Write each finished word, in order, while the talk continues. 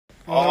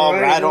All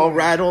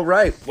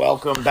right.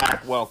 Welcome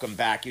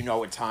back. You know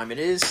what time it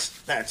is.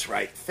 That's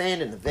right.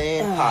 Fan in the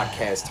Van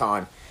podcast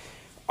time.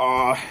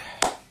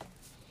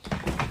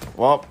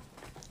 Well,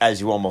 as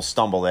you almost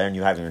stumble there and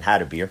you haven't even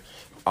had a beer.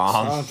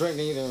 I don't drink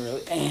either,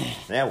 really.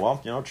 Yeah, well,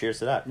 cheers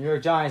to that. New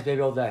York Giants, baby,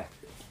 all day.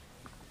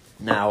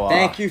 Now,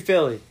 Thank you,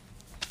 Philly.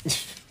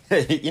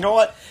 You know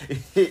what?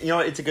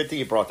 It's a good thing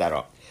you brought that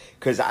up.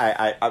 Because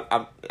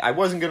I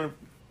wasn't going to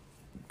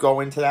go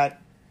into that,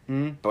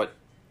 but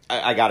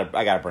I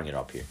gotta bring it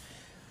up here.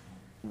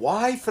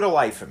 Why, for the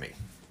life of me,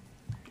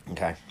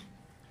 okay,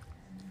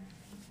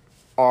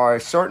 are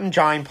certain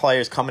Giant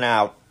players coming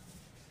out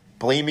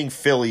blaming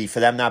Philly for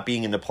them not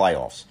being in the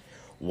playoffs?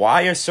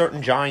 Why are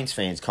certain Giants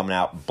fans coming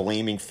out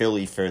blaming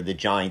Philly for the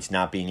Giants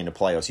not being in the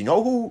playoffs? You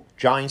know who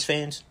Giants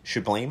fans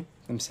should blame?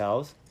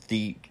 Themselves?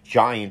 The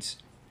Giants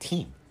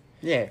team.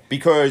 Yeah.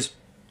 Because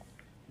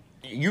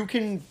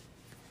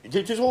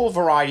there's a whole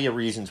variety of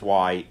reasons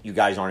why you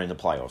guys aren't in the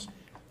playoffs.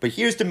 But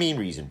here's the main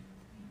reason.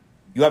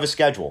 You have a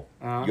schedule.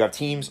 Uh-huh. You have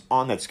teams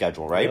on that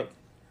schedule, right? Yep.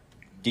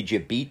 Did you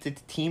beat the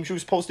teams you were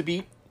supposed to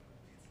beat?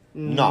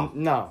 No.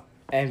 No.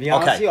 And be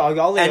honest Okay. with you,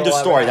 I'll lay End it of all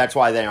out story. right now. That's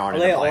why they aren't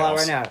I'll in lay the it all out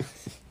playoffs.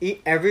 right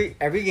now.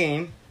 Every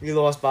game, we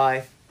lost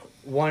by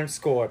one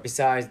score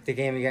besides the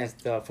game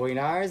against the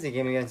 49ers, the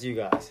game against you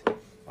guys.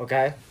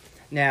 Okay?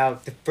 Now,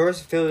 the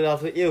first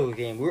Philadelphia Eagles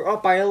game, we were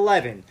up by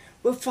 11.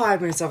 With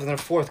 5 minutes left in the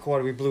fourth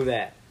quarter, we blew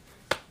that.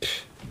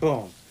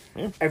 Boom.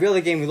 Yeah. Every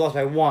other game, we lost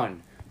by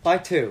 1, by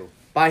 2,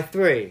 by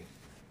 3.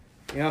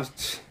 You know,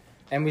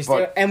 and we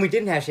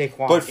didn't have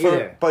Saquon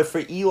either. But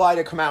for Eli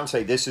to come out and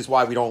say this is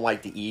why we don't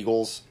like the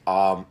Eagles,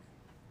 I'm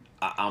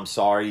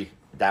sorry.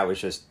 That was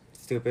just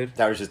Stupid.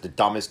 That was just the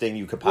dumbest thing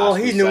you could Well,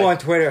 possibly he knew say. on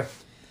Twitter.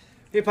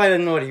 He probably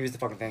didn't know how to use the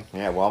fucking thing.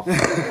 Yeah, well,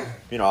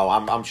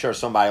 I'm sure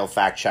somebody will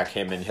fact check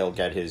him and he'll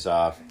get his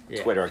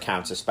Twitter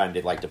account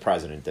suspended like the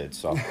president did.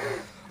 So, He's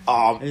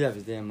out of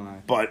his damn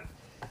mind. But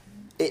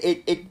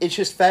it's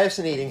just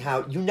fascinating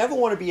how you never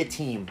want to be a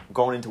team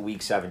going into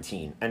Week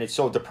 17, and it's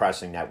so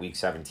depressing that Week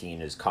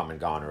 17 is come and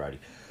gone already.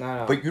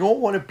 No. But you don't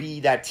want to be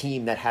that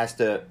team that has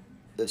to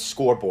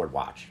scoreboard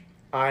watch.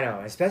 I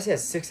know, especially at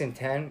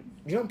 6-10,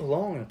 you don't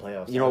belong in the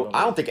playoffs.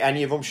 I don't think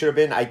any of them should have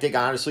been. I think,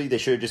 honestly, they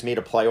should have just made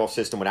a playoff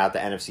system without the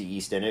NFC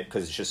East in it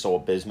because it's just so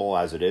abysmal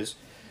as it is.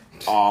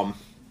 But,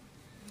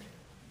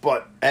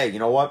 hey, you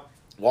know what?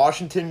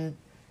 Washington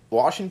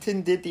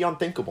did the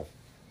unthinkable.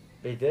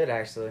 They did,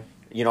 actually.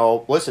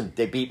 Listen,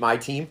 they beat my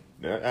team.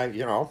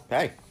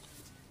 Hey,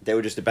 they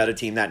were just a better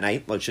team that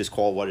night. Let's just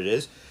call it what it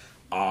is.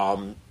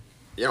 Ron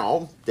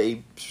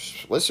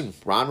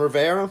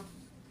Rivera.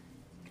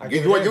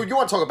 You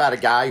want to talk about a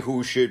guy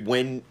who should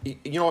win,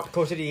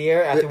 Coach of the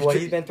year after what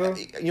he's been through?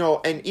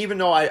 And even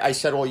though I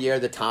said all year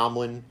that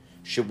Tomlin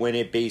should win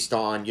it based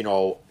on,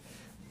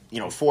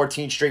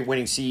 14 straight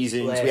winning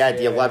seasons. We had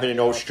the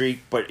 11-0 streak.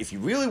 But if you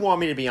really want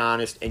me to be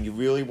honest and you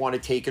really want to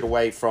take it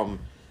away from,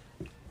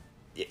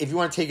 if you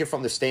want to take it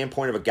from the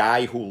standpoint of a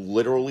guy who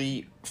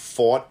literally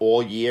fought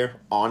all year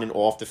on and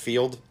off the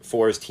field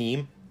for his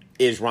team,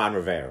 is Ron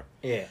Rivera.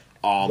 Yeah.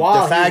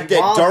 The fact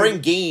that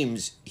during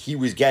games he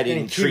was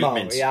getting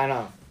treatments, yeah, I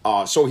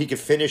know, so he could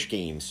finish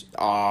games.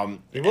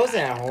 He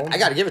wasn't at home. I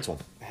got to give it to him.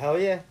 Hell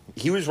yeah.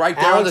 He was right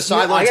there on the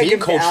sidelines. He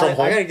coached from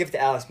home. I got to give it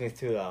to Alex Smith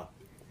too, though.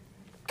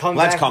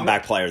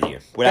 Comeback player of the year,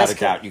 without a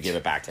doubt. You give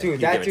it back to him.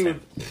 Dude, that dude.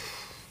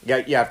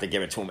 Yeah, you have to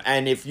give it to him.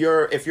 And if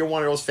you're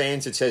one of those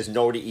fans that says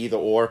no to either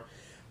or,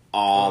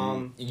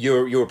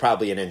 you were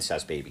probably an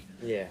incest baby.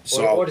 Yeah.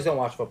 So, or just don't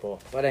watch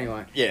football. But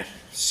anyway. Yeah.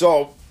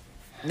 So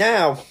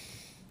now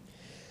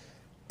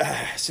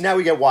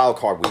we get wild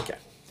card weekend.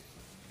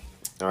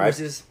 All right. Which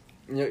is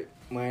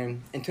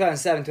when in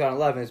 2007,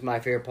 2011 is my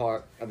favorite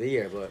part of the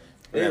year, but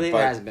really it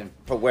hasn't been.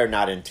 But we're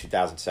not in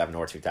 2007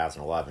 or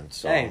 2011.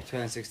 So hey,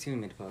 2016 we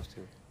made the playoffs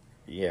too.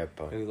 Yeah,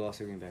 but we lost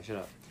to Green Bay. Shut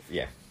up.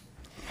 Yeah.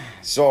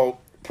 So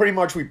pretty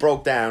much we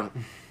broke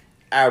down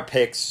our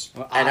picks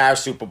and our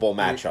Super Bowl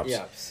matchups.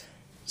 Yes.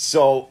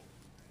 So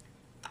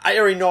I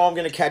already know I'm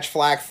going to catch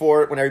flack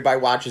for it when everybody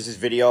watches this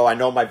video. I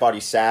know my buddy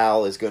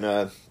Sal is going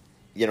to,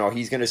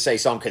 he's going to say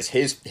something because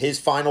his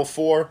Final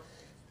Four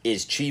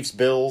is Chiefs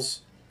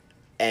Bills,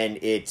 and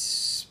I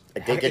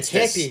think it's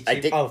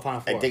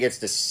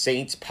the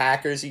Saints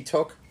Packers he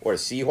took, or the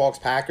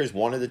Seahawks Packers,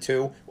 one of the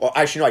two. Well,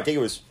 actually, no, I think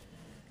it was.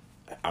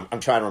 I'm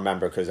trying to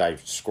remember because I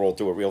scrolled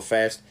through it real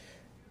fast.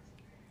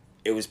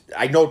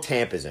 I know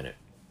Tampa's in it.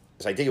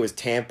 So I think it was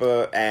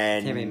Tampa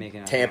and the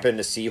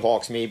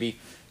Seahawks maybe.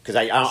 Because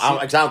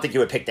I don't think he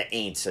would pick the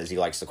Aints, as he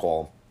likes to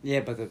call them. Yeah,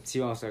 but the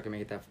Seahawks are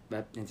going to make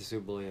that into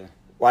Super Bowl, yeah.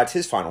 Well, it's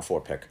his Final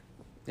Four pick.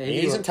 Yeah,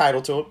 he's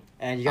entitled to it.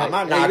 And you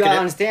got to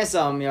understand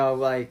something,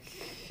 like,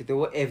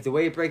 if the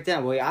way you break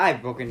down, the way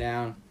I've broken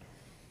down,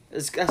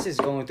 that's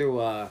just going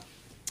through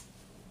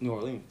New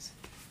Orleans.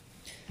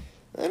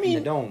 I mean,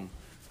 in the Dome.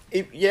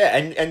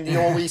 And the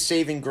only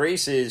saving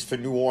grace is for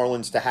New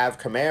Orleans to have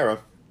Kamara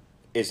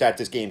is that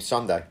this game's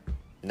Sunday,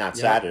 not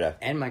Saturday.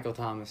 And Michael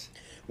Thomas.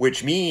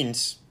 Which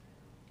means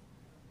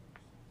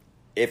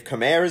if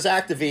Kamara is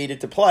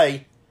activated to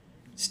play,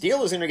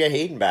 Steelers going to get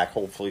Hayden back,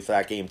 hopefully, for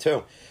that game,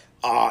 too.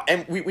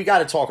 And we got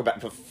to talk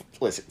about...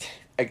 Listen,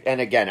 and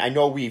again, I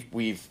know we've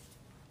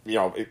you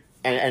know...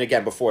 And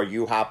again, before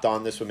you hopped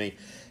on this with me,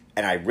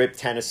 and I ripped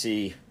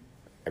Tennessee,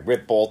 I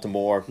ripped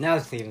Baltimore. Now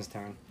it's Cleveland's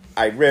turn.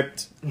 I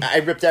ripped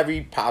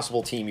every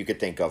possible team you could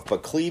think of.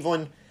 But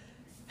Cleveland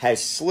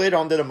has slid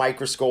under the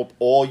microscope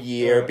all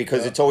year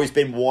because it's always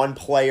been one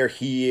player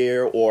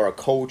here or a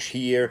coach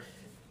here.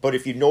 But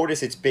if you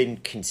notice, it's been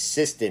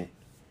consistent.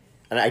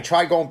 And I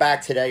tried going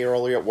back today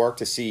earlier at work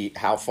to see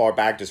how far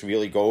back this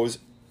really goes.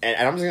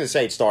 And I'm just going to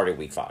say it started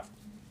week 5.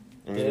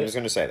 I'm just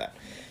going to say that.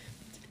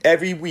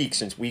 Every week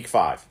since week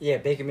 5. Yeah,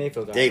 Baker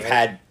Mayfield. They've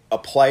had a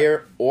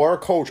player or a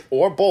coach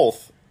or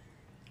both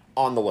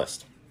on the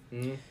list.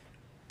 Mm-hmm.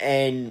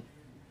 And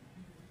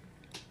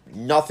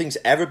nothing's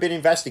ever been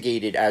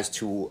investigated as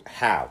to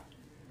how.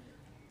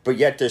 But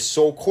yet they're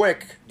so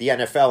quick, the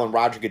NFL and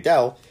Roger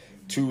Goodell,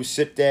 to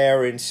sit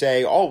there and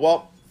say, oh,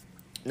 well,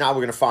 now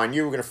we're going to find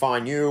you,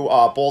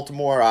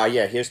 Baltimore,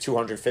 here's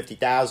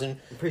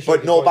 $250,000.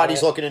 But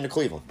nobody's looking into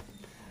Cleveland.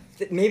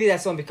 Maybe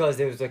that's only because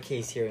there was a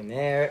case here and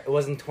there. It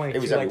wasn't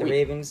 22 like the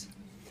Ravens.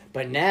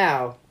 But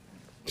now,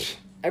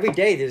 every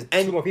day there's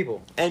 2 more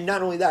people. And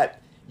not only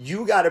that,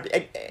 you got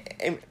to...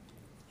 And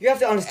you have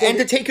to understand...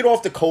 And to take it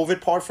off the COVID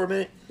part for a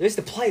minute... It's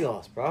the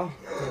playoffs, bro.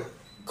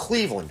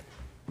 Cleveland,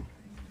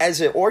 as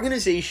an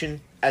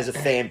organization, as a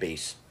fan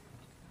base,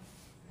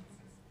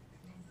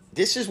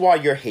 this is why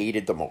you're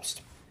hated the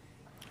most.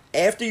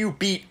 After you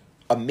beat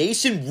a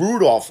Mason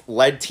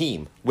Rudolph-led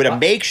team with a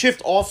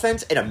makeshift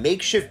offense and a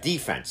makeshift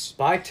defense.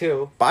 By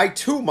 2. By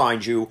 2,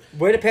 mind you.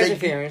 With a pass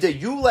interference. That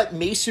you let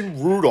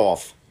Mason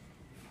Rudolph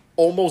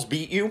almost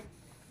beat you.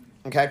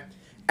 Okay?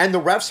 And the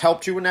refs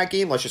helped you in that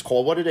game. Let's just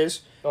call it what it is.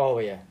 Oh,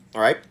 yeah.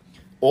 All right?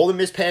 All the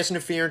missed pass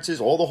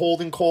interferences, all the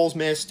holding calls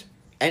missed.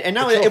 And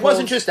now it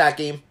wasn't just that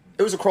game.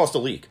 It was across the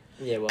league.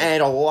 Yeah, well.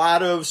 And a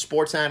lot of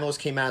sports analysts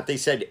came out. They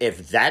said,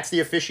 if that's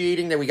the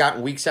officiating that we got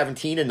in Week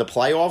 17 in the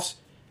playoffs,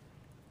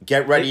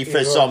 get ready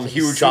for some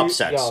huge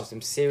upsets. Yo,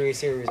 some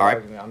serious all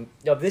argument.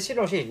 This shit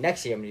don't change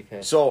next year. I'm going to be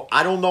pissed. So,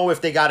 I don't know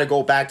if they got to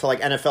go back to,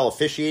 like, NFL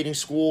officiating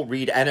school,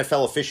 read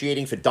NFL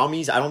officiating for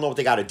dummies. I don't know what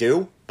they got to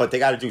do, but they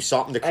got to do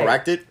something to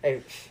correct it.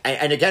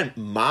 And again,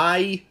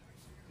 my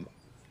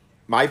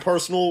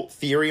personal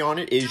theory on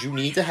it is you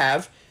need to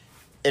have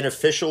an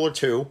official or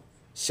 2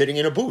 sitting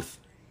in a booth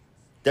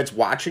that's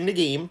watching the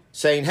game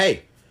saying,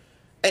 hey,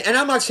 and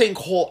I'm not saying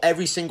call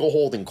every single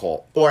holding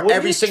call or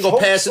every single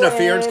pass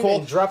interference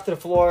call. Drop to the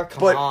floor,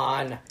 come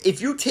on.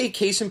 If you take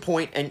case in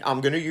point, and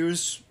I'm going to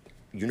use,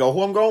 you know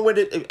who I'm going with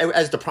it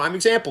as the prime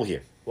example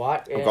here.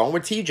 What? I'm going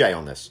with TJ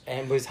on this.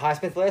 And was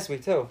Highsmith last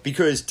week, too.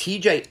 Because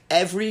TJ,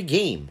 every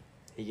game,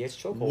 he gets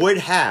chokehold. Would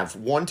have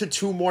 1 to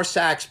 2 more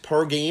sacks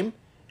per game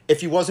if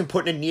he wasn't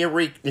put in a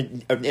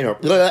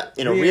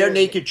rear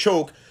naked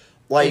choke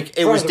like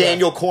it was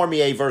Daniel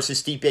Cormier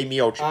versus Stipe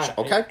Miocic.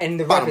 Okay, and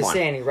the ref is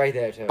standing right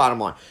there too. Bottom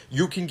line,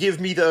 you can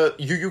give me the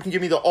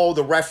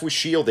the ref was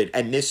shielded,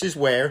 and this is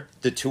where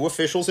the 2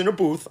 officials in a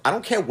booth. I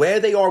don't care where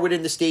they are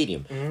within the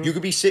stadium. Mm-hmm. You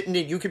could be sitting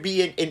in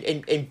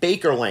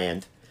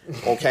Bakerland.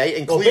 Okay,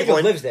 in Cleveland.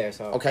 Baker lives there,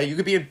 so okay, you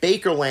could be in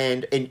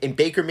Bakerland in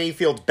Baker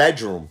Mayfield's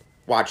bedroom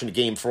watching the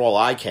game for all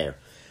I care,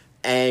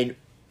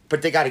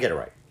 but they got to get it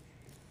right.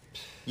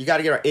 You got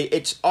to get it right.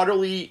 It's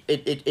utterly.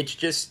 It's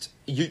just.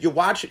 You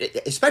watch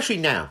it, especially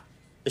now.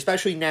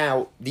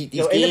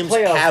 These games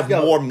have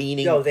more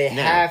meaning. They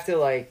have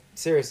to,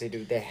 seriously,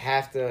 dude. They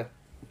have to.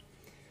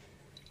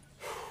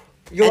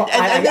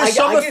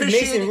 I give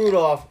Mason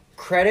Rudolph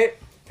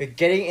credit for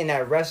getting in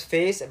that ref's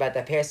face about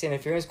that pass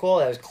interference call.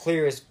 That was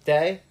clear as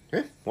day.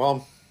 Yeah,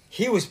 well,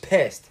 he was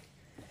pissed.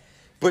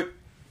 But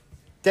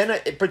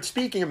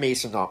speaking of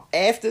Mason,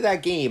 after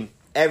that game,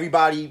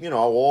 everybody,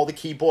 all the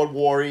keyboard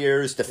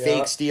warriors, the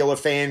fake Steeler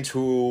fans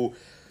who,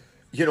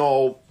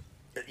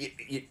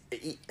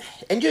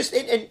 and just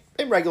and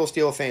regular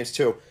Steeler fans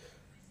too.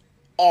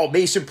 Oh,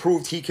 Mason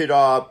proved he could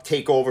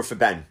take over for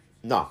Ben.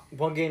 No.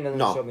 One game doesn't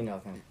show me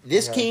nothing.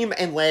 This game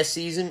and last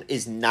season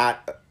is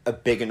not a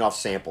big enough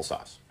sample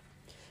size.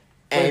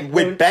 And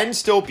with Ben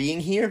still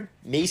being here,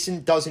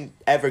 Mason doesn't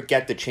ever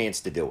get the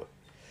chance to do it.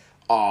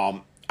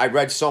 I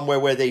read somewhere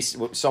where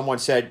someone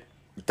said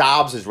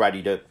Dobbs is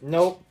ready to...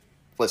 Nope.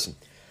 Listen,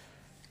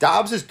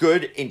 Dobbs is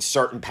good in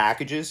certain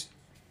packages.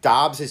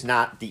 Dobbs is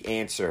not the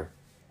answer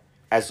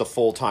as the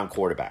full-time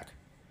quarterback.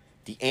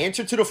 The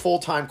answer to the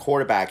full-time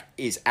quarterback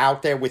is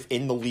out there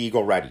within the league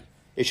already.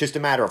 It's just a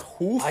matter of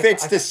who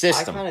fits the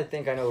system. I kind of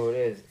think I know who it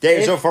is.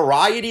 There's a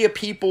variety of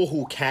people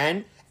who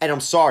can, and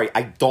I'm sorry,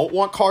 I don't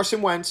want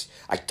Carson Wentz.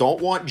 I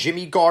don't want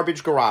Jimmy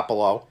Garbage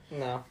Garoppolo.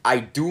 No. I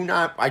do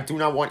not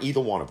want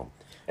either one of them.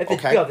 If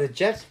the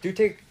Jets do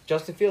take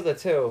Justin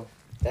Fields too,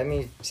 that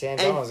means Sam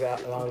Darnold's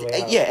out along the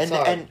way out.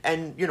 Yeah,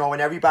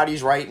 and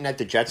everybody's writing that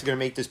the Jets are going to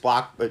make they're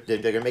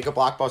going to make a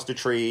blockbuster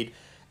trade,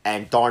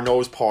 and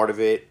Darnold's part of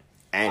it,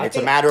 and it's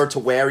a matter to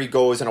where he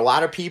goes, and a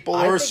lot of people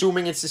are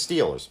assuming it's the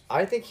Steelers.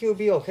 I think he'll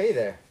be okay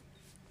there.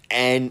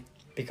 And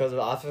because of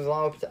the offensive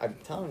line, I'm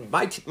telling you.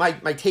 My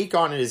take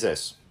on it is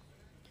this.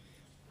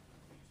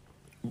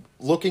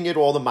 looking at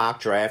all the mock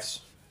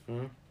drafts,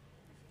 Mhm.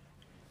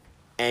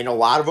 and a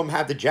lot of them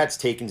have the Jets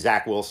taking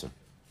Zach Wilson.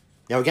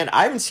 Now, again,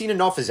 I haven't seen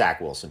enough of Zach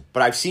Wilson,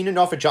 but I've seen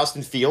enough of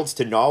Justin Fields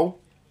to know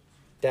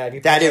that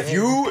if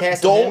you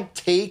don't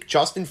take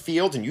Justin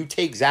Fields and you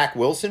take Zach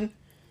Wilson,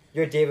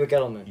 you're David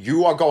Gettleman.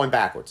 you are going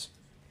backwards.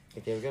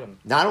 You're David Gettleman.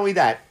 Not only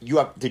that,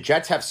 the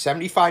Jets have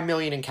 $75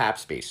 million in cap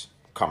space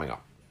coming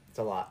up. It's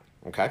a lot.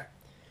 Okay?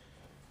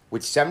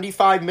 With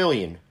 $75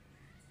 million,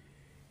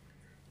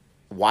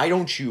 why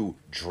don't you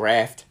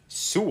draft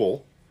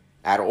Sewell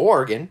out of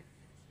Oregon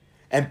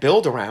and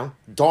build around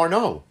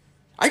Darno?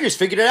 I just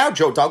figured it out,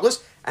 Joe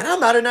Douglas, and I'm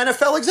not an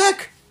NFL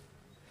exec.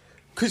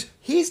 Because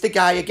he's the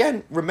guy,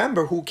 again,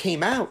 remember, who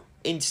came out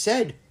and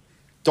said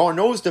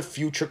Darno's the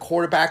future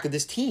quarterback of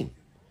this team.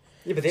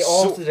 Yeah, but they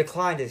also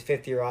declined his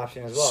fifth-year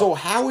option as well. So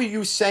how are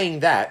you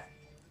saying that?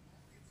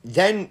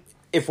 Then,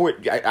 if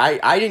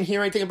I didn't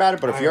hear anything about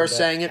it, but if you're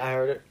saying it, I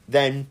heard it.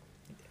 then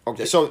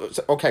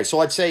okay. So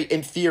let's say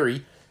in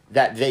theory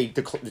that they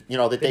declined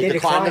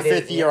the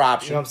fifth-year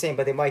option. You know what I'm saying?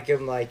 But they might give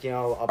him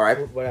all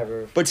right,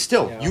 whatever. But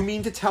still, you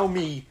mean to tell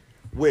me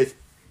with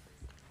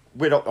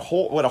a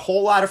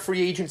whole lot of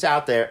free agents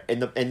out there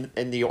in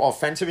the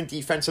offensive and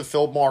defensive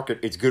field market,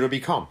 it's going to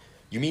become.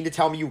 You mean to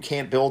tell me you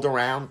can't build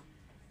around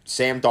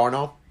Sam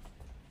Darnold?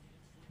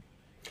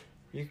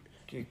 You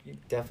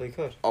definitely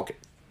could. Okay.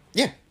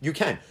 Yeah, you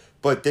can.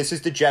 But this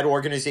is the Jet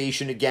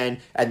organization again,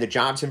 and the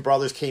Johnson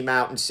brothers came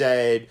out and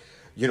said,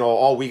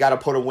 we got to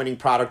put a winning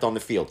product on the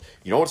field.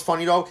 You know what's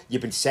funny, though?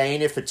 You've been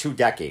saying it for 2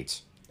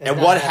 decades.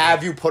 And what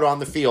have you put on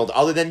the field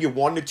other than your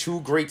 1 to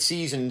 2 great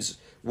seasons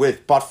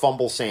with butt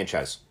fumble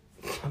Sanchez?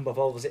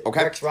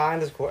 Okay. Rex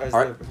Ryan as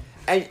right.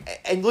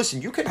 And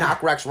listen, you can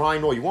knock Rex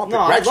Ryan all you want,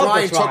 but No, Rex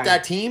Ryan took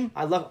that team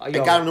and got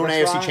him to an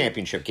AFC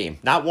championship game.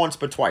 Not once,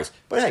 but twice.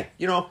 But hey,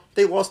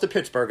 they lost to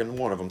Pittsburgh in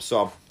one of them,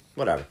 so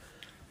whatever.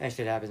 That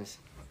shit happens.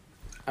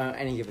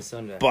 Any given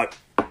Sunday. But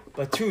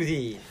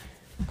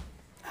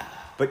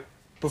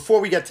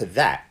before we get to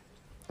that,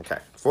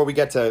 before we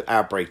get to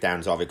our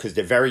breakdowns of it, because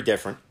they're very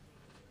different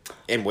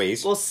in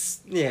ways. Well,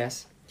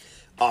 yes.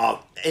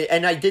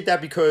 And I did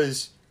that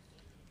because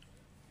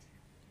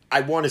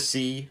I want to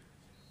see.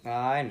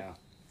 I know.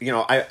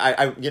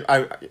 I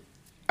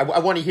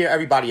want to hear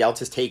everybody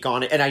else's take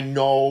on it, and I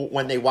know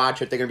when they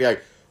watch it, they're gonna be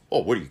like,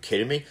 "Oh, what are you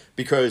kidding me?"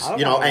 Because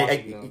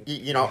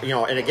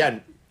and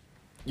again,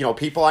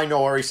 people I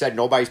know already said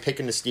nobody's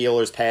picking the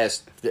Steelers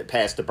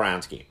past the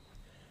Browns game.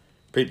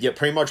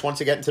 Pretty much once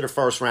they get into the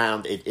first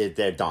round,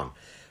 they're done.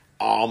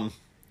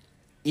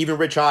 Even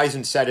Rich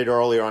Eisen said it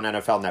earlier on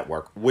NFL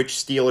Network. Which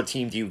Steeler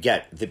team do you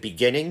get? The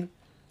beginning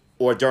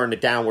or during the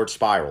downward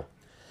spiral?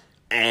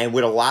 And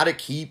with a lot of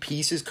key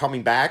pieces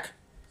coming back,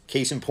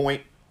 case in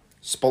point,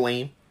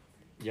 Spillane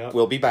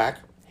will be back.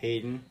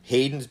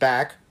 Hayden's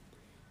back.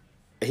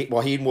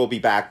 Hayden will be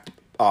back.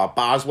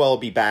 Boswell will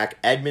be back.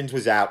 Edmonds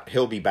was out.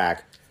 He'll be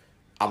back.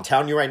 I'm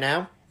telling you right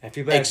now,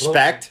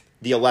 expect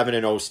the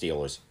 11-0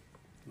 Steelers.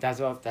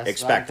 That's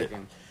expect it.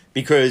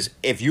 Because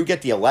if you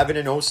get the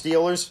 11-0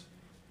 Steelers,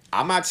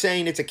 I'm not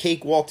saying it's a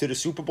cakewalk to the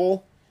Super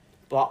Bowl,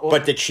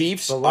 but the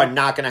Chiefs are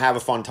not going to have a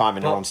fun time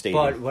in their own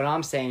stadium. But what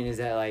I'm saying is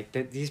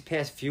that these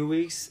past few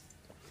weeks,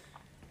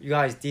 you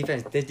guys'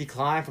 defense did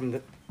decline from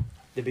the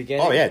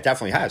beginning. Oh yeah, it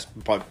definitely has.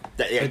 But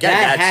again,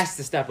 that has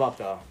to step up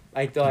though.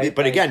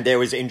 But again, there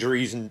was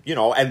injuries and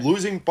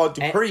losing Bud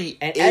Dupree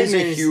is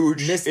a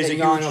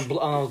huge.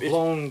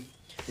 Blown.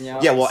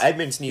 Yeah, well,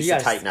 Edmonds needs to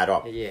tighten that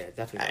up. Yeah,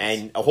 definitely.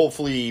 And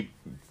hopefully,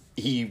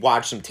 he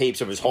watched some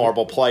tapes of his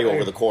horrible play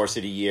over the course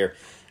of the year.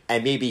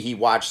 And maybe he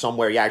watched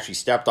somewhere he actually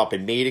stepped up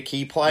and made a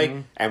key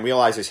play and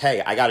realizes,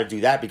 hey, I got to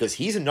do that because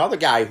he's another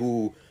guy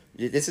who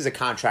this is a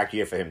contract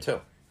year for him too.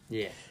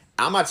 Yeah,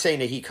 I'm not saying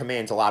that he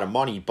commands a lot of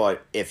money,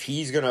 but if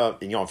he's gonna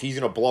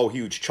blow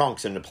huge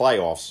chunks in the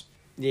playoffs,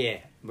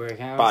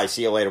 bye,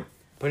 see you later.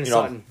 Put in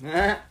Sutton.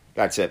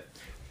 That's it.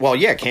 Well,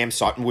 yeah, Cam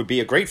Sutton would be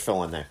a great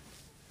fill in there.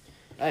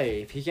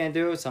 Hey, if he can't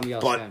do it, somebody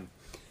else can.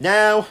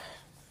 Now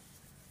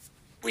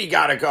we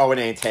gotta go and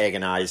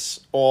antagonize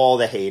all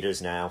the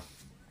haters now.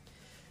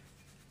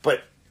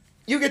 But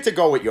you get to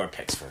go with your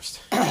picks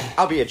first.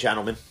 I'll be a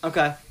gentleman.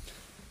 Okay.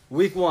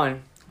 Week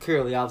 1,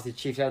 clearly, obviously,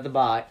 Chiefs out of the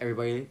bye.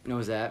 Everybody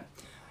knows that.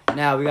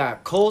 Now, we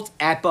got Colts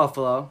at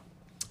Buffalo,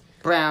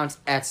 Browns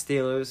at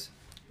Steelers,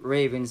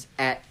 Ravens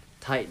at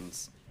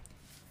Titans.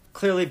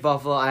 Clearly,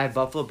 Buffalo. I have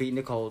Buffalo beating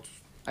the Colts.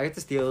 I got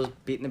the Steelers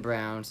beating the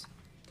Browns.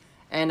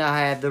 And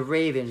I have the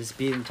Ravens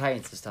beating the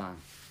Titans this time.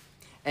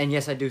 And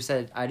yes, I did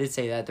say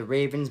that. The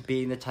Ravens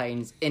beating the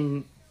Titans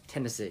in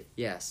Tennessee.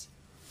 Yes.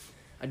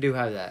 I do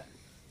have that.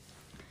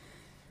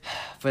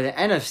 For the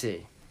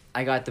NFC,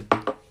 I got the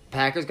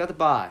Packers got the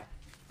bye.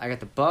 I got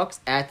the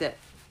Bucks at the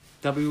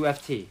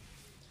WFT.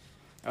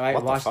 All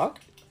right, what the fuck?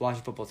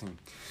 Washington football team.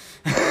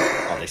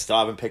 Oh, they still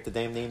haven't picked the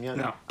damn name yet?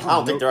 No. I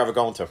don't think they're ever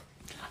going to.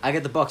 I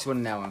got the Bucks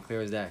winning that one,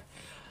 clear as day.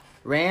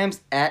 Rams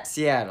at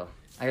Seattle.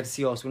 I got the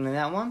Seahawks winning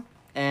that one.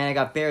 And I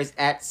got Bears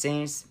at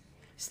Saints.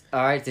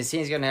 All right, the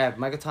Saints are going to have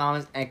Michael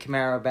Thomas and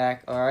Kamara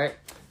back. All right.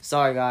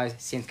 Sorry, guys.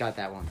 Saints got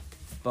that one.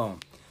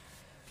 Boom.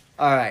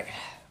 All right.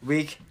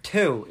 Week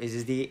 2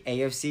 is the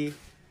AFC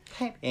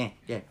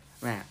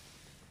round.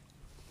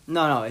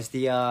 No, it's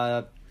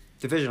the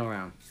divisional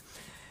round.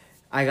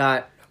 I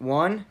got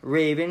 1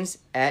 Ravens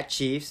at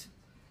Chiefs.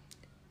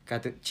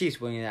 Got the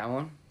Chiefs winning that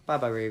one.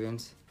 Bye-bye,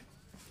 Ravens.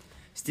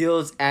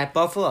 Steelers at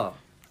Buffalo.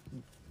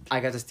 I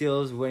got the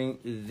Steelers winning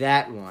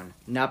that one.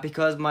 Not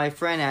because my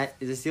friend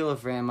is a Steelers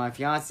fan, my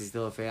fiance is a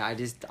Steelers fan. I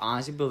just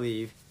honestly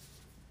believe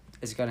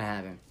it's going to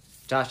happen.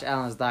 Josh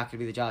Allen is not going to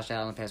be the Josh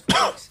Allen the past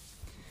 4 weeks.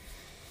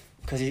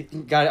 Because you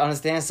got to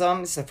understand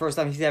something. It's the first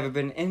time he's ever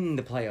been in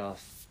the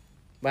playoffs.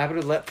 What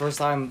happened to the first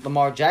time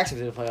Lamar Jackson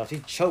did the playoffs? He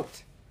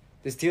choked.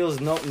 The Steelers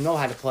know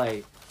how to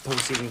play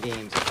postseason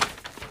games.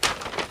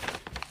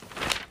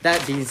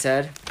 That being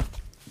said,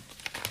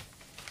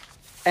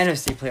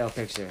 NFC playoff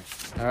picture.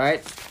 All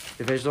right,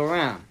 divisional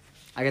round.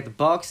 I got the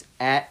Bucks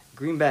at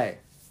Green Bay.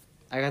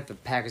 I got the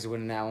Packers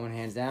winning that one,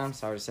 hands down.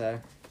 Sorry to say.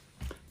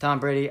 Tom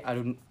Brady, I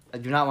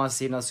do not want to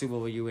see another Super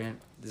Bowl with you in it.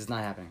 This is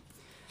not happening.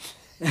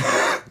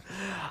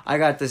 I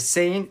got the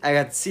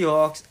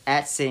Seahawks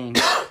at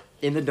Saints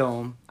in the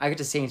Dome. I got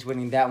the Saints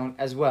winning that one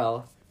as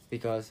well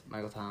because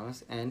Michael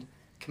Thomas and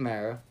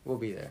Kamara will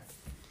be there.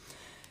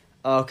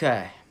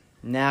 Okay,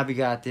 now we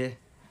got the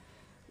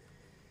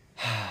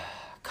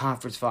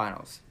conference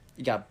finals.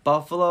 You got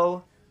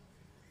Buffalo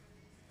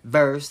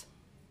versus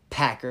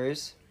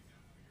Packers.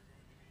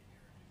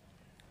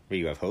 Where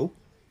you have who?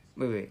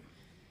 Wait.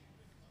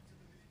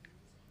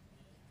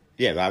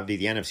 Yeah, that would be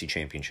the NFC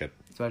Championship.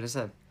 That's what I just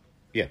said.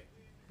 Yeah.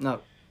 No,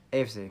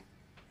 AFC.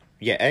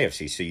 Yeah,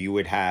 AFC. So you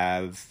would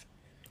have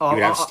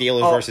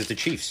Steelers versus the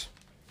Chiefs.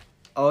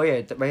 Oh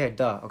yeah, right here.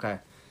 Duh. Okay.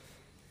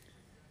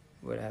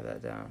 Would have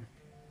that down.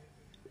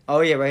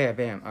 Oh yeah, right here.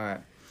 Bam. All right.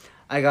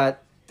 I got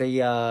the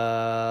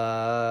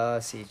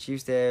let's see,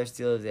 Chiefs there,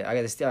 Steelers there. I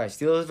got the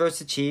Steelers versus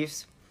the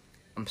Chiefs.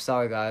 I'm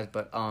sorry guys,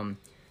 but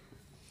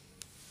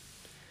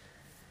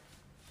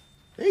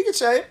You can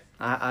say it.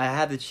 I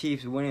had the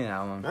Chiefs winning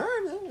that one. All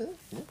right.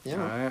 Yeah.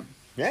 All right.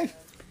 Yeah.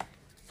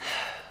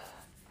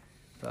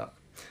 But,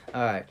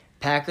 all right.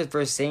 Packers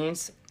versus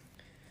Saints.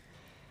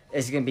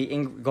 It's gonna be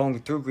going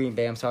through Green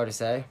Bay. I'm sorry to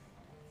say.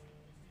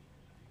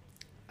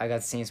 I got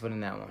the Saints winning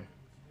that one.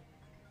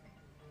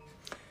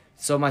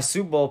 So my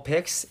Super Bowl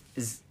picks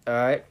is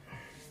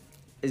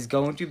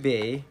going to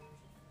be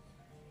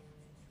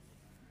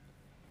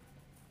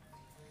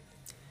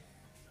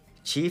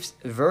Chiefs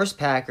versus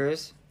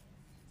Packers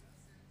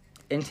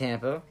in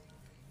Tampa,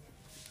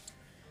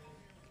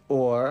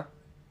 or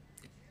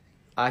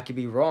I could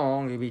be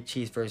wrong. It could be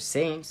Chiefs versus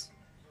Saints,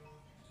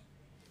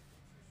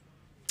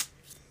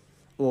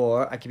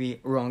 or I could be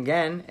wrong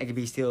again. It could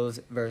be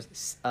Steelers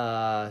versus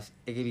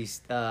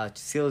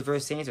Steelers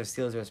versus Saints or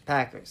Steelers versus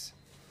Packers.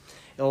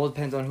 It all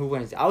depends on who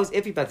wins. I was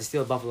iffy about the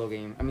Steelers-Buffalo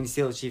game. I mean, the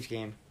Steelers-Chiefs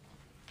game.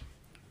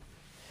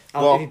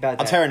 I'll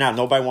tell you now,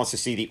 nobody wants to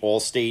see the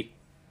All-State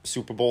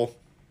Super Bowl.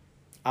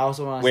 I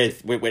also want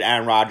with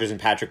Aaron Rodgers and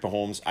Patrick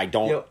Mahomes. I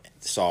don't.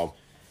 First of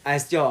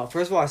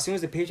all, as soon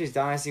as the Patriots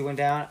dynasty went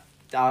down,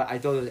 I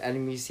thought it was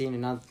enemy seeing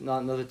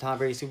another Tom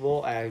Brady Super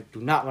Bowl. I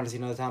do not want to see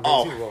another Tom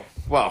Brady Super Bowl.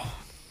 Well,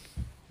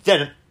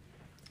 then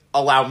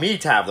allow me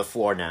to have the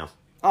floor now.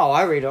 Oh,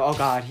 I read it. Oh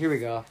God, here we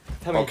go.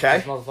 Tell me, okay,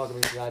 this motherfucker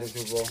makes the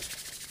Super Bowl.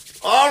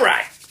 All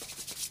right.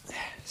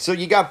 So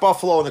you got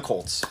Buffalo and the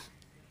Colts.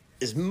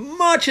 As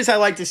much as I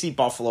like to see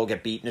Buffalo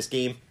get beat in this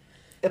game,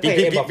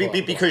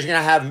 because you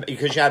have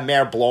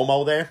Mayor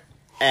Blomo there,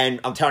 and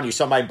I'm telling you,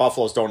 somebody in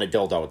Buffalo's throwing a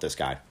dildo at this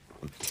guy.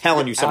 I'm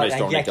telling you, somebody's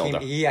throwing a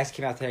dildo. He actually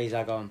came out today. He's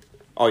not going.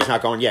 Oh, he's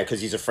not going. Yeah,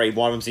 because he's afraid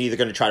one of them's either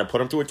going to try to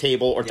put him through a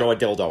table or throw a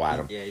dildo at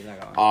him. Yeah, he's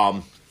not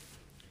going.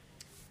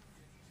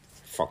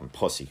 Fucking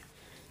pussy.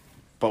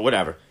 But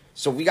whatever.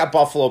 So we got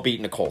Buffalo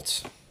beating the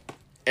Colts,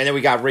 and then we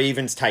got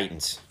Ravens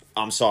Titans.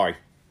 I'm sorry,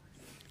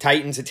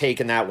 Titans are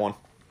taking that one.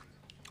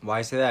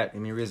 Why say that?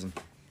 Give me a reason.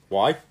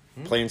 Why?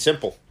 Plain and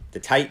simple. The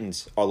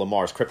Titans are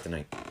Lamar's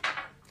kryptonite.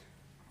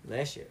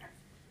 Last year.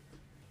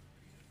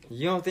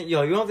 You don't think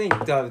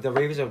the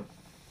Ravens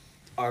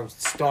are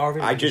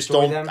starving? I just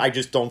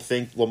don't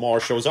think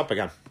Lamar shows up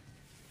again.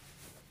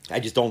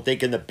 I just don't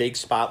think in the big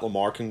spot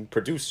Lamar can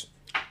produce.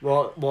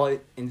 Well, all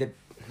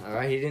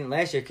right, he didn't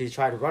last year because he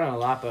tried to run it a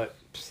lot, but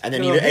and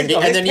then even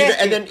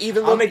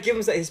I'm gonna give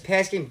him his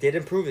pass game did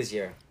improve this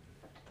year.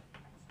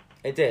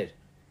 It did.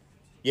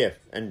 Yeah,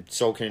 and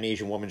so can an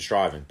Asian woman's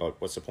driving, but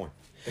what's the point?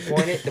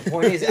 The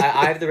point is,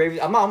 I have the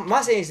Ravens. I'm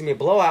not saying it's going to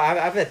be a blowout.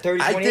 I have a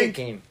 30-28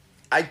 game.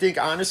 I think,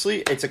 honestly,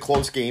 it's a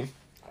close game.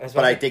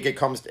 But I think it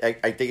comes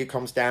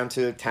down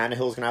to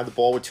Tannehill's going to have the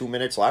ball with 2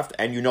 minutes left,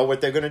 and you know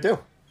what they're going to do.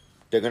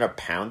 They're going to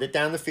pound it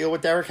down the field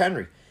with Derrick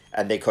Henry.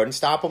 And they couldn't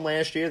stop him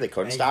last year. They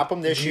couldn't stop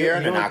him this year,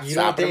 and they're not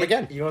stopping him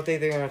again. You don't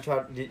think they're going to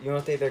try? You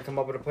don't think they're come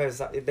up with a play?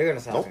 They're going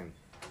to stop him.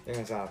 They're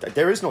going to stop him.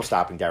 There is no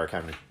stopping Derrick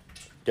Henry.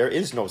 There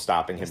is no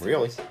stopping him,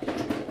 really.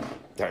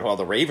 Well,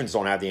 the Ravens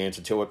don't have the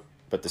answer to it,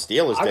 but the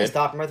Steelers did. I can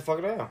stop him right the fuck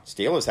now.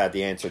 Steelers had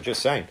the answer,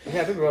 just saying.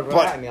 Yeah, people run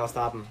right at me, I'll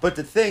stop him. But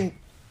the thing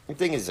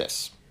is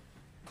this.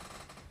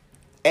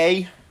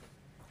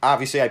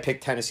 Obviously I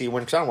picked Tennessee to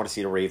win because I don't want to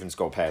see the Ravens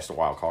go past the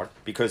wild card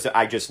because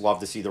I just love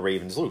to see the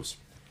Ravens lose.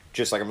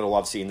 just like I'm going to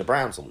love seeing the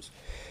Browns lose.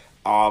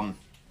 And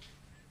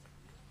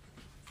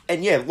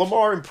yeah,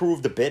 Lamar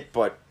improved a bit,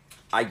 but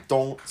I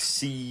don't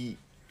see.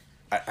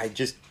 I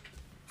just,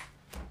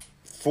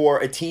 for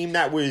a team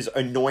that was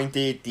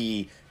anointed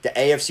the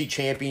AFC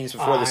champions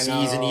before the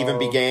season even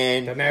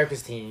began, the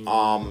America's team,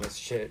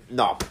 shit.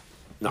 No.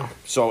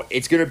 So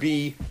it's gonna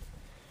be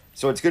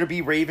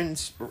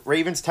Ravens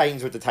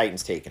Titans with the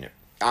Titans taking it.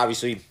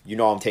 Obviously,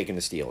 I'm taking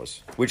the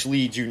Steelers, which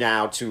leads you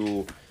now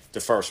to the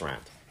first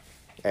round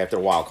after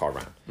the wild card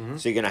round. Mm-hmm.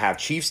 So you're gonna have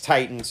Chiefs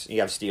Titans,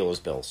 you have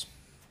Steelers Bills.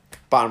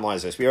 Bottom line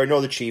is this: we already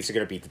know the Chiefs are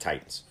gonna beat the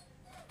Titans.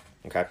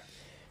 Okay,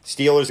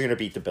 Steelers are gonna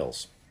beat the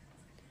Bills,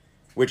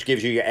 which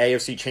gives you your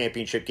AFC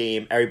Championship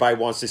game. Everybody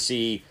wants to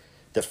see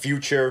the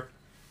future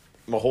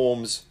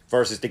Mahomes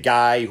versus the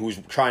guy who's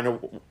trying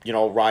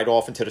to, ride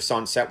off into the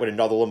sunset with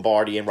another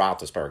Lombardi and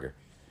Roethlisberger,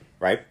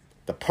 right?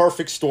 The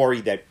perfect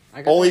story that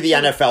only the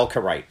NFL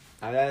can write.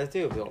 I got it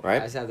too, Bill.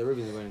 Right? I just have the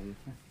Ravens winning.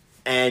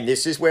 And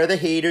this is where the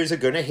haters are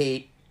going to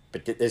hate,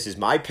 but this is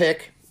my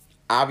pick.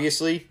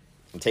 Obviously,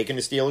 I'm taking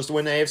the Steelers to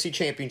win the AFC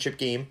Championship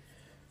game,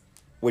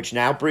 which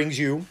now brings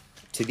you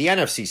to the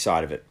NFC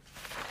side of it.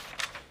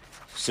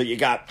 So you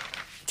got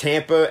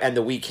Tampa and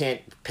we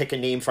can't pick a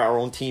name for our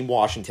own team,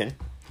 Washington.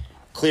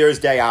 Clear as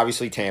day,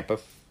 obviously, Tampa.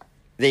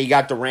 Then you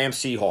got the Rams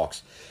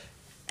Seahawks.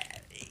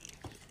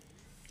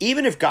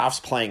 Even if Goff's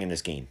playing in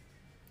this game,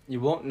 you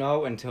won't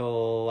know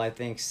until, I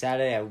think,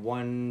 Saturday at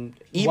 1.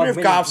 Even if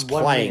Goff's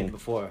playing,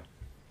 before.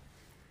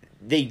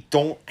 They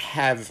don't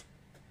have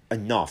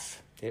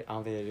enough I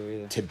don't think they do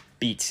either. to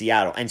beat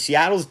Seattle. And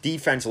Seattle's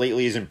defense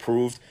lately has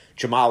improved.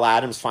 Jamal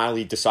Adams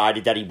finally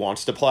decided that he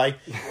wants to play,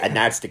 and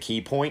that's the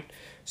key point.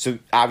 So,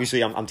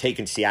 obviously, I'm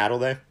taking Seattle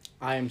there.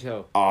 I am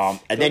too.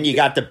 And then you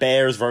got the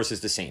Bears versus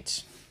the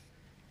Saints.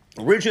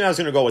 Originally, I was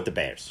going to go with the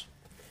Bears.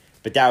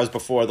 But that was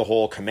before the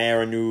whole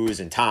Kamara news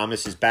and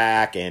Thomas is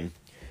back, and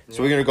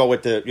so we're gonna go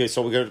with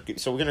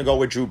we're gonna go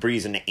with Drew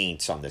Brees and the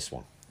Aints on this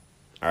one.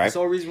 All right. That's the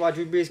whole reason why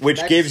Drew Brees.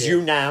 Which gives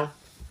you now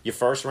your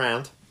first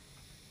round,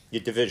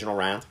 your divisional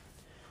round.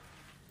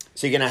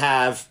 So you're gonna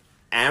have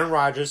Aaron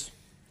Rodgers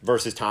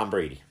versus Tom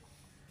Brady.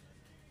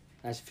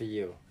 That's for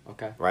you,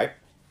 okay? Right.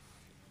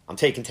 I'm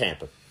taking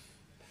Tampa.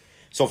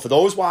 So for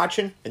those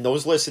watching and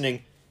those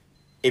listening,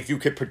 if you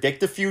could predict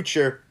the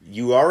future,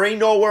 you already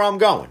know where I'm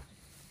going.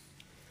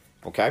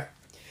 Okay?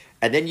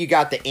 And then you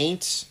got the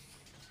Aints.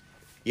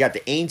 You got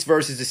the Aints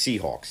versus the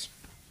Seahawks.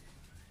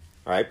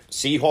 All right?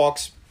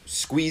 Seahawks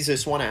squeeze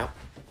this one out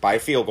by a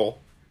field goal.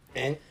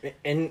 In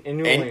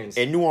New Orleans.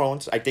 In New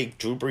Orleans. I think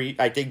Drew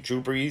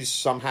Brees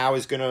somehow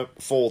is going to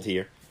fold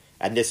here.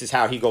 And this is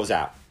how he goes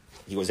out.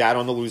 He goes out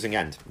on the losing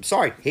end. I'm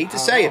sorry. Hate to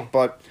say it,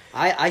 but...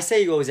 I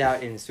say he goes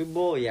out in the Super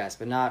Bowl, yes,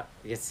 but not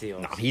against the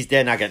Seahawks. No,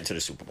 they're not getting to the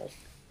Super Bowl.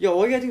 Yo,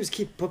 all you got to do is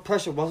put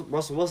pressure on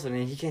Russell Wilson,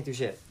 and he can't do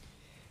shit.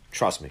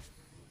 Trust me.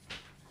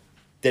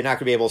 They're not going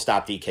to be able to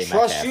stop DK Metcalf.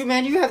 Trust you,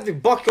 man. You have the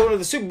Bucs going to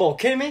the Super Bowl.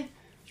 Kidding me?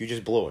 You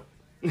just blew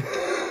it.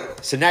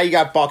 So now you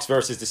got Bucs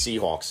versus the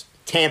Seahawks.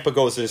 Tampa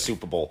goes to the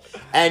Super Bowl,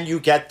 and you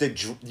get the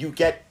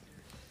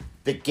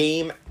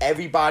game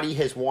everybody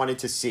has wanted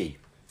to see.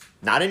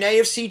 Not an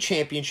AFC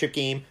Championship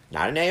game,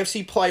 not an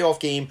AFC playoff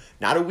game,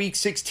 not a Week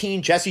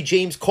 16 Jesse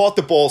James caught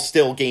the ball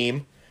still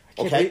game.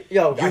 Okay,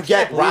 you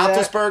get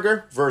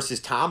Roethlisberger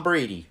versus Tom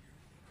Brady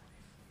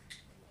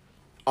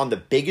on the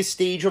biggest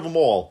stage of them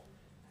all,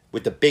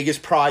 with the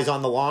biggest prize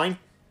on the line.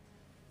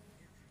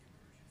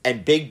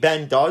 And Big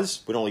Ben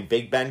does what only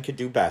Big Ben could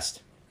do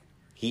best.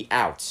 He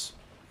outs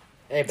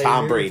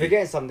Tom Brady. You're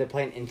forgetting something. They're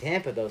playing in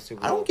Tampa, though,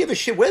 Super Bowl. I don't give a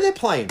shit where they're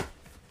playing.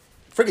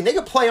 Freaking, they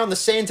could play on the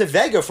Santa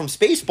Vega from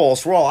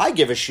Spaceballs for all I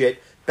give a shit.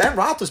 Ben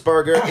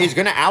Roethlisberger is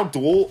going to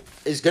outduel.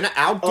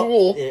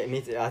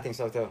 I think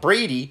so, too.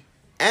 Brady,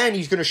 and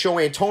he's going to show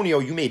Antonio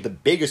you made the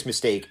biggest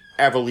mistake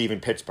ever leaving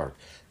Pittsburgh.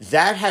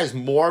 That has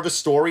more of a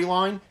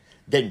storyline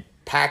than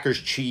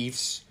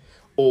Packers-Chiefs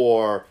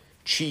or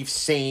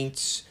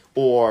Chiefs-Saints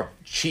or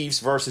Chiefs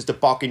versus the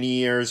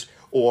Buccaneers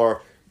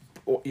or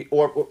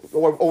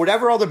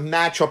whatever other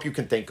matchup you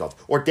can think of.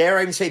 Or dare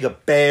I even say the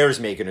Bears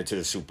making it to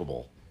the Super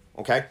Bowl.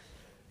 Okay?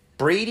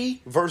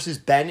 Brady versus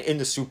Ben in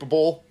the Super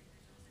Bowl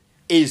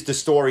is the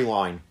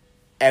storyline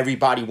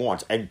everybody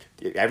wants. And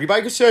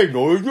everybody can say,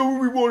 no, it's not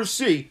what we want to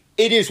see.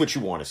 It is what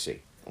you want to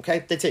see.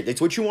 Okay? That's it. It's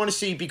what you want to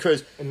see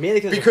because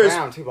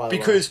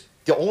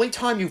the only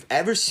time you've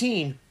ever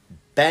seen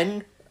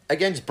Ben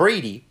against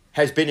Brady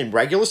has been in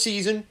regular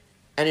season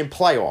and in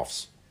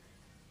playoffs.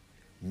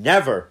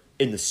 Never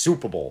in the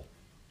Super Bowl.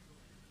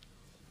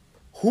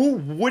 Who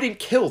wouldn't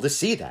kill to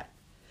see that?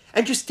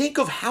 And just think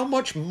of how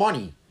much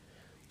money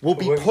will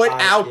be put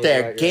out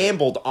there,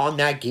 gambled on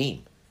that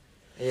game.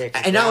 Yeah,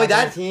 and not only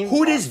that,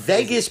 who does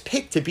Vegas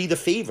pick to be the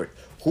favorite?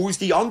 Who's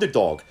the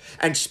underdog?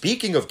 And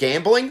speaking of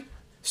gambling,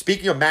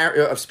 speaking of Mayor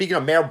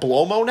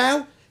Blomo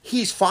now,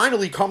 he's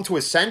finally come to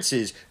his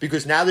senses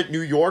because now that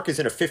New York is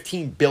in a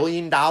 $15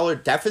 billion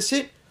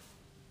deficit,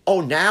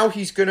 now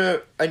he's going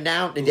to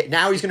announce,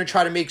 now he's going to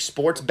try to make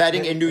sports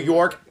betting in New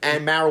York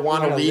and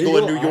marijuana legal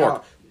in New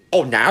York.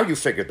 Oh, now you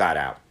figured that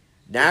out.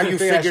 Now you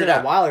figured it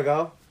out a while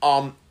ago.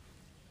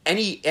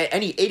 any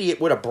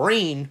idiot with a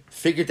brain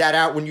figured that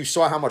out when you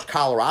saw how much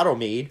Colorado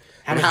made,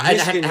 How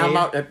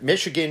much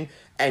Michigan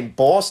and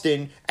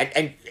Boston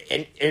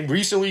and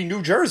recently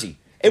New Jersey.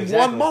 In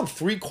Exactly. 1 month,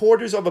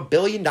 $750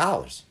 million.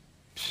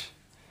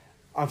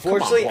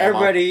 Unfortunately, Come on, Cuomo.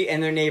 everybody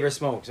and their neighbor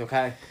smokes.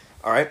 Okay.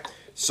 All right.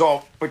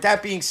 So, with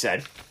that being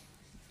said,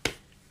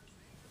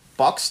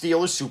 Bucks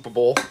Steelers Super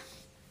Bowl.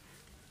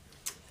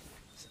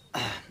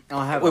 I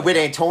don't have With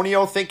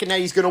Antonio thinking that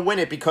he's going to win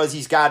it because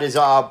he's got his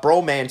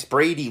bromance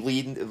Brady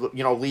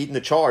leading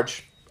the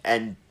charge.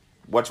 And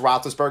what's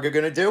Roethlisberger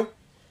going to do?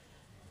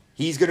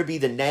 He's going to be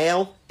the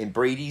nail in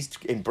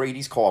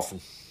Brady's coffin.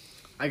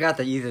 I got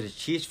either the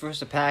Chiefs versus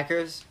the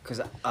Packers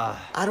because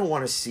I don't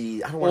want to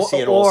see an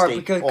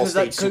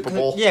all-state Super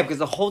Bowl. Yeah, because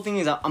the whole thing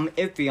is I'm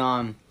iffy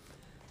on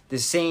the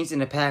Saints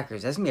and the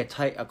Packers. That's gonna be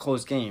a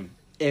close game.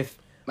 If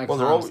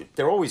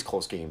They're always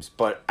close games,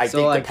 but I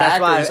think like, the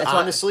Packers that's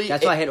honestly.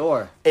 That's why I hit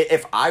or.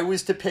 If I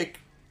was to pick,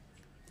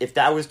 if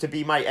that was to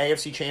be my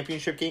AFC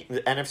Championship game,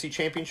 the NFC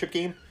Championship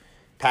game,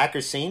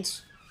 Packers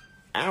Saints,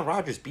 Aaron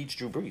Rodgers beats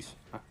Drew Brees.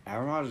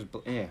 Aaron Rodgers,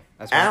 yeah.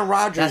 That's Aaron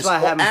Rodgers. That's why I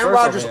have him Aaron first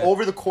Rodgers over here.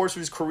 over the course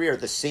of his career,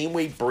 the same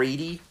way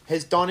Brady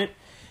has done it,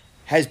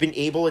 has been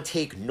able to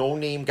take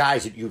no-name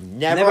guys that you've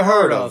never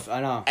heard of.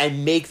 I know.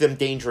 And make them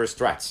dangerous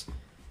threats.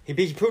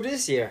 He proved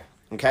this year.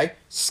 Okay,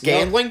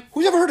 Scandling.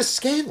 Who's ever heard of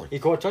Scandling? He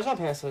caught a touchdown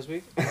pass last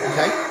week.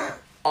 Okay,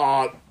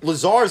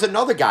 Lazar's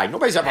another guy.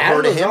 Nobody's ever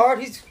heard of him. Lazard,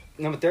 he's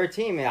number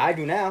 13. Man, I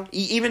do now.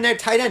 Even that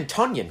tight end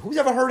Tunyon. Who's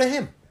ever heard of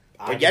him?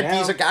 But yet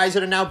these are guys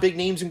that are now big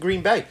names in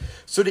Green Bay.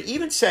 So to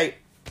even say,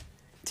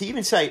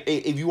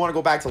 if you want to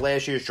go back to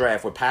last year's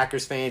draft, where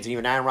Packers fans and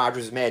even Aaron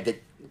Rodgers is mad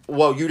that,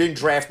 well, you didn't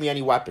draft me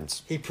any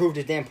weapons. He proved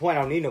his damn point.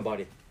 I don't need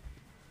nobody.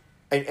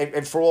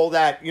 And for all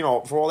that,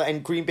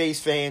 and Green Bay's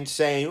fans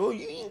saying, oh,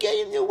 you didn't get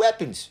him no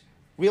weapons.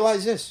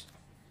 Realize this.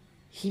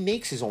 He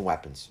makes his own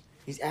weapons.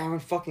 He's Aaron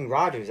fucking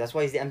Rodgers. That's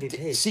why he's the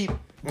MVP. See,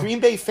 Green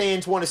Bay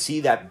fans want to see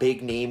that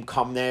big name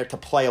come there to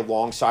play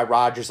alongside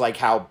Rodgers, like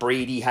how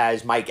Brady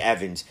has Mike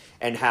Evans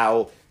and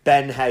how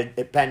Ben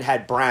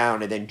had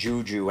Brown and then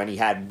Juju and he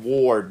had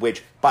Ward,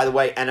 which, by the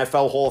way,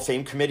 NFL Hall of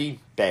Fame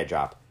committee, bad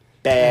job.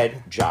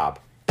 Bad job.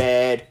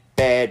 Bad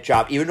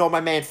job. Even though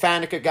my man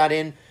Faneca got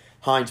in,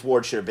 Hines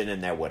Ward should have been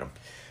in there with him.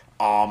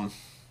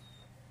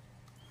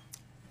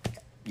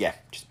 Yeah,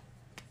 just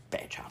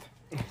bad job.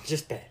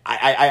 Just bad.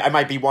 I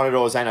might be one of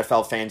those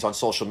NFL fans on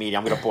social media.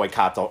 I'm gonna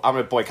boycott the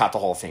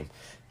Hall of Fame.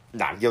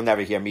 Nah, you'll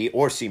never hear me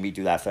or see me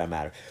do that for that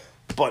matter.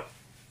 But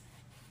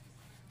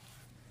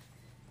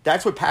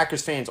that's what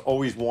Packers fans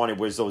always wanted,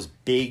 was those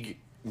big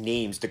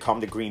names to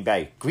come to Green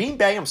Bay. Green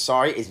Bay, I'm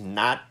sorry, is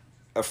not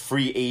a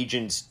free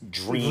agent's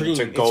dream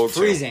to go it's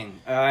freezing.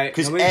 All right.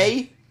 Because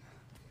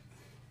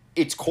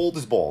it's cold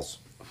as balls.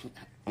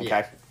 Okay.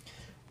 Yeah.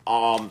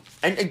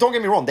 And don't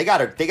get me wrong, they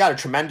got a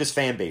tremendous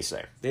fan base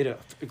there. They do.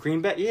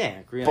 Green Bay,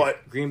 yeah.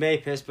 Green Bay,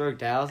 Pittsburgh,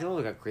 Dallas, they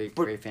all got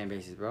great fan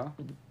bases, bro.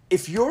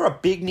 If you're a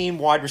big name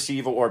wide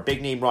receiver or a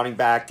big name running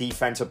back,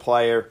 defensive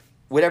player,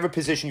 whatever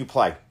position you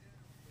play,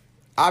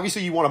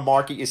 obviously you want to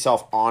market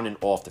yourself on and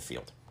off the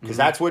field, because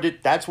that's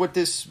what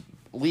this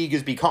league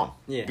has become.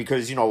 Yeah.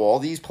 Because all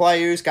these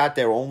players got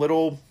their own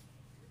little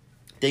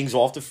things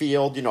off the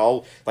field,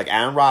 like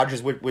Aaron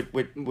Rodgers with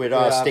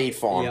State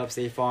Farm. Yep,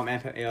 State Farm.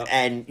 Yep.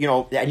 And,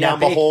 now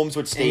Mahomes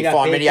with State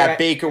Farm. And you got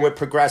Baker with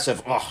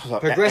Progressive.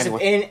 Progressive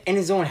in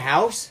his own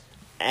house?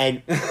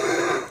 And,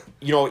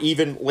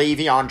 even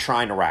Le'Veon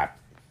trying to rap.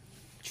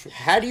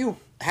 How do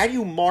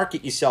you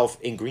market yourself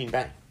in Green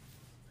Bay?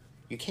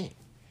 You can't.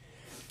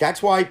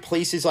 That's why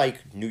places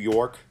like New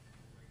York,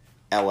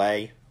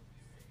 L.A.,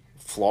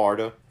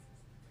 Florida,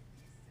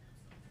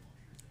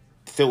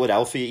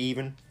 Philadelphia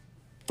even,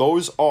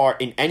 those are,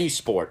 in any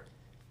sport,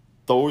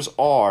 those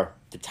are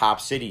the top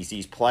cities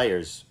these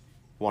players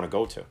want to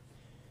go to.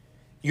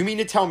 You mean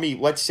to tell me,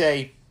 let's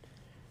say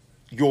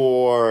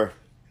Eli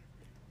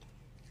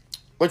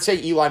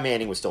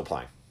Manning was still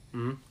playing.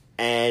 Mm-hmm.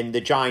 And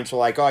the Giants were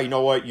like, oh, you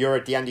know what? You're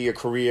at the end of your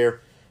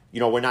career.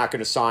 We're not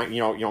going to sign,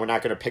 we're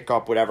not going to pick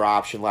up whatever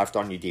option left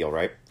on your deal,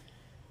 right?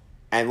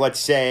 And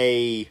let's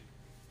say,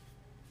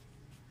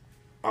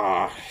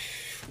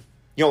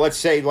 let's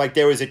say like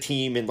there was a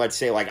team in, let's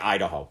say, like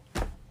Idaho.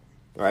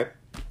 Right?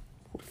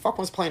 Who the fuck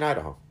wants to play in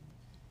Idaho?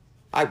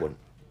 I wouldn't.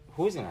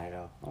 Who's in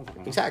Idaho?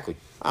 Exactly.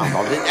 I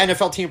don't know. The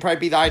NFL team would probably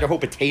be the Idaho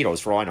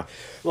Potatoes, for all I know.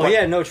 Well, he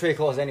had no trade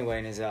clause anyway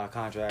in his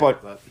contract.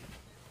 But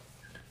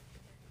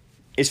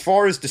as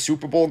far as the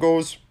Super Bowl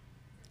goes,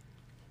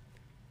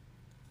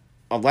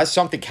 unless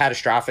something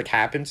catastrophic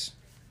happens,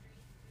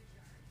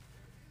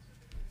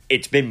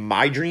 it's been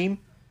my dream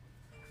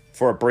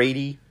for a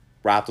Brady,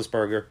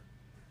 Roethlisberger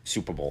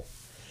Super Bowl.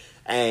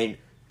 And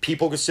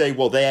people could say,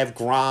 well, they have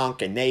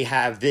Gronk, and they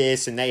have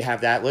this, and they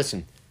have that.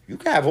 Listen, you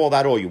can have all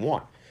that all you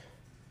want.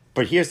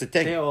 But here's the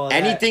thing.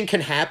 Anything can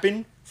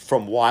happen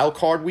from wild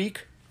card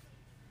week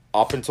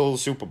up until the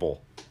Super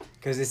Bowl.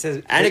 Because it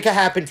says... And it can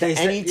happen to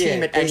any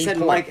team at any point. They said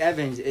Mike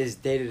Evans is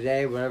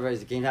day-to-day, whatever,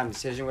 is a game-time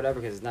decision, whatever,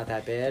 because it's not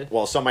that bad.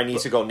 Well, somebody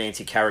needs to go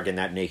Nancy Kerrigan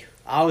that knee.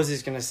 I was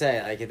just going to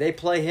say, like, if they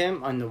play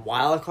him on the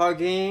wild card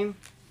game,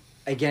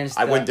 against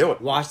I wouldn't do it.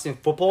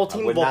 Washington football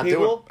team. I would not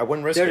do it. I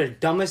wouldn't risk They're it. the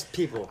dumbest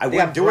people. I They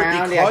wouldn't got do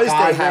Brown, it because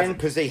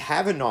Godwin. they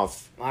have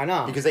enough. I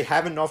know. Because they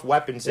have enough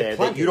weapons there that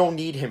plenty. you don't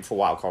need him for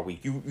wild card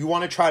week. You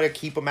want to try to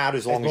keep him out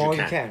as long as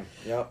you can.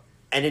 Yep.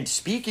 And in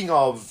speaking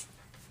of,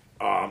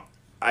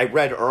 I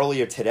read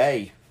earlier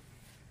today.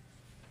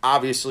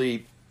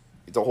 Obviously,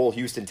 the whole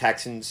Houston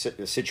Texans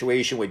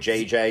situation with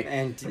JJ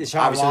And Deshaun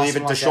obviously Watson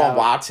even wants Deshaun out.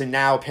 Watson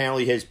now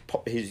apparently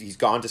he's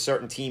gone to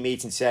certain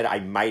teammates and said I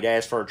might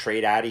ask for a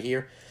trade out of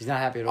here. He's not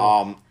happy at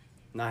all.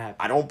 Not happy.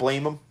 I don't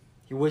blame him.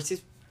 He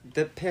wasted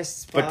the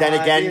piss. But then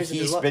again,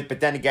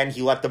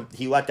 he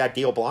let that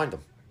deal blind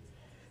him.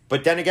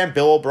 But then again,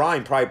 Bill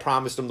O'Brien probably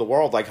promised him the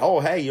world, like, oh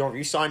hey,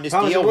 you sign this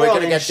deal, we're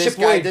gonna get this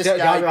guy,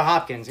 DeAndre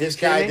Hopkins, this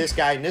guy,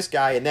 and this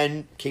guy, and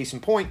then case in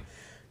point,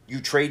 you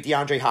trade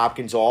DeAndre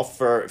Hopkins off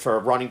for a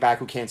running back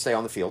who can't stay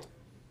on the field.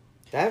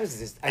 That was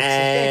just I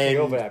can't get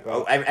over that,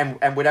 bro.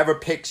 And whatever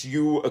picks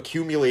you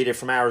accumulated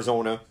from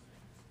Arizona,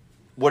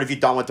 what have you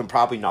done with them?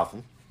 Probably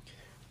nothing.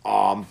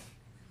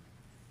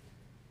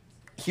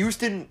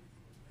 Houston,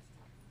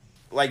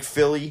 like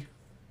Philly,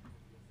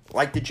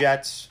 like the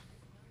Jets,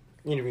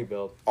 Need to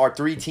rebuild. are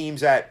three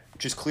teams that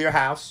just clear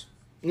house,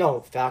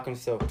 No,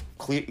 Falcons still.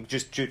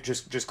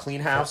 just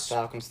clean house,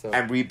 Falcons still.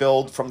 and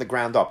rebuild from the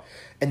ground up.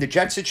 In the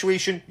Jets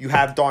situation, you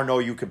have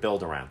Darnold you could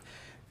build around.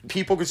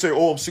 People could say,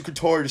 "Oh, I'm sick and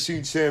tired of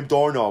seeing Sam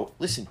Darnold."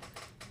 Listen,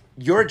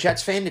 you're a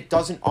Jets fan that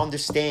doesn't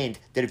understand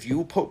that if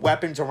you put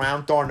weapons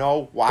around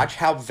Darnold, watch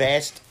how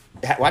fast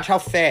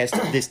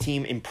this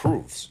team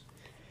improves.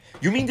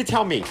 You mean to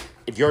tell me,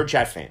 if you're a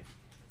Jet fan,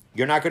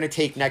 you're not going to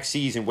take next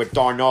season with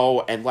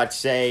Darnold and let's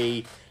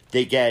say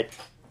they get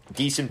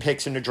decent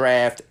picks in the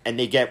draft and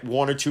they get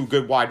one or two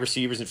good wide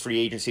receivers in free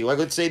agency. Like,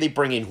 let's say they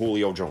bring in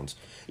Julio Jones.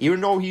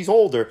 Even though he's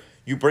older,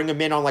 you bring him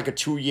in on like a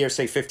 2-year,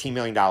 say $15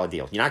 million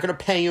deal. You're not going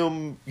to pay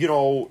him,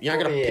 you're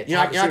not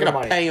going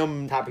to pay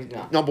him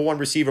number one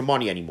receiver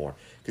money anymore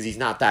because he's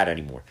not that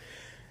anymore.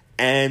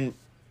 And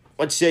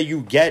let's say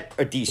you get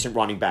a decent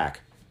running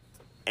back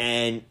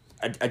and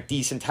a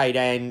decent tight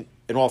end,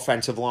 an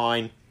offensive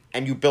line,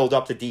 and you build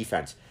up the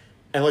defense.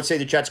 And let's say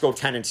the Jets go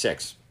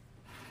 10-6.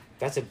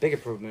 That's a big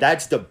improvement.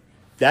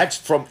 That's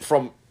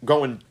from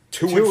going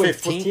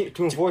 2-15, 2-14,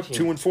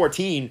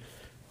 2-14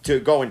 to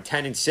going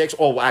 10-6.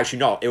 Oh, well, actually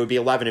no, it would be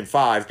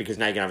 11-5 because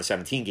now you're gonna have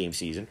a 17-game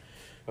season.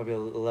 It'll be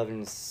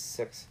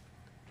 11-6.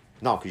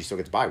 No, because you still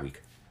get the bye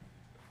week.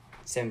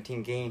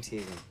 17-game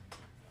season.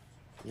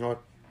 You know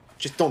what?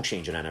 Just don't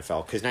change an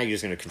NFL because now you're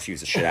just gonna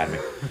confuse the shit out of me.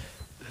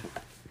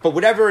 But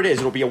whatever it is,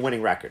 it'll be a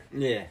winning record.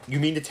 Yeah. You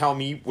mean to tell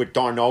me with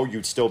Darnold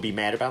you'd still be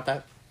mad about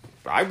that?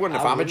 I wouldn't.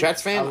 If I'm a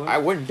Jets fan, I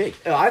wouldn't be.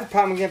 I have a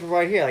prime example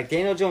right here. Like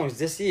Daniel Jones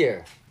this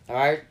year, all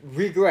right,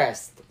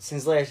 regressed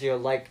since last year,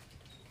 like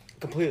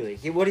completely.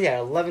 He had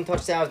 11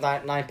 touchdowns,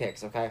 9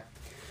 picks. Okay.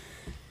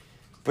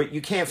 But you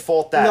can't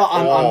fault that. No,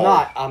 I'm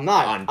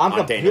not.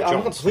 On Daniel Jones.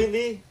 I'm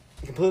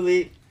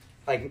completely,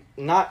 like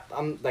not.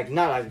 I'm like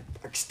not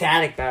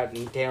ecstatic about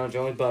Daniel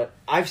Jones, but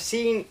I've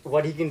seen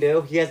what he can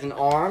do. He has an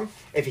arm.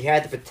 If he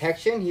had the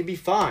protection, he'd be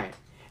fine.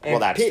 And well,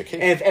 that's the case.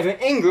 And if Evan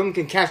Ingram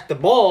can catch the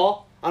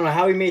ball. I don't know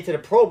how he made it to the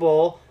Pro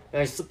Bowl and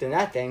he slipped in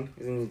that thing.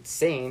 It's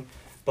insane.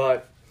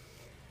 But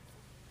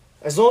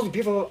as long as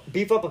we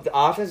beef up the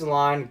offensive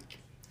line,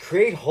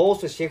 create holes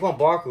for Saquon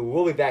Barkley, who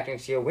will be back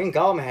next year. Wayne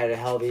Gallman had a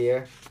hell of a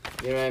year.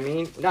 You know what I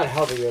mean? Not a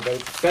hell of a year, but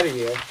a better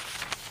year.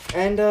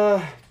 And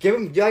give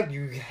him, like,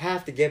 you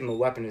have to give him a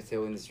weapon or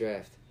two in this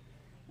draft.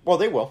 Well,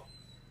 they will.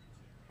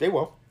 They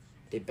will.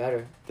 They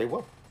better. They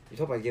will. You're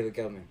talking about Gilbert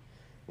Gettleman.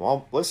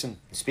 Well, listen.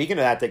 Speaking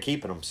of that, they're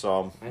keeping him.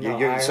 So I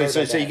know,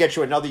 so you get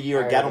you another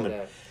year of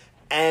Gettleman,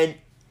 and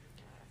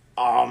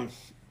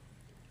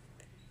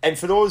and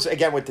for those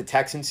again with the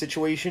Texans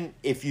situation,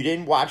 if you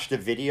didn't watch the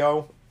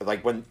video,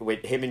 like when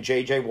with him and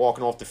JJ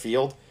walking off the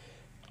field,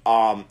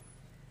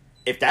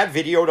 if that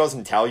video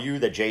doesn't tell you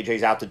that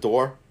JJ's out the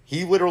door,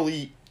 he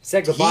literally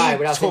said goodbye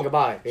without saying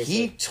goodbye. Basically.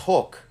 He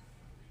took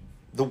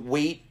the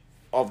weight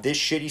of this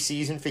shitty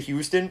season for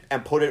Houston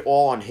and put it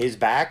all on his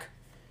back.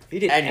 He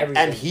did everything.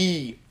 And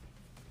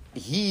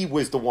he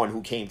was the one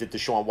who came to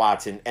Deshaun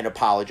Watson and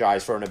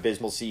apologized for an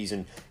abysmal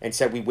season and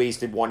said, we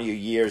wasted one of your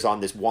years on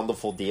this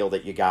wonderful deal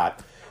that you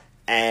got.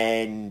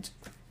 And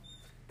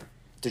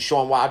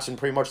Deshaun Watson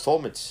pretty much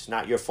told him it's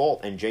not your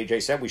fault. And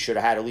JJ said we should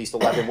have had at least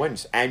 11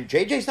 wins. And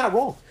JJ's not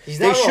wrong.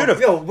 They should have.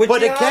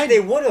 But again, they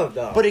would have,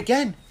 though. But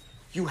again,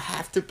 you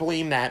have to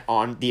blame that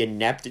on the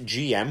inept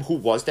GM who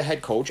was the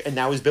head coach, and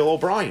now is Bill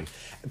O'Brien.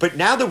 But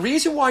now the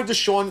reason why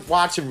Deshaun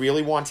Watson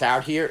really wants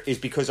out here is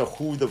because of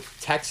who the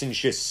Texans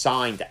just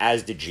signed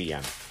as the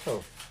GM,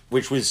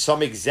 which was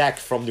some exec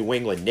from New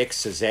England, Nick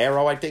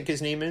Cesaro, I think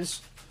his name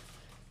is.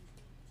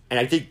 And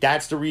I think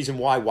that's the reason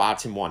why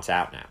Watson wants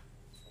out now.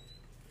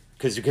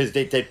 Because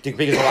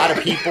a lot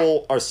of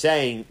people are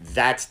saying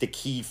that's the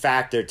key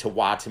factor to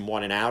Watson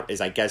wanting out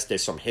is I guess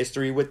there's some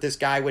history with this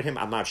guy with him.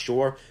 I'm not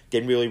sure.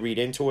 Didn't really read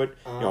into it.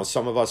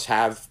 Some of us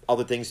have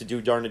other things to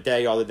do during the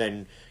day other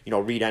than,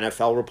 read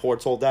NFL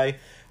reports all day.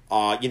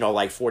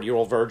 Like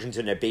 40-year-old virgins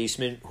in their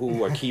basement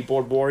who are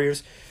keyboard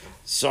warriors.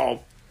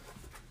 So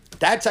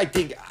that's, I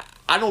think,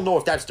 I don't know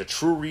if that's the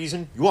true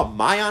reason. You want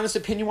my honest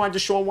opinion why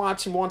Deshaun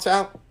Watson wants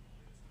out?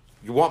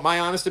 You want my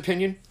honest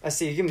opinion? I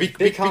see. You give me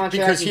big contract.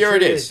 Because here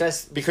it is.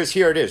 Best, because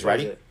here it is,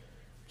 ready? It?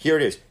 Here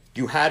it is.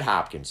 You had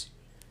Hopkins.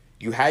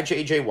 You had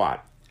J.J.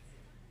 Watt.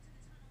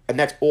 And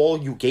that's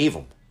all you gave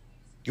him.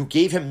 You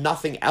gave him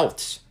nothing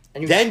else.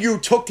 And then you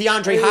took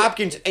DeAndre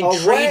Hopkins and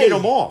traded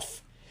him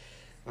off.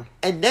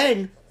 And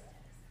then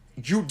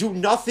you do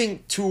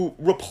nothing to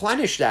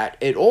replenish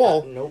that at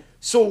all. Nope.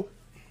 So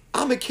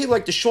I'm a kid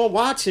like Deshaun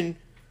Watson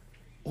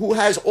who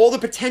has all the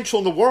potential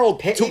in the world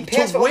to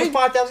win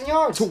 5,000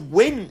 yards. To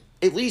win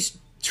at least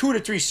 2 to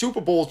 3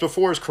 Super Bowls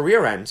before his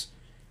career ends.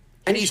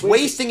 And he's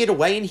wasting it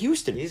away in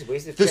Houston. He's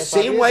wasted the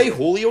same way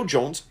Julio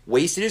Jones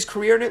wasted his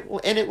career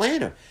in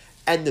Atlanta.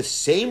 And the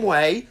same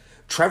way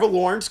Trevor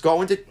Lawrence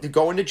going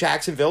to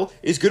Jacksonville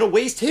is going to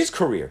waste his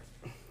career.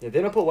 Yeah,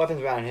 they don't put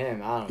weapons around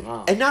him. I don't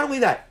know. And not only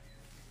that,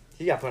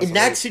 in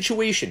that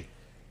situation,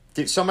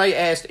 somebody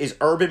asked, is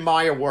Urban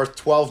Meyer worth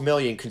 $12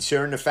 million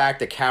considering the fact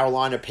that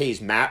Carolina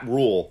pays Matt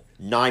Rule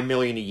 $9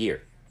 million a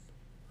year?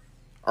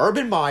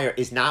 Urban Meyer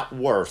is not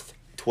worth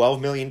 $12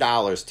 million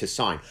to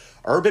sign.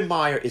 Urban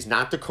Meyer is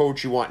not the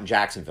coach you want in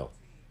Jacksonville.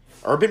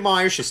 Urban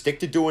Meyer should stick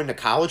to doing the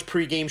college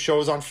pregame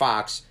shows on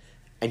Fox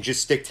and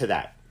just stick to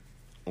that.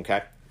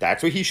 Okay?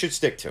 That's what he should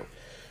stick to.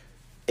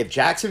 If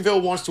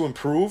Jacksonville wants to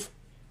improve,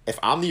 if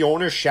I'm the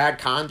owner, Shad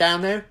Khan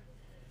down there,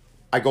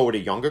 I go with a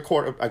younger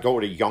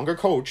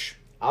coach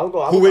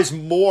who is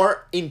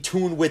more in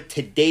tune with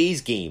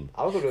today's game.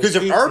 Because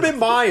if Urban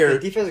Meyer, the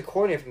defensive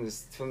coordinator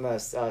from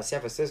San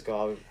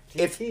Francisco,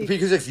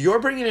 because if you're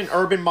bringing in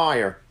Urban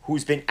Meyer,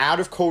 who's been out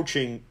of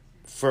coaching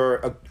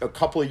for a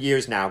couple of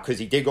years now, because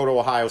he did go to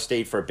Ohio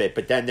State for a bit,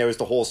 but then there was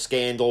the whole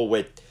scandal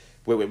with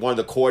one of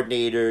the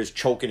coordinators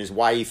choking his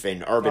wife,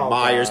 and Urban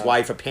Meyer's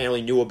wife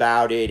apparently knew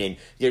about it, and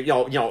you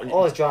know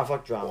all this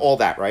drama, all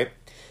that, right?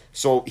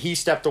 So he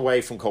stepped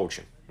away from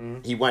coaching.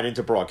 Mm-hmm. He went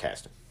into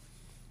broadcasting.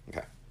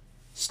 Okay,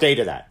 stay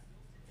to that,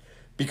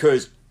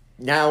 because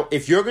now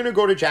if you're going to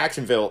go to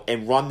Jacksonville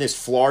and run this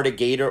Florida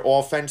Gator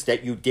offense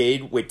that you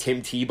did with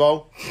Tim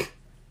Tebow,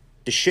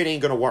 the shit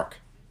ain't going to work.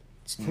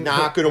 It's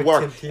not going to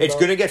work. It's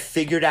going to get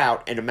figured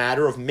out in a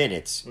matter of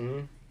minutes,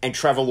 and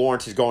Trevor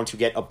Lawrence is going to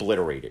get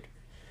obliterated.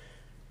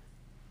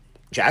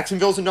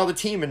 Jacksonville's another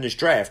team in this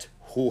draft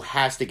who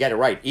has to get it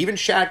right. Even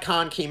Shad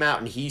Khan came out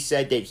and he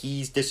said that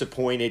he's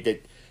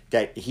disappointed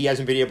that he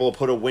hasn't been able to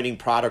put a winning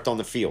product on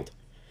the field.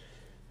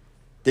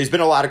 There's been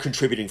a lot of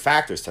contributing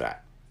factors to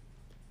that.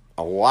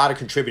 A lot of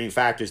contributing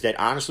factors that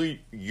honestly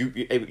you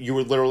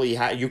would literally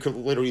you could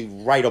literally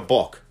write a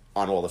book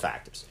on all the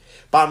factors.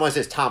 Bottom line is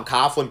this: Tom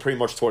Coughlin pretty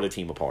much tore the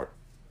team apart.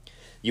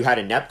 You had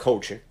inept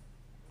coaching.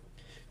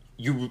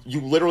 You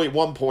literally at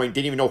one point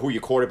didn't even know who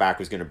your quarterback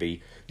was going to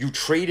be. You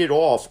traded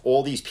off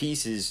all these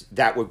pieces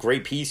that were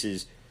great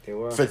pieces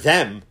for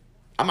them.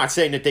 I'm not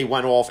saying that they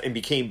went off and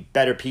became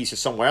better pieces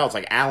somewhere else.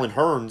 Like Allen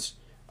Hurns,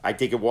 I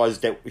think it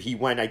was that he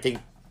went, Jalen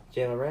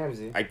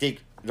Ramsey.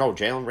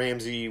 Jalen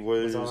Ramsey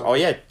was... Oh,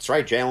 yeah, that's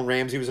right. Jalen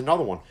Ramsey was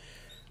another one.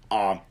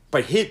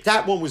 But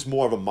that one was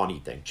more of a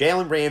money thing.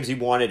 Jalen Ramsey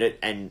wanted it,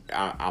 and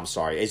I'm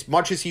sorry. As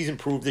much as he's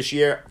improved this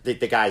year, the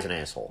guy's an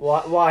asshole.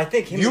 Well, I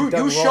think you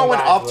showing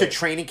up to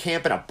training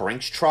camp in a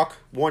Brinks truck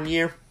one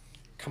year?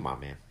 Come on,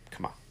 man.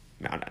 Come on.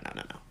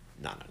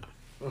 No.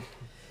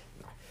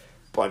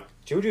 But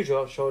Juju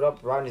showed up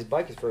riding his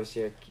bike his first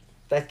year.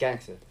 That's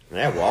gangster.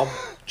 Yeah, well,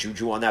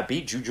 Juju on that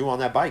beat, Juju on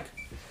that bike.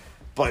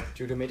 But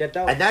Juju made that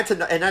dope. And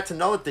that's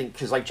another thing,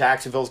 because like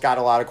Jacksonville's got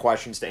a lot of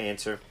questions to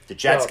answer. The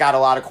Jets got a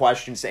lot of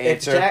questions to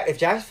answer. If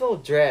Jacksonville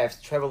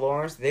drafts Trevor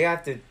Lawrence, they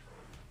have to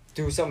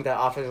do something with that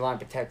offensive line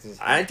protects us.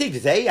 I think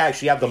they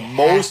actually have the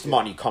most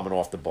money coming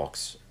off the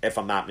books, if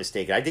I'm not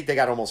mistaken. I think they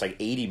got almost like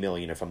 $80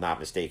 million, if I'm not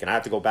mistaken. I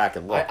have to go back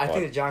and look. I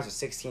think the Giants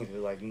are 16th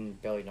with like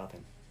barely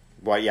nothing.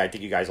 Well, yeah, I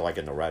think you guys are like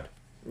in the red.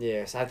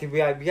 Yes, I think we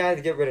got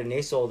to get rid of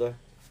Nate Solder.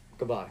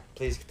 Goodbye.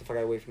 Please get the fuck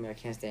away from me. I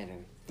can't stand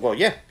him. Well,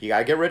 yeah, you got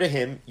to get rid of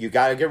him. You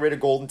got to get rid of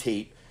Golden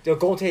Tate.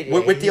 Golden Tate,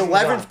 with the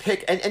 11th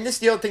pick, and this is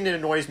the other thing that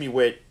annoys me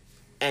with,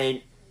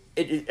 and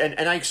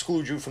I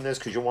exclude you from this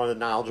because you're one of the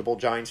knowledgeable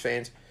Giants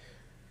fans.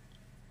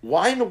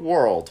 Why in the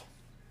world,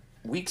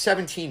 Week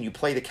 17, you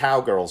play the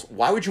Cowgirls?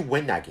 Why would you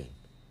win that game?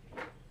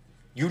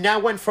 You now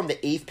went from the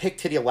 8th pick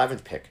to the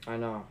 11th pick. I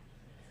know.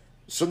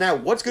 So now,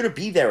 what's going to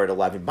be there at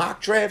 11?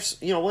 Mock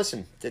drafts,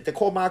 listen, they're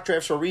called mock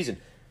drafts for a reason.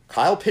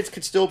 Kyle Pitts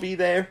could still be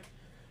there.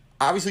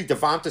 Obviously,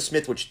 Devonta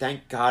Smith, which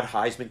thank God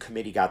Heisman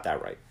Committee got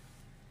that right.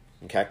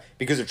 Okay?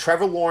 Because if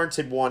Trevor Lawrence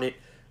had won it,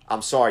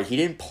 I'm sorry, he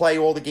didn't play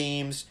all the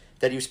games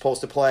that he was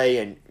supposed to play,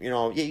 and,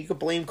 you could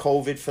blame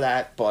COVID for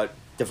that, but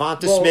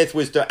Devonta Smith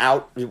was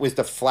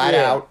the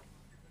flat-out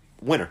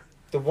winner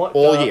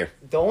all year.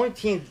 The only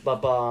team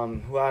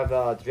who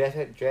have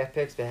draft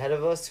picks ahead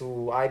of us,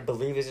 who I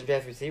believe is a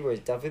draft receiver, is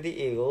definitely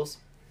the Eagles.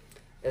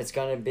 It's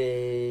going to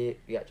be,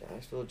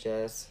 Jacksonville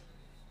Jets,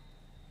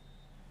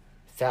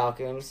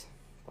 Falcons.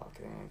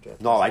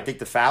 No, I think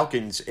the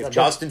Falcons, if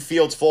Justin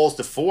Fields falls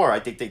to 4, I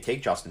think they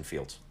take Justin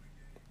Fields.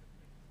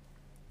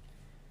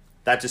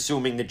 That's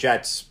assuming the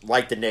Jets,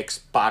 like the Knicks,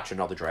 botch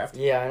another draft.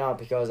 Yeah, I know,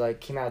 because I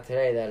came out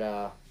today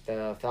that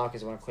the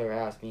Falcons want to clear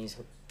house. Means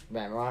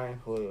Matt Ryan,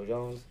 Julio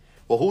Jones.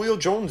 Well, Julio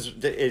Jones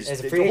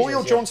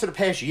Julio Jones for the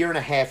past year and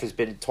a half has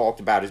been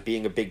talked about as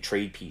being a big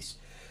trade piece.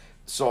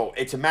 So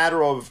it's a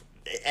matter of,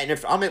 and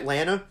if I'm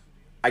Atlanta,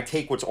 I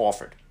take what's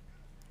offered.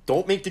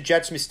 Don't make the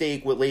Jets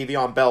mistake with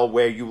Le'Veon Bell,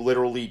 where you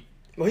literally,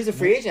 Well, he's a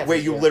free agent. where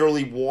you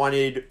literally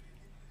wanted,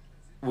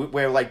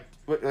 where like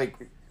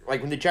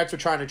when the Jets were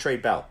trying to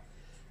trade Bell,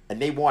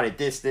 and they wanted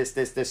this,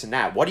 and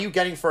that. What are you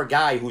getting for a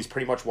guy who's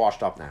pretty much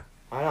washed up now?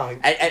 I know.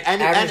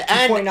 And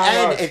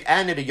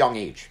at a young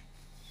age.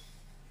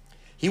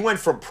 He went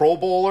from Pro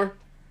Bowler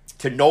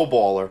to no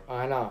baller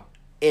I know.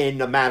 in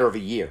a matter of a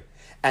year.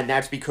 And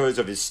that's because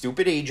of his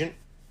stupid agent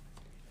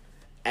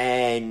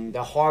and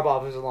The Harbaugh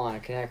offensive line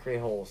cannot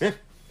create holes. Yeah.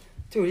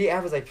 Dude, he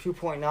averaged like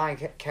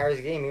 2.9 carries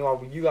a game. Meanwhile,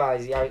 with you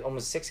guys, he averaged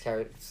almost 6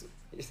 carries.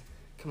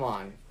 Come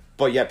on.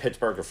 But yeah,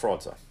 Pittsburgh are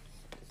frauds, though.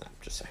 I'm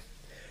just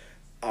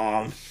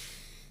saying.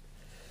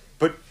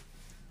 But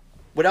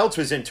what else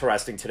was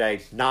interesting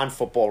today,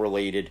 non-football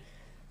related,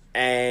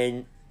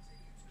 and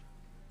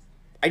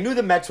I knew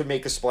the Mets would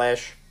make a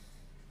splash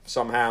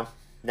somehow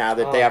now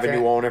that they have a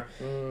new owner.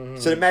 Mm-hmm.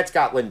 So the Mets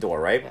got Lindor,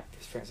 right? Yeah,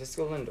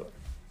 Francisco Lindor.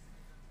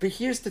 But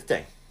here's the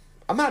thing.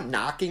 I'm not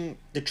knocking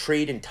the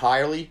trade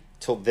entirely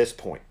till this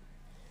point.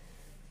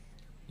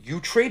 You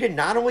traded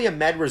not only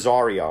Ahmed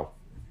Rosario,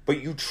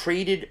 but you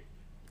traded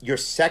your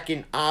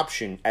second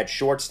option at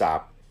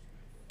shortstop,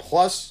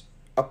 plus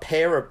a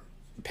pair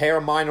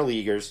of minor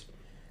leaguers.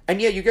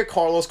 And yeah, you get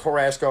Carlos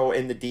Carrasco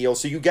in the deal,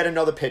 so you get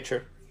another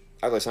pitcher.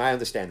 Listen, I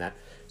understand that.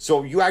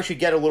 So you actually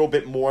get a little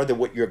bit more than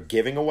what you're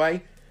giving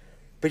away.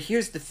 But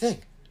here's the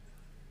thing.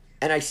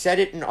 And I said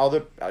it in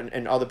other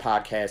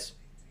podcasts.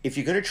 If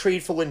you're going to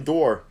trade for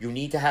Lindor, you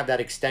need to have that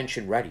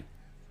extension ready.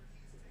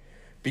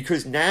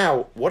 Because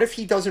now, what if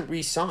he doesn't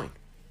re-sign?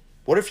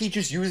 What if he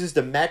just uses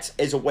the Mets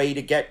as a way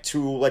to get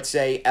to, let's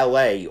say,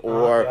 L.A.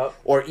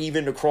 or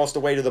even across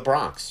the way to the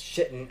Bronx?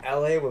 Shit, in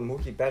L.A. with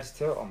Mookie Betts,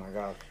 too? Oh, my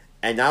God.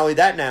 And not only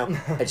that now,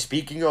 and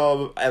speaking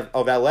of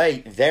L.A.,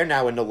 they're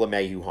now in the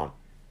LeMahieu hunt.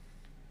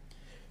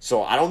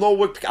 So I don't know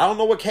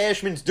what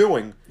Cashman's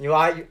doing,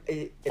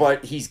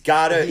 but he's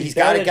gotta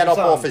get up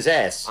off his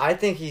ass. I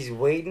think he's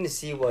waiting to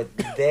see what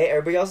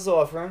everybody else is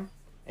offering,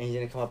 and he's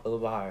gonna come up a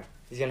little bit higher.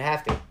 He's gonna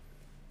have to.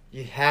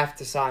 You have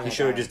to sign. He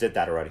should have just did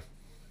that already.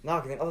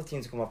 No, because other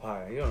teams come up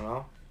higher. You don't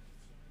know.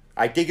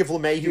 I think if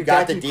LeMahieu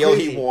got the deal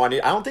he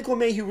wanted, I don't think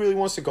LeMahieu really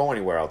wants to go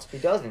anywhere else. He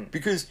doesn't,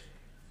 because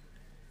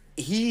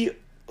he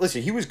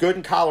was good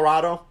in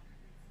Colorado.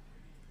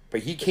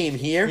 But he came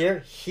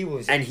here,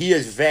 and he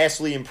has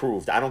vastly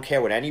improved. I don't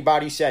care what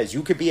anybody says.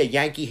 You could be a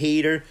Yankee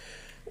hater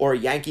or a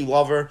Yankee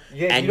lover.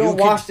 Yeah, and you don't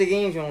watch the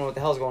games, you don't know what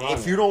the hell's going on.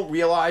 If you don't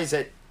realize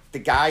that the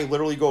guy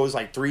literally goes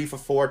like 3 for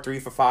 4, 3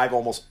 for 5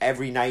 almost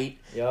every night,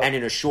 and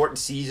in a shortened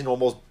season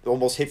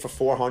almost hit for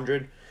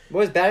 400.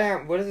 What is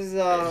batting? What is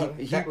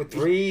his with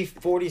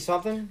 340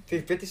 something,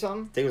 350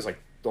 something? I think it was like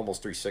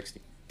almost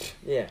 360.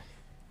 Yeah,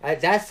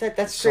 that's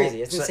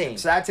crazy. It's insane.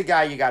 So that's a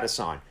guy you got to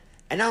sign,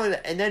 and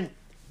then.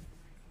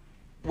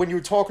 When you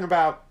were talking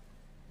about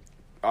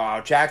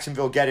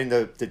Jacksonville getting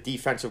the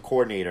defensive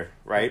coordinator,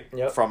 right?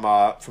 Yep.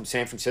 From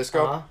San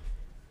Francisco,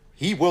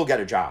 he will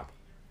get a job.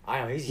 I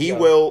know he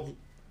will.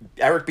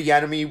 Eric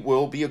Bieniemy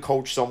will be a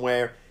coach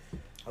somewhere.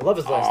 I love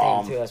his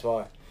last name too. That's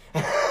why.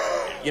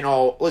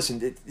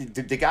 Listen,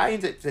 the guy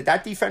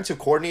that defensive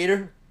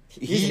coordinator,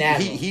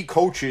 he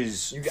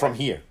coaches from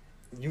here.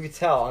 You could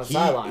tell on the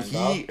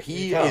sideline.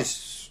 He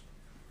is.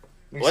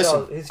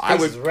 Listen, his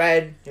face is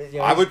red.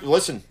 I would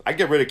listen. I'd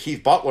get rid of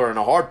Keith Butler in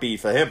a heartbeat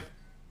for him.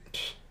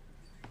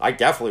 I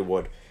definitely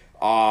would.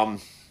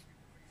 And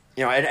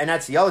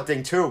that's the other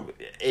thing too,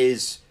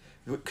 is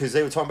because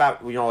they were talking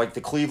about like the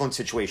Cleveland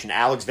situation.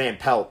 Alex Van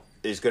Pelt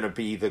is going to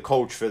be the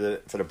coach for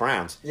the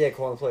Browns. Yeah,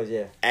 calling the plays.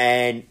 Yeah.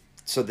 And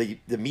so the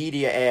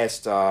media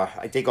asked,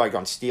 I think like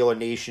on Steeler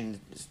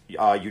Nation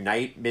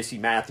Unite, Missy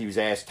Matthews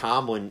asked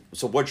Tomlin,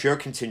 so what's your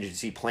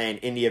contingency plan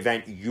in the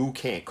event you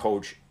can't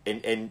coach?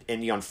 In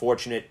the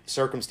unfortunate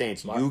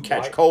circumstance you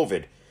catch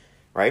COVID,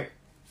 right?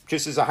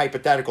 Just as a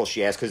hypothetical,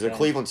 she asked, because of the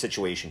Cleveland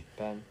situation.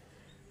 Ben.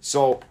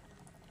 So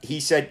he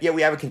said, yeah,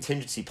 we have a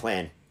contingency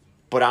plan,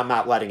 but I'm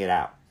not letting it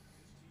out.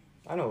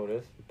 I know who it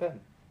is. Ben.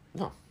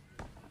 No.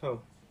 Who?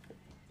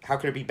 How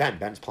could it be Ben?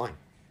 Ben's playing.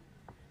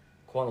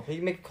 He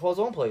can call his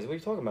own plays. What are you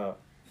talking about?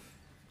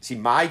 See,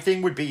 my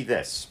thing would be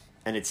this,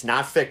 and it's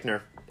not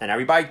Fichtner, and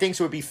everybody thinks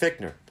it would be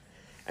Fichtner.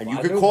 And you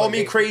could call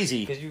me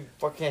crazy,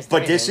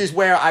 but this is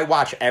where I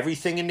watch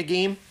everything in the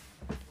game.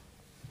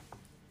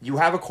 You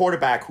have a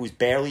quarterback who's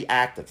barely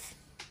active.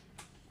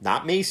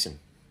 Not Mason.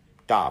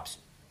 Dobbs.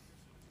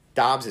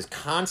 Dobbs is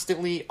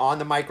constantly on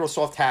the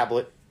Microsoft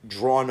tablet,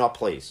 drawing up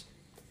plays.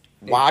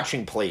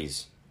 Watching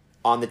plays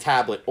on the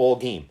tablet all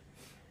game.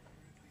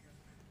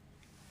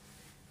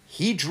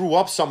 He drew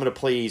up some of the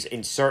plays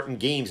in certain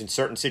games, in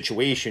certain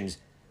situations,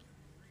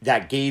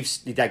 that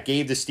gave the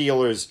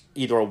Steelers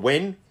either a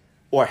win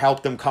or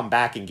help them come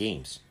back in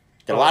games.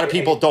 that a lot of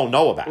people don't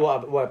know about.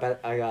 What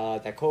about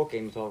that Colt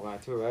game you talking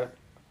about too, right?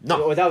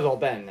 No. Well, that was all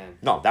Ben then.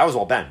 No, that was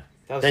all Ben.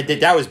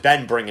 That Was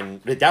Ben bringing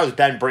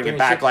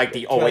back like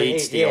the 08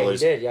 Steelers Yeah, he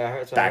did. Yeah,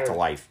 that's what I back heard. to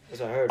life.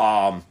 That's what I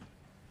heard.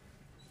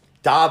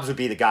 Dobbs would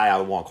be the guy I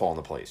would want calling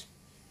the plays,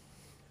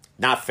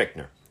 not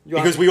Fichtner.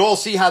 Because we all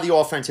see how the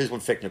offense is when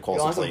Fichtner calls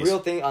the plays.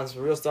 On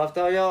some real stuff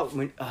though, yo.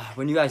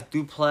 When you guys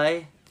do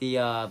play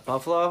the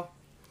Buffalo,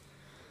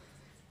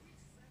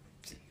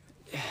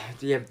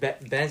 yeah,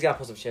 Ben's got to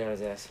pull some shit out of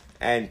his ass.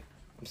 And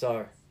I'm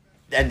sorry.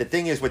 And the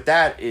thing is with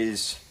that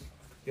is,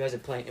 you guys are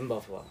playing in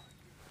Buffalo.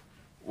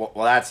 Well,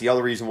 that's the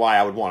other reason why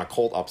I would want a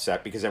Colt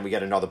upset, because then we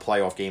get another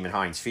playoff game in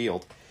Heinz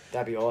Field.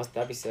 That'd be awesome.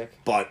 That'd be sick.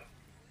 But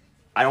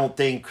I don't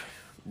think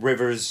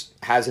Rivers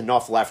has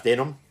enough left in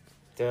him.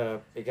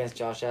 Against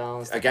Josh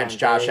Allen.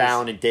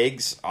 Allen and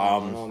Diggs. I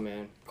don't know,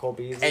 man. Cole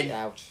Beasley,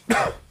 ouch.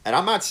 And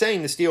I'm not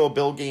saying the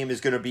Steelers-Bill game is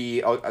going to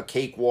be a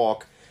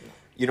cakewalk.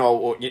 You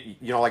know,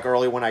 like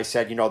earlier when I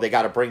said, they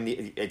got to bring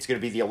it's going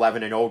to be the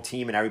 11-0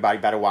 team and everybody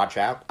better watch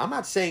out. I'm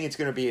not saying it's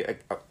going to be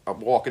a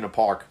walk in the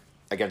park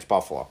against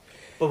Buffalo.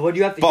 But what do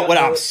you have to? But what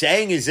I'm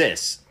saying is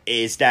this: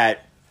 is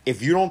that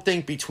if you don't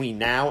think between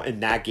now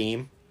and that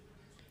game,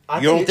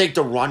 you don't think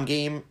the run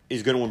game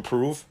is going to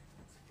improve.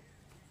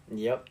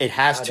 Yep. It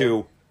has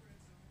to,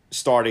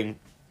 starting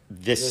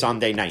this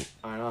Sunday night.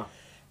 I know.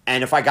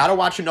 And if I got to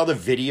watch another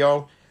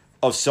video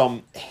of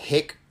some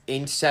hick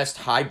incest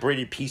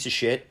hybrided piece of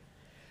shit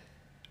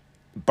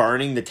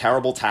burning the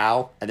terrible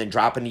towel and then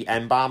dropping the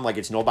N-bomb like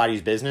it's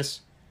nobody's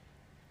business,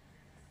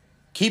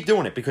 keep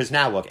doing it, because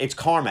now, look, it's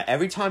karma.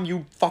 Every time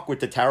you fuck with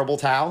the terrible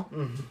towel,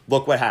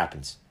 look what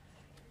happens.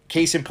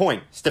 Case in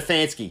point,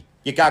 Stefanski,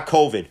 you got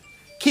COVID.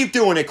 Keep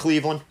doing it,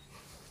 Cleveland.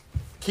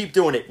 Keep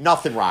doing it.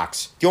 Nothing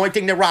rocks. The only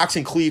thing that rocks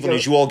in Cleveland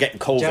is you all getting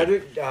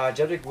COVID.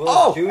 Jedrick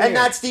Wills Jr. And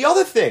that's the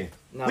other thing.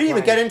 We didn't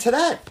even get into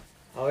that.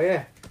 Oh,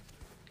 yeah.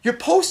 Your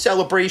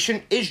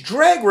post-celebration is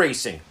drag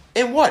racing.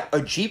 In what?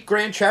 A Jeep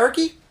Grand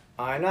Cherokee?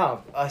 I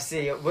know.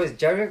 See, it was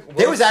Jedrick Wills.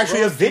 There was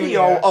actually a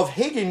video Jr. of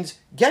Higgins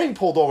getting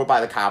pulled over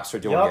by the cops for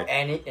doing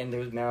it. And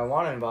there was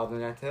marijuana involved in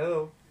that,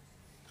 too.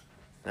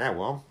 Yeah,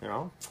 well,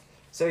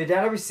 So you're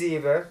down a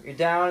receiver. You're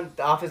down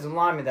the offensive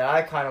lineman that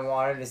I kind of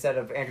wanted instead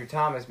of Andrew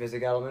Thomas,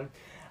 Mr. Gettleman.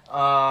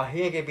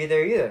 He ain't going to be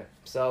there either.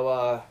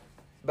 So,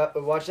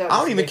 but watch out. I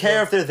don't even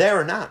care if they're there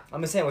or not.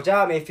 I'm just saying, watch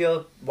out,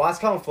 Mayfield. Watt's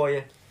coming for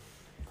you.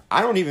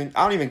 I don't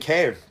even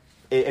care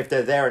if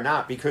they're there or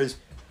not, because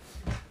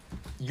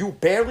you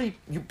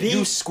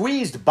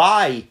squeezed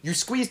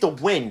a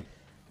win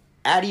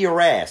out of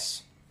your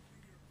ass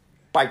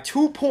by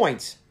 2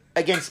 points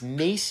against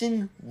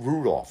Mason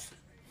Rudolph.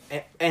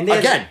 And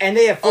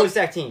they have full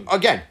stack team.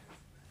 Again,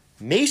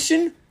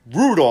 Mason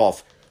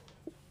Rudolph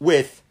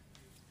with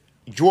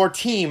your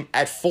team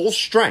at full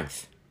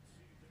strength.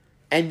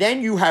 And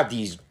then you have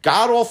these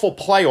god-awful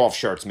playoff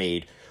shirts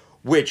made,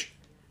 which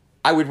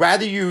I would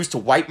rather use to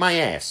wipe my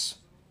ass.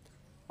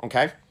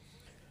 Okay?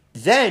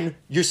 Then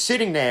you're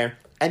sitting there,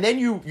 and then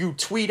you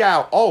tweet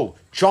out,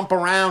 Jump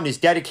Around is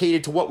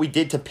dedicated to what we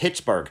did to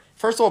Pittsburgh.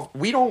 First off,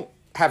 we don't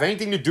have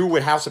anything to do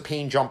with House of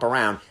Pain Jump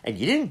Around, and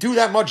you didn't do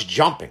that much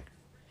jumping.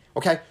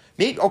 Okay?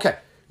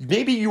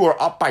 Maybe you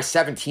were up by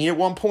 17 at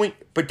one point,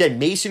 but then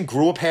Mason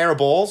grew a pair of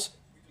balls.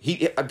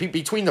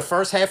 Between the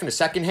first half and the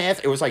second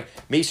half, it was like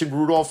Mason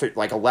Rudolph at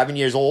like 11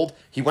 years old.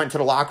 He went to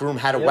the locker room,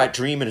 had a wet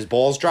dream, and his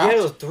balls dropped. Yeah,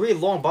 those 3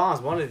 long bombs.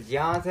 One to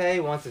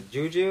Deontay, one to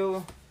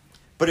Juju.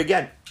 But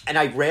again, and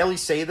I rarely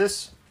say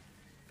this,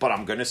 but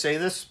I'm going to say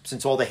this,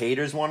 since all the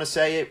haters want to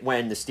say it,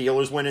 when the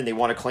Steelers win and they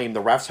want to claim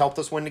the refs helped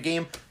us win the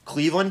game.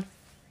 Cleveland,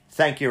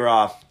 thank the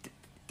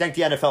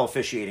NFL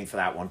officiating for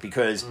that one,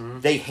 because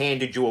they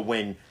handed you a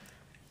win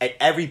at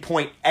every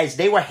point. As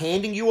they were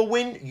handing you a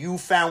win, you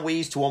found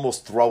ways to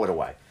almost throw it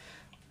away.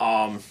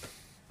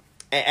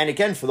 And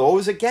again, for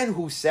those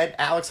who said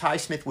Alex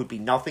Highsmith would be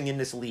nothing in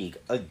this league,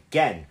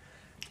 again,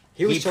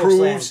 he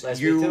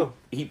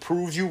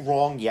proves you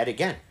wrong yet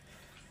again.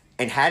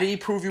 And how did he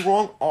prove you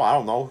wrong? I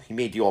don't know. He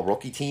made the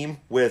all-rookie team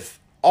with,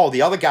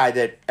 the other guy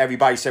that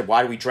everybody said,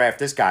 why did we draft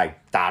this guy?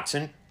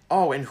 Dotson.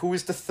 And who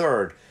is the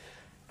third?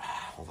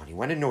 Hold on. He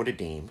went to Notre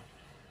Dame.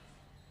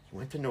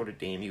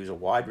 He was a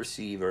wide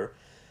receiver.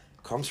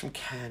 Comes from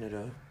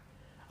Canada.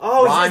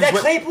 Is that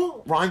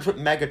Claypool? Rhymes with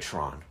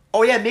Megatron.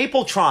 Oh, yeah,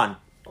 Mapletron.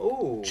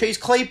 Oh. Chase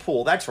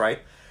Claypool. That's right.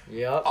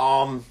 Yep.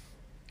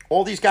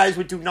 All these guys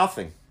would do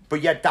nothing.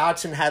 But yet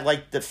Dotson had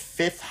like the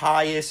 5th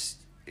highest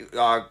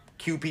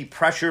QB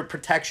pressure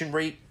protection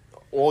rate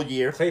all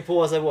year. Claypool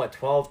was like,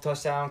 12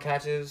 touchdown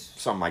catches?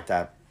 Something like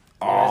that.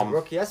 As a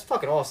rookie. That's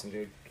fucking awesome,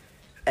 dude.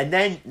 And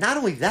then, not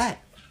only that,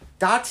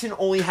 Dotson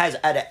only has,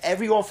 out of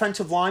every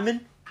offensive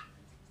lineman,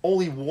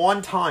 only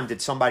one time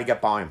did somebody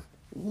get by him.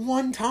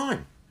 One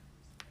time.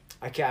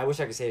 I wish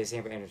I could say the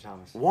same for Andrew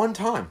Thomas. One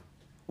time.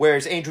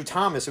 Whereas Andrew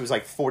Thomas, it was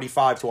like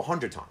 45 to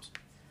 100 times.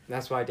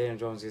 That's why Daniel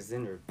Jones gets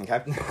injured.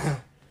 Okay?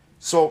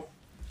 So,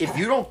 if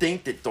you don't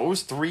think that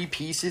those 3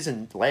 pieces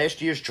in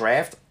last year's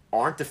draft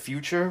aren't the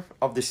future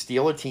of the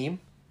Steeler team,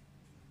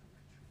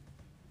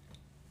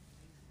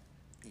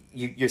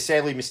 you're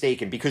sadly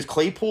mistaken because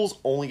Claypool's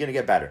only going to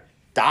get better.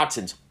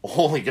 Dotson's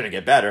only going to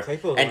get better.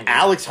 Claypool's and only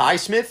Alex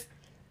Highsmith,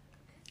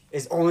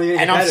 It's only going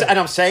to get better. and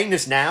I'm saying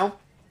this now,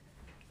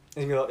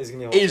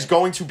 is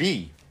going to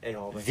be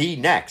the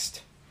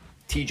next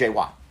T.J.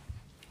 Watt.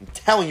 I'm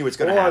telling you it's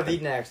going to happen. Or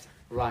the next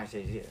Ryan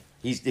Shazier.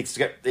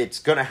 It's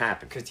going to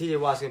happen. Because T.J.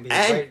 Watt's going to be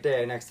right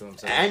there next to him.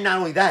 So. And not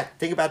only that,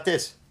 think about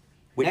this.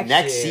 With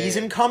next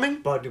season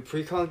coming, Bud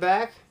Dupree comes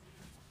back.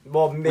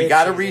 Well, we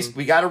gotta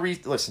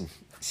listen.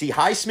 See,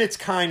 Highsmith's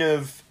kind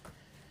of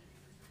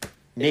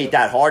made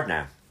that hard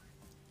now.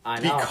 I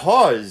know.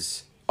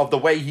 Because of the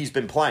way he's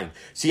been playing.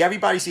 See, I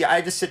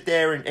had to sit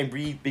there and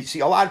read. See,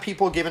 a lot of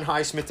people are giving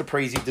Highsmith the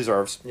praise he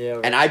deserves. Yeah,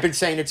 right. And I've been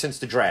saying it since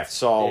the draft.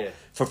 So, Yeah.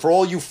 for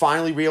all you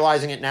finally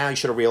realizing it now, you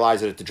should have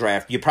realized it at the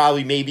draft. You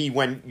probably, maybe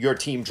when your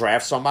team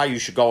drafts somebody, you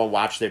should go and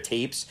watch their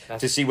tapes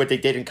to see what they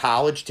did in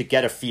college to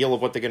get a feel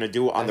of what they're going to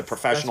do on the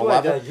professional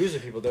level. That's what usually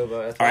people do,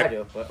 but that's what I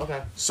do. But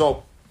okay.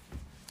 So,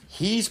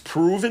 he's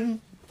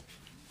proven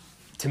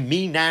to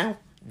me now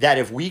that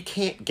if we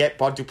can't get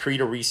Bud Dupree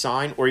to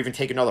re-sign or even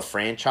take another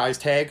franchise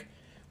tag,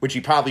 which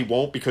he probably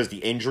won't because the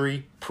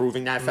injury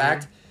proving that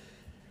fact.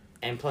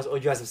 And plus, you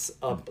guys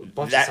have a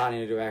bunch of signing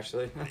to do,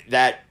 actually.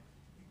 That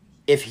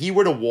if he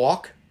were to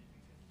walk,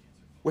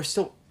 we're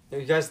still...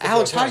 You guys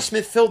Alex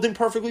Highsmith filled in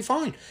perfectly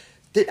fine.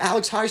 That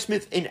Alex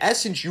Highsmith, in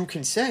essence, you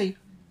can say,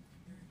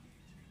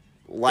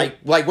 like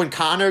when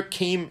Connor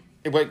came...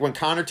 When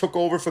Connor took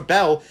over for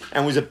Bell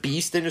and was a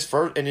beast in his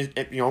first,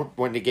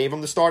 when they gave him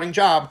the starting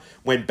job,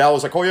 when Bell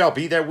was like, "Oh yeah, I'll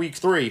be there week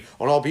 3,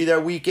 or I'll be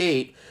there week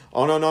 8,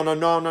 oh no, I'm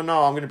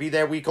going to be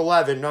there week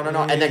 11, no,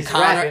 and then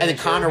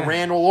Connor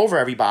ran all over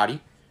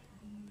everybody.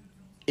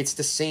 It's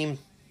the same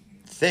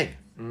thing.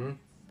 Mm-hmm.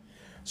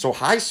 So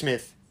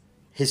Highsmith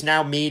has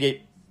now made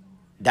it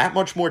that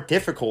much more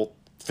difficult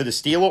for the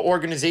Steeler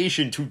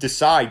organization to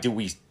decide: do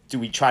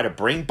we try to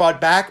bring Bud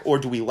back or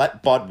do we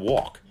let Bud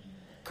walk?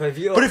 But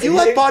if you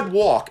let Bud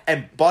walk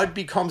and Bud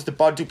becomes the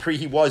Bud Dupree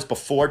he was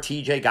before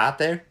TJ got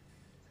there,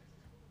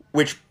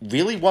 which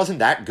really wasn't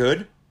that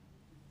good,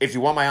 if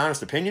you want my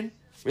honest opinion,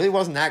 really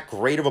wasn't that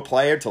great of a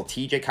player till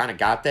TJ kind of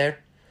got there.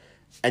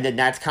 And then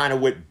that's kind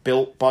of what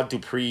built Bud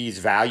Dupree's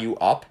value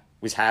up,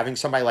 was having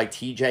somebody like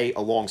TJ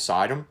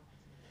alongside him.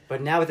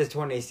 But now with this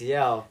torn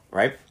ACL,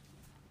 right?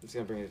 It's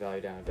going to bring his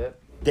value down a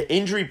bit. The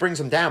injury brings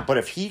him down, but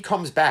if he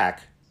comes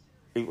back,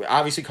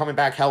 obviously coming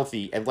back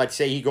healthy, and let's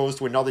say he goes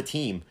to another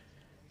team,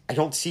 I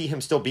don't see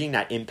him still being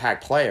that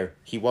impact player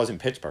he was in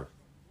Pittsburgh.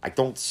 I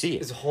don't see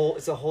it.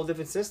 It's a whole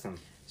different system.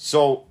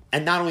 So,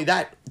 and not only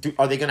that,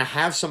 are they going to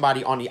have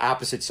somebody on the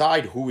opposite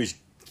side who is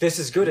just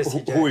as good as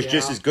TJ, who is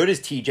just as good as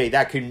TJ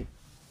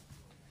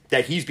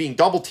that he's being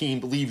double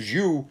teamed, leaves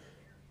you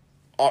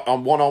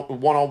on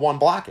one-on-one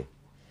blocking.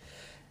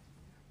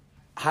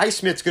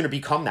 Highsmith's going to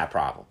become that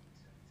problem.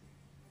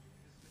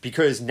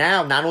 Because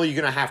now, not only are you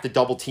going to have to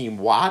double team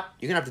Watt,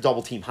 you're going to have to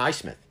double team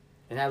Highsmith.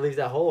 And that leaves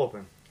that hole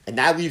open. And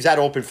that leaves that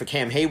open for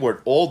Cam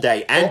Hayward all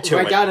day and to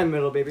right down the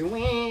middle,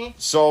 baby.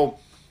 So,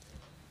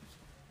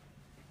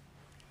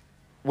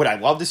 would I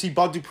love to see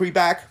Bud Dupree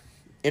back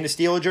in a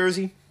Steeler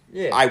jersey?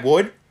 Yeah. I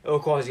would. It'll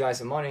cost you guys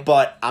some money.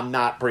 But I'm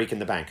not breaking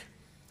the bank.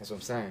 That's what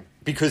I'm saying.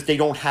 Because they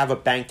don't have a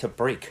bank to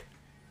break.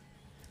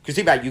 Because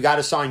think about it, you got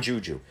to sign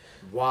Juju.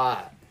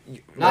 Why?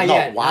 Not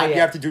yet. Why you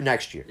have to do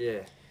next year? Yeah.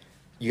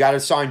 You got to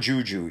sign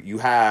Juju. You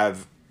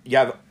have. They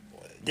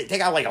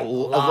got like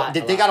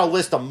they got a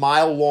list a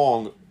mile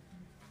long.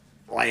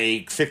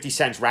 Like 50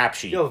 cents rap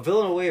sheet. Yo,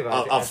 Villanueva.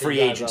 Of free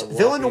agents.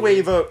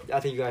 Villanueva. I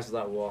think you guys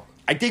let walk.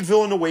 I think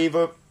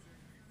Villanueva.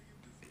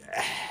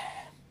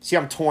 See,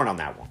 I'm torn on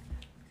that one.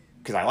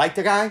 Because I like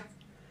the guy.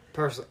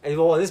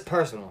 Well, it is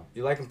personal.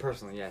 You like him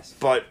personally, yes.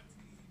 But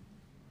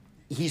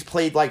he's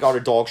played like utter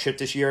dog shit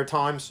this year at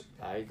times.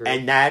 I agree.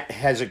 And that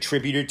has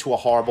attributed to a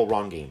horrible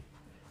run game.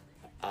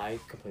 I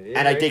completely agree.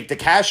 And I think the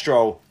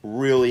Castro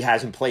really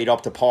hasn't played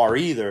up to par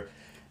either.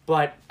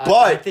 But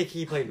I think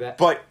he played better.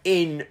 But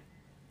in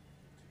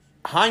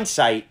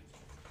hindsight,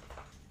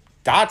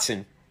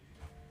 Dotson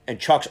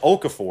and Chuck's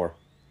Okafor.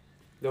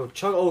 No,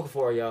 Chuck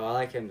Okafor, yo, I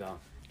like him though.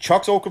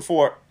 Chuck's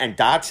Okafor and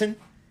Dotson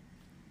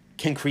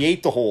can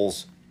create the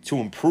holes to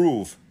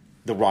improve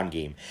the run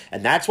game.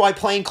 And that's why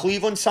playing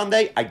Cleveland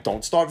Sunday, I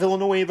don't start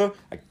Villanueva,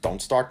 I don't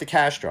start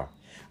DeCastro.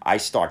 I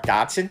start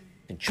Dotson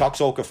and Chuck's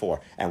Okafor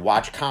and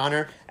watch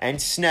Connor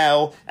and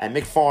Snell and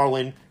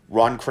McFarland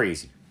run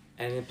crazy.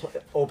 And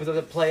it opens up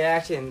the play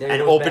action.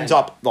 And opens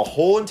up the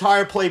whole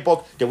entire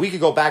playbook that we could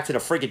go back to the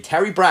friggin'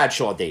 Terry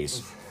Bradshaw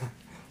days.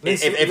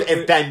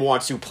 if Ben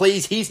wants to.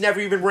 Please, he's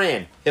never even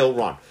ran. He'll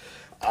run.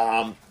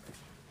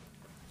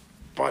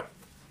 But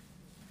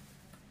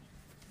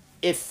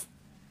if...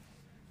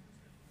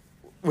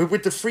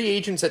 With the free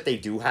agents that they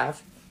do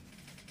have,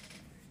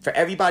 for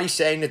everybody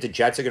saying that the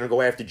Jets are going to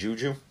go after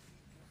Juju,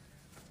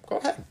 go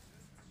ahead.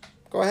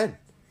 Go ahead.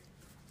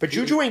 But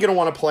Juju ain't going to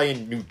want to play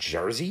in New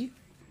Jersey.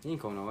 He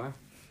ain't going nowhere.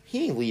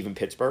 He ain't leaving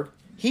Pittsburgh.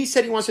 He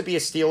said he wants to be a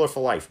Steeler for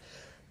life.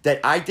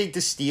 That I think the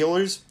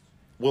Steelers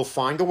will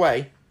find a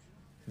way.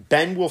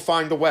 Ben will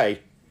find a way.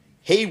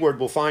 Hayward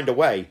will find a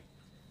way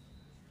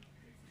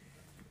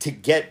to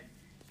get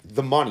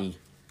the money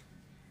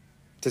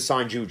to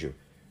sign Juju.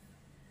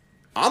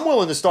 I'm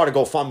willing to start a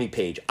GoFundMe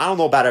page. I don't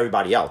know about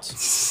everybody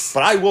else,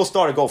 but I will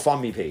start a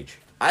GoFundMe page.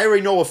 I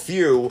already know a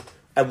few,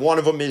 and one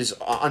of them is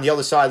on the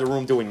other side of the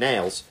room doing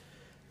nails,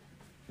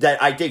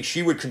 that I think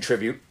she would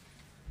contribute.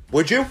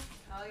 Would you?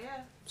 Oh,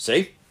 yeah.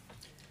 See?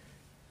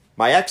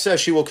 My ex says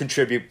she will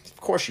contribute. Of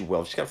course she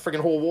will. She's got a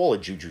freaking whole wall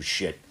of Juju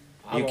shit.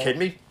 Are you kidding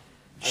me?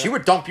 She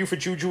would dump you for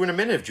Juju in a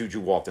minute if Juju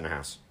walked in the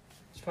house.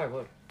 She probably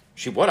would.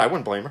 She would. I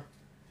wouldn't blame her.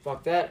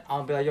 Fuck that.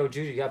 I'll be like, yo,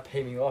 Juju, you gotta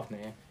pay me off,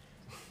 man.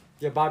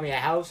 You gotta buy me a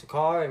house, a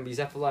car, and be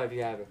set for life if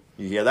you have it.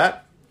 You hear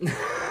that?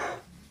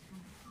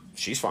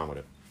 She's fine with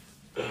it.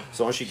 As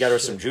long as she get her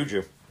some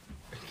Juju.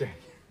 Okay.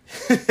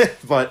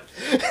 but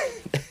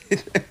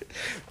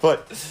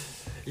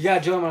You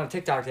gotta join on the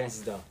TikTok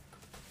dances, though.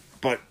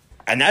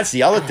 And that's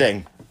the other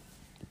thing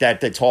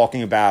that they're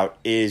talking about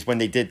is when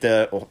they did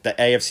the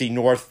AFC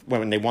North,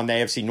 when they won the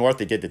AFC North,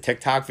 they did the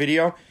TikTok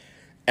video.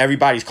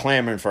 Everybody's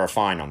clamoring for a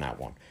fine on that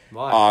one.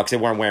 Why? Because they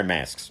weren't wearing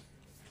masks.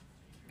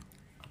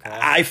 Okay.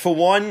 I, for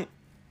one...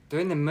 They're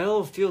in the middle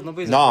of the field.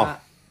 Nobody's No. like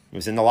that. It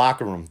was in the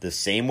locker room. The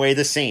same way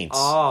the Saints.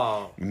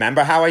 Oh.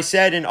 Remember how I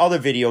said in other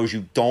videos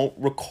you don't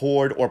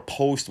record or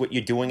post what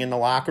you're doing in the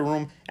locker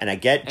room? And I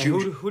get And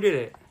Juju. who did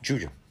it?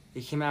 Juju.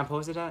 He came out and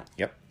posted that?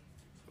 Yep.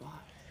 Why?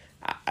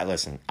 I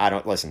listen. I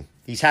don't listen.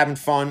 He's having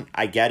fun.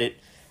 I get it.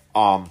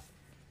 But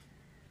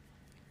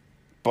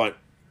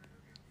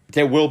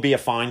there will be a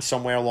fine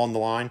somewhere along the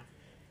line.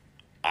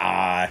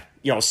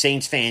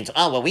 Saints fans,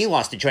 oh, well, we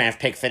lost the draft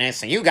pick for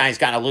this, and you guys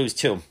got to lose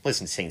too.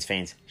 Listen, Saints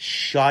fans,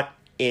 shut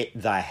it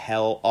the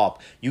hell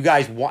up. You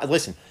guys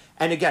listen.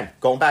 And again,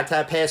 going back to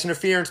that pass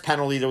interference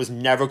penalty that was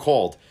never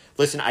called.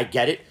 Listen, I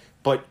get it,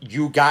 but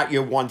you got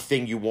your one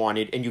thing you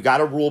wanted, and you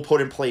got a rule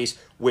put in place,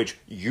 which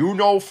you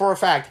know for a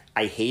fact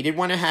I hated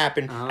when it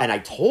happened, and I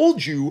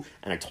told you,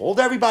 and I told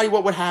everybody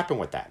what would happen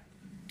with that.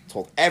 I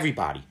told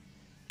everybody.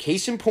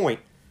 Case in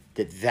point,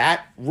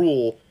 that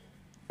rule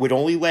would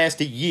only last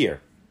a year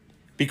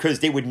because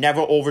they would never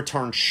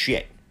overturn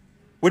shit.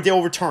 Would they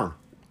overturn?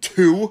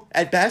 2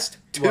 at best?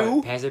 2?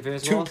 What, pass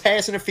interference 2 rules?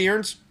 pass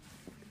interference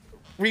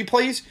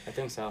replays? I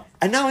think so.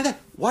 And not only that,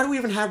 why do we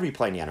even have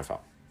replay in the NFL?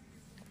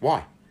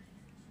 Why?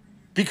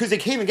 Because they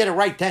can't even get it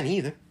right then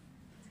either.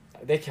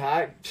 They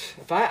can.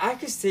 If I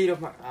could see it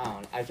off my.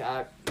 I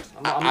don't.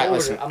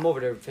 I'm over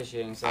there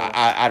officiating. So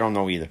I don't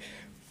know either,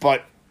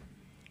 but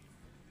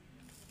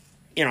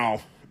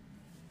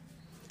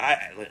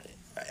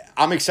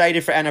I'm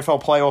excited for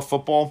NFL playoff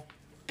football,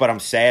 but I'm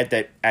sad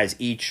that as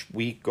each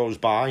week goes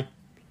by,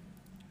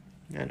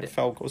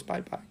 NFL goes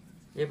bye.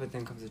 Yeah, but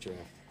then comes the draft.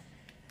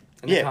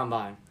 And Yeah. the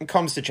combine. It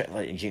comes to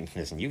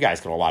listen, you guys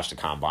can all watch the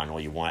combine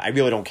all you want. I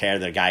really don't care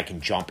that a guy can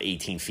jump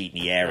 18 feet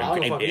in the air No, I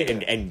don't fuck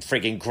either. and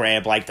freaking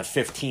grab like the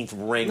 15th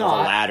ring No, of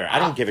a ladder. I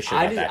don't give a shit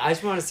about that. I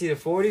just want to see the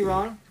 40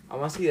 run. I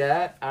want to see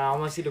that. And I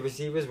want to see the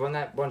receivers run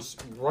that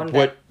What-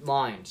 that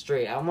line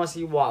straight. I want to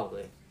see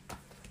wildly.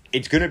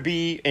 It's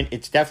definitely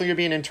gonna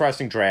be an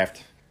interesting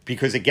draft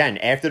because again,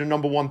 after the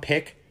number 1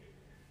 pick,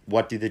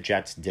 what do the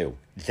Jets do?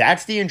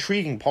 That's the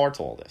intriguing part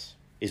to all this.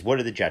 Is what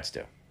do the Jets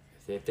do?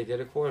 If they get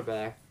a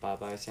quarterback, bye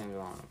Sam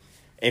Darnold.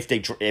 If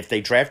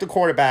they draft a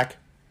quarterback,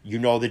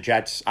 the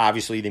Jets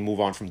obviously they move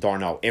on from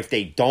Darnold. If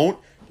they don't,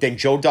 then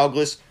Joe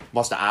Douglas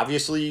must have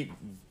obviously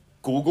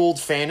Googled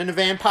Fan in the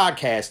Van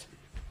podcast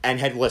and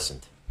had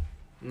listened.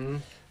 Mm-hmm.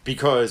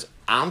 Because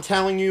I'm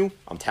telling you,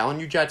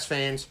 Jets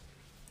fans,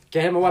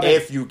 Get him a weapon.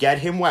 if you get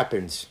him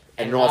weapons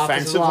and an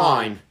offensive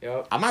line,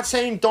 Yep. I'm not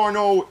saying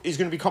Darnold is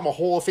going to become a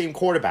Hall of Fame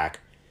quarterback.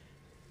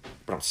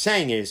 What I'm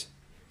saying is,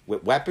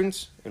 with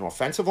weapons, an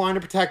offensive line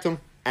to protect him,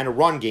 and a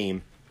run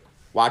game,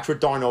 watch what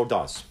Darnold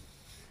does.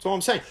 That's all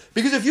I'm saying.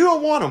 Because if you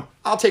don't want him,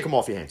 I'll take him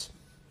off your hands.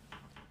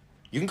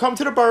 You can come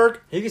to the Berg,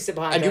 He can sit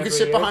behind. and you Ben can for a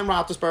sit year. behind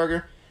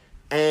Roethlisberger,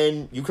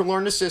 and you can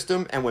learn the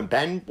system, and when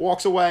Ben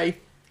walks away,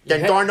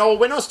 then Yeah. Darnold will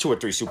win us 2 or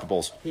 3 Super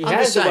Bowls. He I'm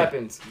has just the saying.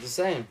 weapons. Just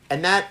saying.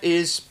 And that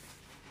is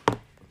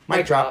my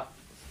Mic drop.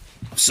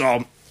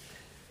 So,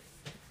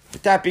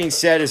 with that being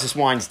said, as this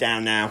winds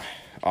down now,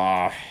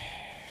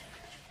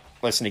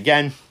 listen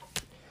again.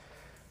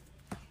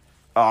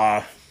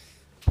 Yeah.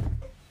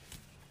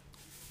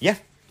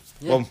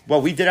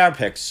 Well, we did our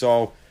picks,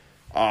 so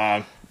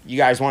you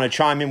guys want to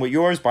chime in with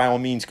yours? By all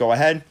means, go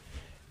ahead.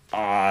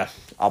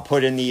 I'll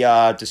put in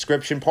the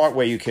description part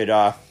where you could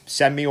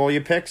send me all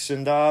your picks,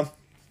 and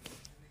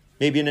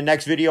maybe in the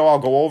next video I'll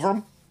go over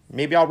them.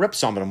 Maybe I'll rip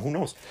some of them. Who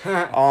knows?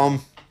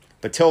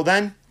 But till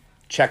then,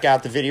 check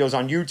out the videos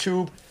on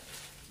YouTube,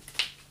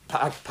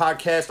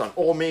 podcast on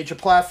all major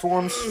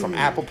platforms, from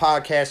Apple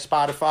Podcasts,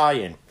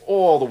 Spotify, and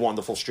all the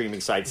wonderful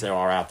streaming sites there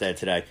are out there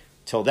today.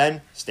 Till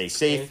then, stay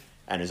safe,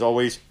 and as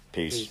always,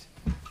 peace.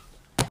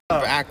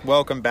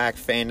 Welcome back,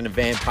 Fan in the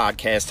Van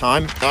podcast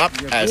time.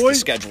 As the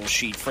schedule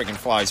sheet friggin'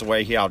 flies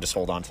away here, I'll just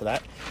hold on to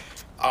that.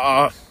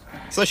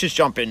 So let's just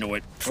jump into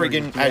it.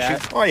 Friggin',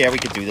 oh yeah, we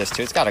could do this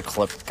too. It's got a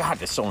clip. God,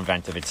 they're so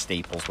inventive. It's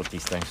Staples with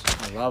these things.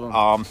 I love him.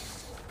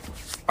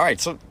 All right,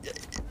 so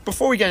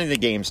before we get into the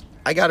games,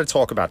 I got to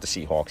talk about the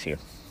Seahawks here.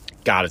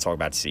 Got to talk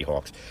about the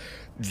Seahawks.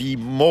 the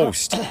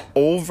most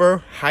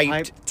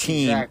overhyped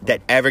team exactly.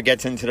 that ever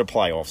gets into the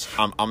playoffs.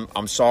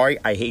 I'm sorry.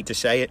 I hate to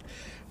say it.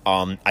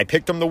 I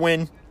picked them to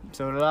win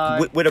So did I.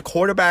 with a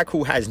quarterback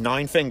who has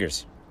 9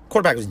 fingers.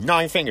 Quarterback has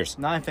 9 fingers.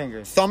 9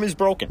 fingers. Thumb is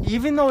broken.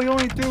 Even though he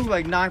only threw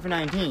like 9 for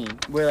 19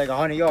 with like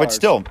 100 yards. But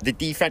still, the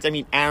defense, I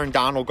mean, Aaron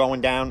Donald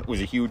going down was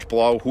a huge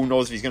blow. Who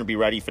knows if he's going to be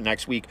ready for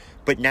next week.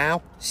 But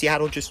now,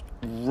 Seattle just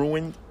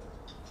ruined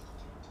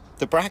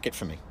the bracket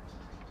for me.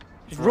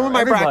 Just ruined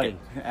my everybody,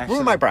 bracket. actually.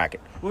 Ruined my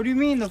bracket. What do you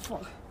mean the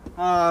fucking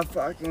what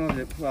was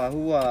it?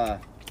 Who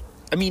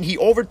I mean, he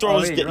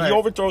overthrows Oh, yeah, right. he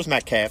overthrows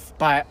Metcalf.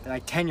 by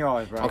like 10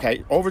 yards, bro.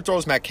 Okay,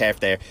 overthrows Metcalf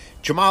there.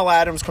 Jamal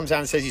Adams comes out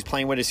and says he's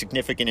playing with a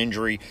significant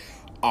injury.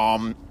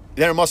 Then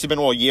it must have been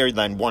all year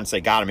then once they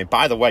got him. And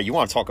by the way, you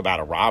want to talk about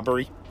a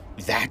robbery?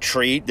 That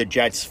trade, the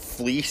Jets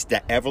fleeced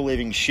the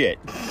ever-living shit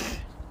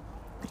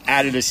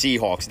out of the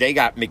Seahawks. They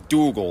got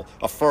McDougal,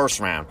 a first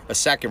round, a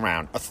second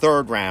round, a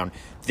third round.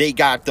 They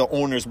got the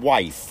owner's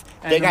wife.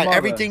 And They the got mother.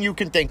 everything you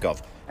can think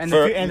of And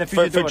for, the for,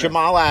 future for daughter.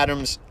 Jamal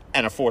Adams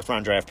and a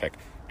 4th-round draft pick.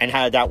 And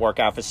how did that work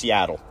out for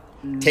Seattle?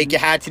 Take your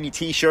hats and your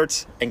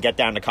T-shirts and get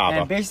down to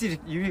Cabo. And basically,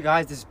 you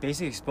guys just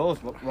basically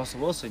exposed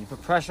Russell Wilson. You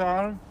put pressure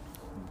on him.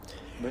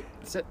 But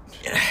that's it.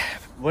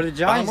 What did the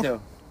Giants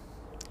do?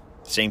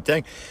 Same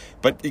thing.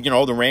 But, you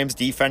know, the Rams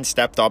defense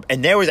stepped up.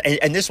 And there was,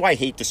 and this is why I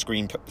hate the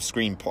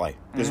screenplay.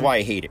 This is why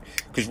I hate it.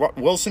 Because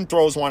Wilson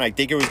throws one. I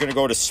think it was going to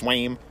go to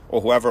Swaim or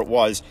whoever it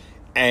was.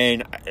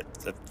 And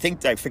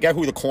I forget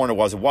who the corner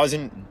was. It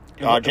wasn't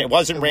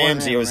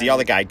Ramsey. It was the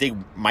other guy. I think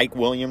Mike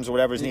Williams or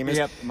whatever his name is.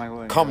 Yep, Mike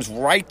Williams. Comes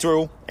right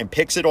through and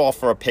picks it off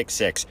for a pick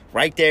 6.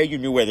 Right there, you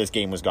knew where this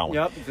game was going.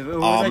 Yep. It was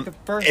like the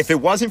first. If it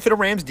wasn't for the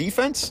Rams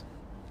defense,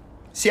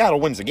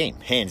 Seattle wins the game,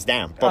 hands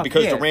down. But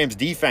because the Rams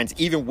defense,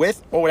 even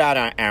with or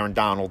without Aaron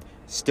Donald,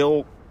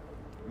 still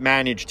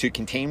managed to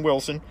contain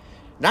Wilson.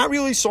 Not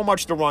really so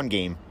much the run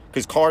game,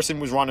 because Carson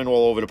was running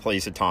all over the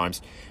place at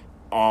times.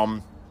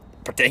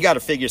 But they got to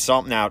figure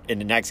something out in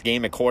the next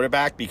game at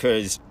quarterback,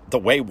 because the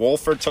way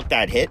Wolford took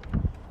that hit.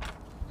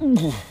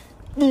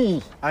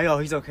 I know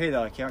he's okay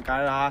though. He got out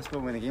of the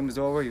hospital when the game was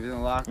over. He was in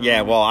the locker room.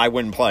 Yeah, well, I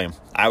wouldn't play him.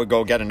 I would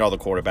go get another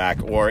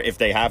quarterback, or if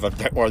they have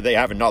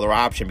another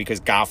option, because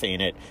Goff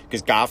ain't it.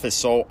 Because Goff is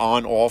so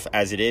on off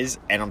as it is,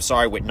 and I'm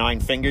sorry, with 9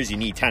 fingers, you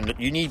need 10.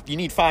 You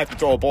need 5 to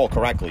throw a ball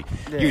correctly.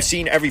 Yeah. You've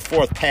seen every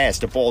 4th pass,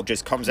 the ball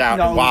just comes out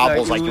No, and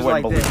wobbles it like was you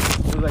wouldn't believe. this.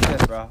 It was like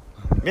this, bro.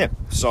 Yeah,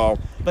 so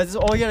But this is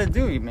all you gotta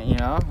do, man. You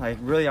know, like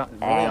really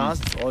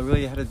honest. It's all you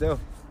really had to do.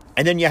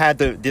 and then you had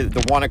the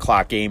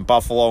 1:00 game,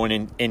 Buffalo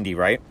and Indy,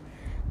 right?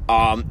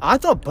 I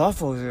thought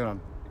Buffalo was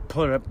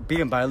gonna beat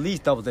him by at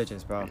least double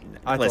digits, bro.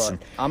 Listen.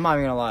 I'm not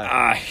even gonna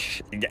lie.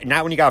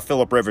 Not when you got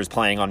Phillip Rivers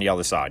playing on the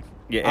other side.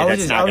 Yeah, I was that's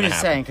just, not I was going to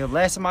just happen. saying, because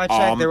last time I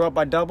checked, they were up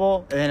by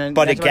double, and then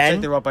but next time I again-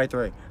 checked, they were up by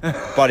 3.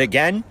 But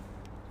again,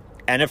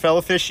 NFL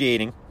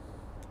officiating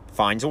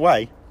finds a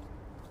way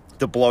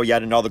to blow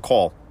yet another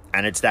call.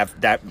 And it's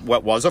that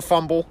what was a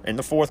fumble in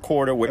the 4th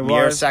quarter with It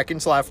mere was.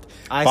 seconds left.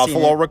 I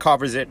Buffalo seen it.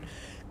 recovers it.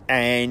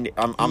 And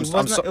I'm How's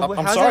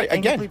sorry that again.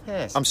 incomplete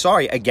pass? I'm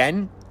sorry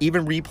again.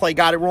 Even replay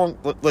got it wrong.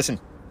 Listen,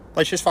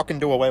 let's just fucking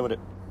do away with it.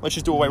 Let's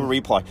just do away with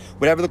replay.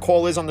 Whatever the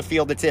call is on the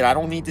field, that's it. I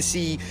don't need to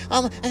see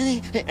and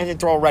then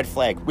throw a red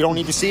flag. We don't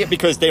need to see it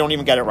because they don't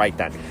even get it right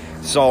then.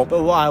 So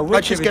But what I would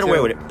let's just give get it away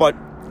to- with it. But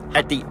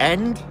at the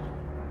end,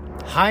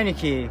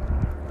 Heineke,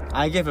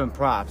 I give him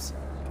props.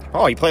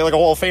 oh, he played like a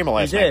Hall of Famer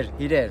last night.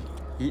 He did.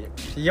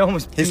 He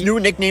almost beat, His new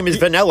nickname is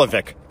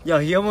Vanillevic. Yo,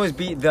 he almost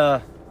beat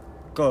the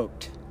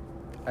GOAT,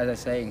 as I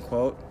say in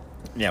quote.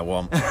 Yeah,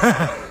 well,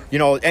 you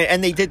know,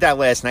 and they did that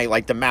last night,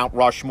 like the Mount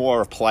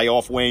Rushmore of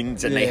playoff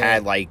wins, and they Yeah.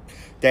 had like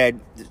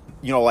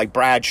like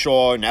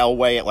Bradshaw and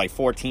Elway at like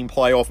 14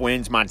 playoff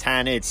wins,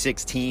 Montana at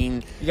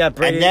 16, You got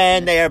Brady, and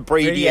then they had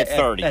Brady at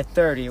 30. At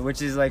 30,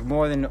 which is like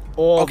more than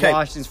all Okay. of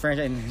Washington's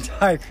franchise in the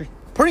entire.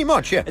 Pretty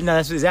much, yeah. No,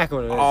 that's exactly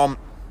what it is.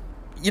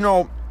 You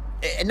know,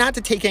 and not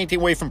to take anything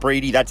away from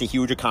Brady, that's a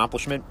huge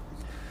accomplishment,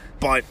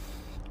 but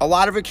a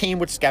lot of it came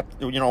with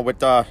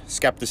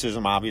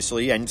skepticism,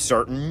 obviously, and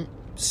certain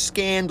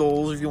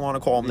scandals, if you want to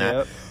call them that.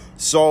 Yep.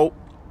 So,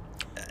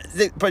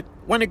 but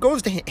when it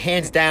goes to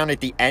hands down at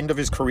the end of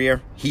his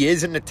career, he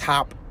is in the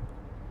top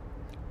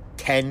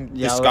 10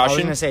 Yeah, I was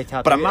discussion. gonna say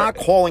top but I'm 3 not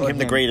calling or him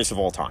the him. greatest of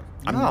all time.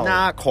 I'm No,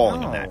 not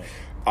calling him no.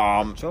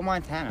 that. Joe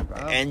Montana, bro.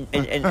 And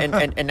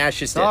that's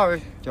just Sorry,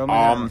 it. Joe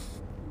Montana.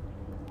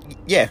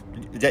 Yeah,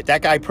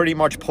 that guy pretty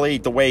much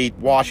played the way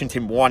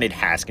Washington wanted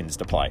Haskins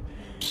to play.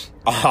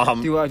 Dude,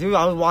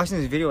 I was watching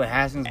this video with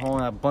Haskins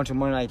holding a bunch of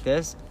money like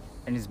this,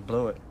 and just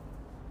blew it.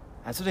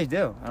 That's what they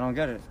do. I don't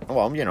get it.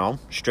 Well, you know,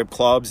 strip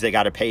clubs, they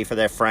got to pay for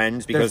their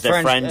friends because their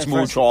friends- friends their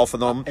mooch friends- off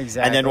of them. And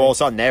exactly. then all of a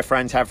sudden, their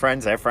friends have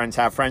friends, their friends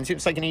have friends.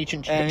 It's like an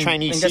ancient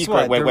Chinese guess secret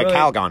what? where They're really,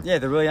 Calgon. Yeah,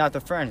 they're really not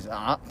the friends.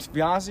 To be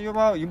honest with you,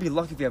 bro, you'd be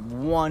lucky if you have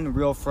one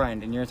real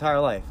friend in your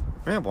entire life.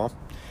 Yeah, well,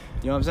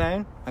 You know what I'm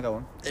saying? I got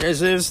one. it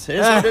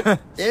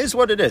is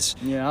what it is.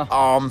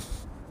 Yeah.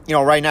 You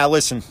know, right now,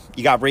 listen,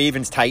 you got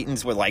Ravens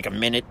Titans with like a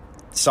minute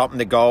something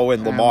to go,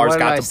 and Lamar's What did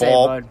got I the say,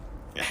 ball. bud?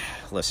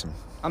 Listen,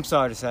 I'm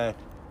sorry to say.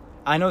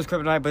 I know it's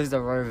kryptonite, but it's a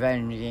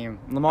revenge game.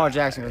 Lamar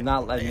Jackson was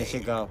not letting this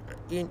shit go.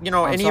 You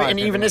know, I'm and sorry, even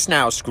Pickens. this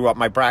now screw up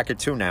my bracket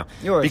too now.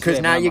 Yours, because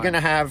yeah, now not you're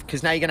mine.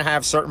 gonna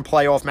have certain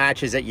playoff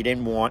matches that you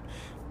didn't want.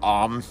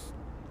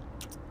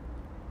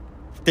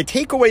 The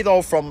takeaway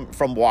though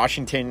from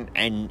Washington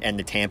and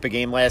the Tampa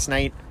game last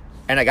night,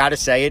 and I gotta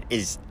say it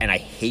is, and I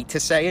hate to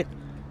say it,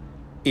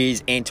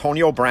 is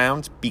Antonio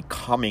Brown's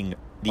becoming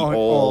the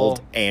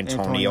old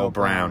Antonio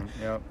Brown.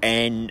 Yep.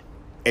 And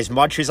as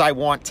much as I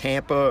want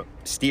Tampa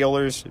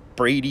Steelers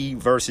Brady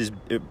versus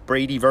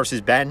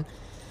Ben,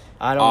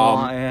 I don't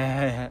want.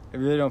 I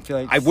really don't feel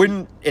like. I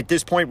wouldn't at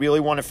this point really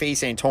want to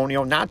face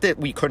Antonio. Not that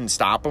we couldn't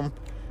stop him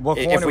What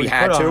if corner we would you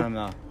had put to. on him,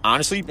 though?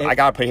 Honestly, I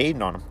gotta put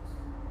Hayden on him.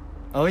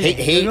 Oh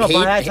yeah,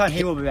 by that time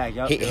he will be back.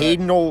 Yep,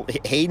 Hayden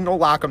will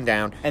lock him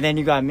down. And then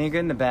you got Minka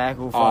in the back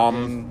who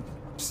fucking.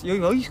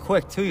 He's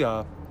quick too,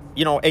 y'all.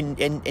 You know, and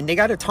they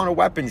got a ton of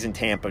weapons in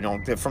Tampa. You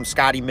know, from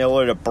Scotty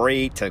Miller to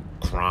Bray to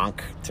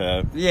Gronk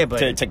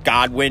to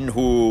Godwin,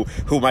 who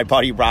my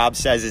buddy Rob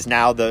says is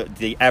now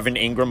the Evan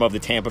Ingram of the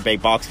Tampa Bay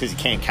Bucks because he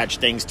can't catch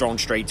things thrown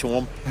straight to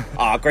him.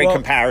 Great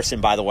comparison,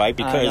 by the way,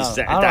 because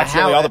that's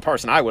the only other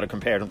person I would have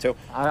compared him to.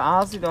 I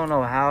honestly don't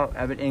know how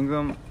Evan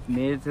Ingram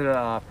made it to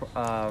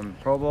the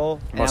Pro Bowl.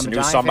 Must have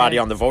knew somebody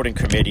on the voting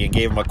committee and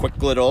gave him a quick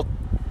little.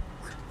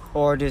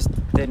 Or just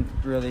didn't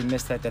really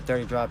miss that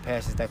 30 drop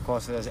passes that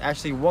cost us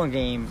actually one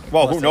game.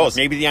 Well, who knows?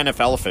 Maybe the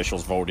NFL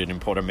officials voted and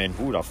put him in.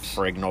 Who the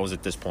frig knows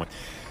at this point?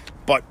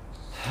 But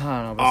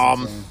I don't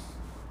know.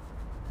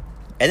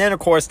 and then of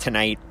course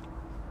tonight.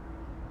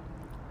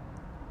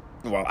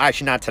 Well,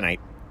 actually not tonight.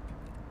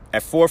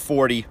 At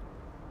 4:40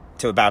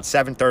 to about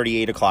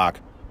 7:30, 8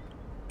 o'clock,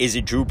 is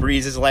it Drew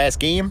Brees' last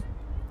game?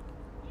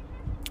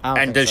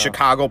 And does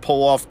Chicago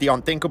pull off the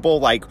unthinkable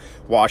like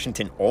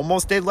Washington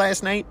almost did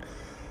last night?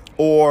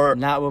 Or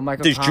not with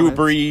Michael does Thomas. Drew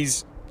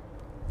Brees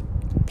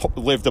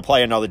live to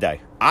play another day?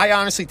 I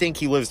honestly think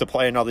he lives to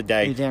play another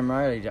day. You're damn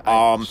right.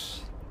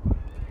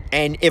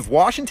 And if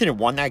Washington had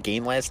won that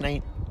game last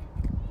night,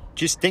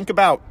 just think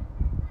about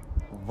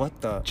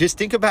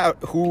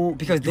who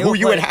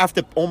you would have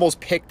to almost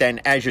pick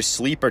then as your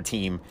sleeper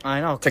team.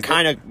 I know to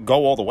kind of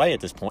go all the way at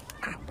this point.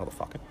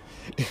 Motherfucker.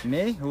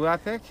 Me? Who would I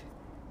pick?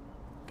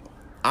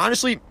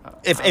 Honestly,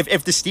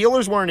 if the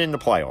Steelers weren't in the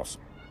playoffs,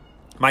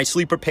 my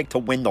sleeper pick to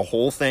win the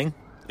whole thing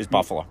is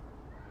Buffalo.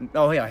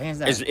 Oh yeah, hands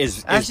down.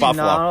 Is Actually,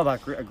 Buffalo? No, I don't know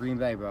about Green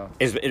Bay, bro.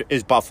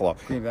 Is Buffalo?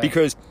 Green Bay.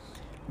 Because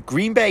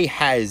Green Bay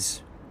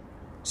has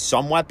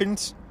some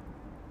weapons.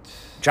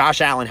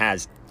 Josh Allen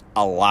has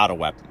a lot of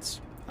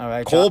weapons. All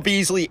right. Cole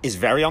Beasley is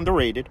very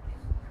underrated.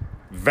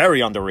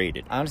 Very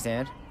underrated. I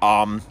understand.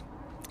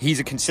 He's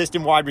a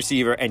consistent wide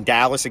receiver, and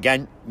Dallas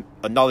again.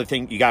 Another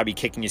thing you gotta be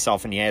kicking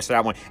yourself in the ass for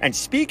that one. And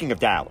speaking of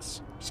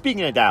Dallas,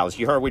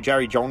 you heard what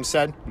Jerry Jones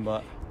said.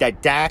 But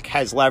That Dak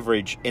has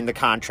leverage in the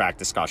contract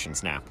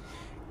discussions now.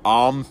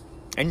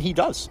 And he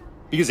does.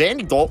 Because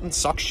Andy Dalton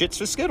sucks shits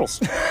for Skittles.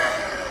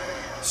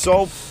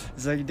 So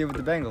it's like you did with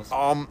the Bengals.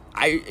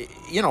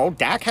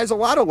 Dak has a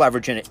lot of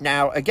leverage in it.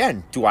 Now,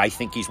 again, do I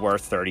think he's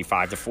worth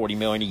 $35 to $40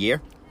 million a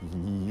year?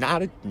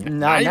 Not even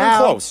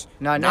close.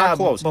 Not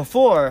close.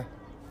 Before,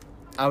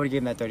 I would have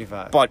given that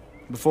 35. But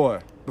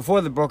before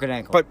the broken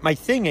ankle. But my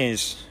thing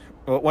is,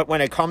 when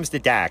it comes to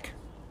Dak,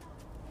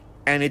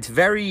 and it's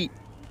very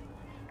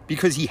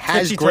because he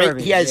has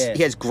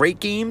great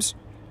games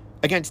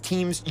against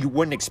teams you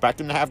wouldn't expect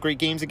him to have great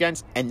games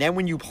against, and then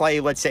when you play,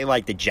 let's say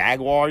like the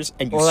Jaguars,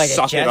 and you like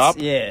suck it up,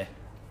 yeah,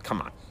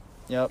 come on.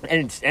 Yep.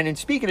 And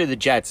speaking of the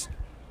Jets,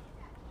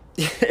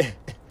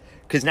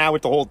 because now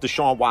with the whole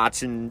Deshaun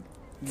Watson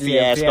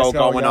fiasco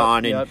going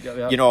on, and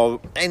yep. you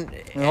know, and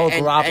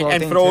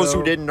for those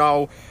who didn't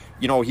know,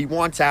 you know, he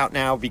wants out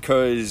now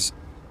because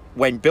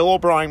when Bill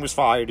O'Brien was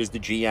fired as the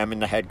GM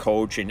and the head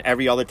coach and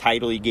every other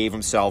title he gave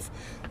himself,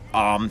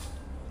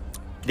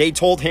 they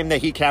told him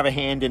that he could have a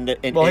hand in the,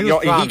 he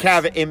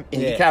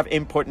could have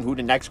input in who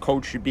the next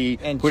coach should be,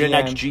 and who the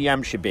next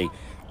GM should be.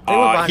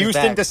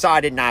 Houston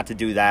decided not to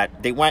do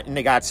that. They went and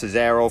they got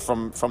Cesaro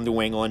from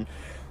New England.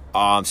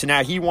 So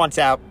now he wants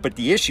out, but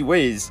the issue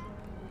is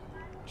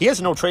he has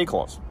a no trade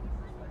clause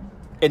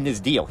in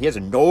this deal. He has a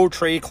no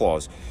trade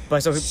clause.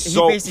 But so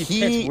he basically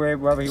picks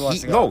wherever he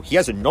wants to go. No, he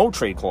has a no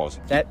trade clause.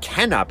 That he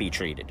cannot be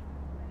traded.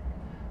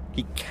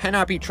 He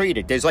cannot be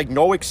traded. There's like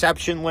no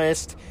exception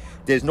list.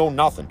 There's no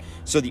nothing.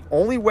 So the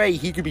only way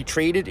he could be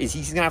traded is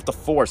he's going to have to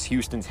force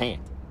Houston's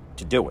hand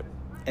to do it.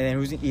 And then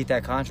who's going to eat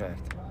that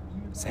contract?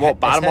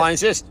 Bottom line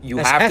is this. You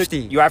have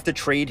hefty. to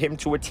trade him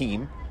to a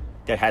team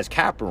that has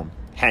cap room,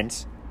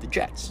 hence the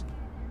Jets.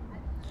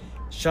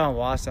 Sean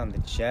Watson on the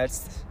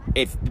Jets.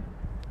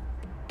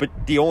 But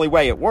the only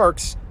way it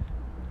works,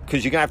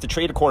 because you're going to have to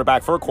trade a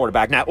quarterback for a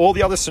quarterback. Now, all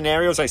the other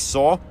scenarios I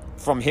saw,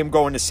 from him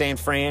going to San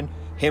Fran,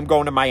 him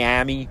going to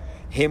Miami,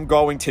 him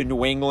going to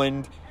New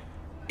England,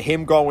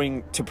 him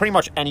going to pretty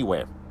much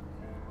anywhere,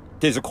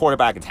 there's a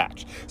quarterback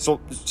attached. So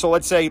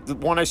let's say the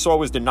one I saw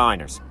was the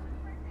Niners.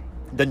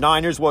 The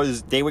Niners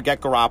they would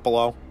get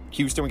Garoppolo.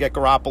 Houston would get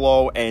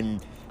Garoppolo,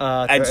 and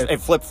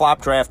and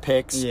flip-flop draft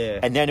picks. Yeah.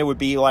 And then it would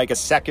be like a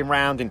second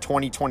round in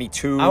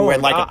 2022 I would-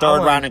 and like a I third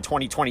would- round in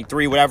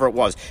 2023, whatever it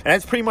was. And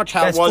that's pretty much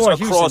how That's it was for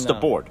across Houston, the though.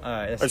 board. All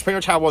right, That's pretty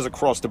much how it was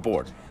across the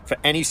board. For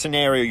any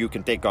scenario you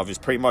can think of is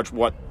pretty much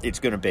what it's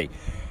going to be.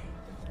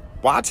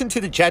 Watson to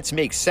the Jets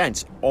makes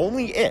sense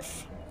only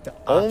if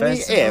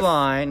Offensive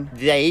line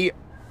they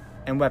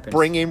and weapons.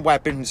 bring in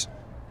weapons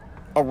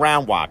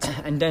around Watson.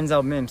 And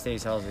Denzel Mims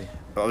stays healthy.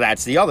 Well,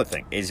 that's the other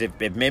thing, is if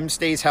Mims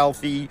stays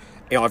healthy,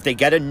 if they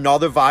get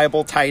another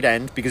viable tight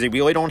end, because they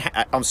really don't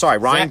I'm sorry,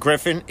 Ryan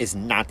Griffin is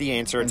not the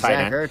answer at And tight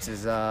Zach end. Ertz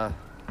is,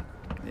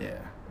 yeah.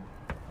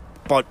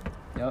 But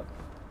Yep.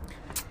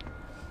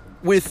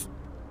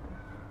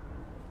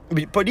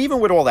 but even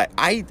with all that,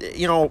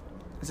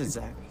 This is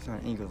Zach. He's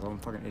not an Eagles. I'm a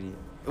fucking idiot.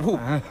 who,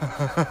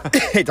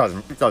 it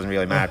doesn't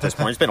really matter at this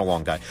point. It's been a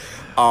long day.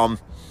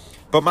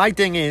 But my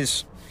thing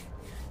is,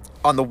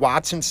 on the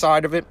Watson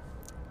side of it,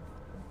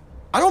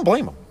 I don't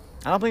blame him.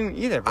 I don't blame him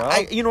either,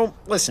 bro.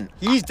 Listen.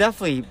 He's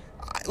definitely...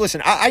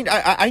 Listen,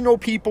 I know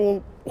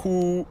people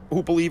who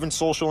believe in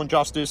social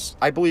injustice.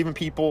 I believe in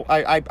people.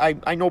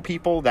 I know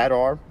people that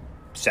are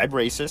said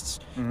racists.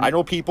 Mm-hmm. I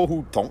know people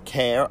who don't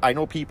care. I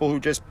know people who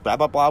just blah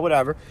blah blah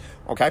whatever.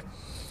 Okay,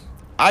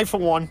 I for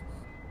one,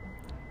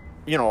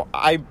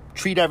 I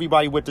treat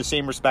everybody with the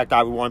same respect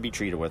I would want to be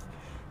treated with.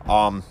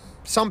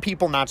 Some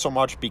people not so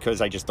much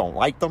because I just don't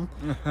like them.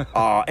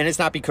 And it's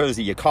not because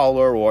of your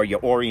color or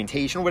your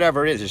orientation or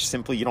whatever it is. It's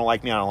simply you don't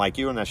like me, I don't like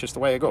you, and that's just the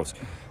way it goes.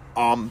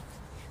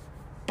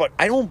 But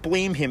I don't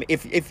blame him.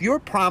 If you're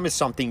promised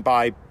something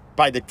by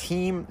the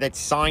team that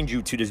signed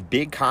you to this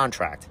big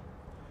contract,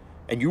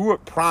 and you were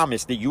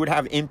promised that you would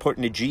have input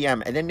in the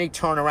GM, and then they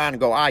turn around and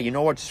go, you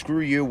know what, screw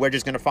you, we're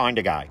just going to find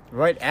a guy.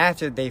 Right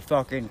after they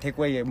fucking take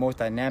away your most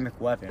dynamic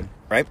weapon.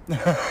 Right?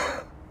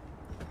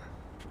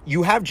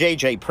 You have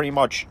JJ pretty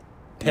much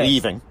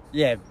leaving.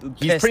 Yeah.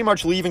 He's pretty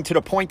much leaving to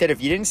the point that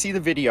if you didn't see the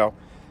video,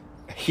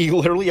 he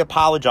literally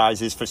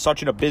apologizes for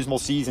such an abysmal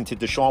season to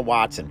Deshaun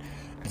Watson.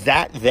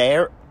 That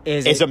there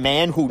is a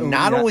man who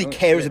not only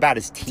cares about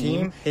his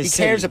team, he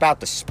cares about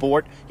the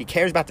sport, he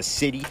cares about the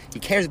city, he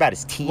cares about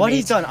his teammates. What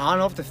he's done on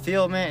and off the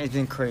field, man, it's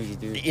been crazy,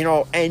 dude.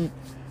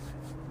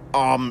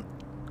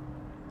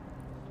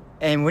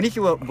 And when he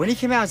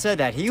came out and said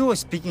that, he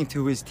was speaking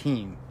to his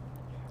team.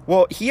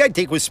 Well, I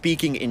think, was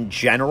speaking in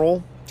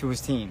general. To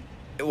his team.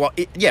 Well,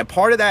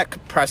 part of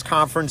that press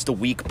conference the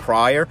week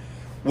prior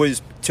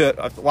was to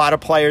a lot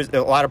of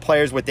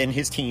players within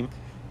his team.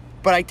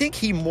 But I think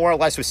he more or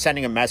less was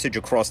sending a message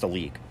across the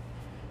league.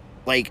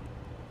 Like,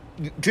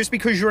 just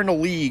because you're in a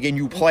league and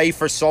you play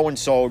for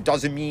so-and-so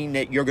doesn't mean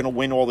that you're going to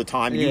win all the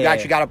time. You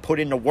actually got to put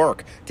in the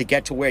work to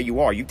get to where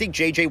you are. You think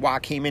J.J.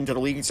 Watt came into the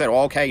league and said,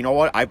 okay, you know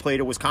what? I played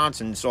at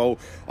Wisconsin, so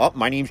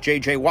my name's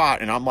J.J.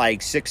 Watt, and I'm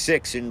like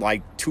 6'6" and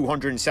like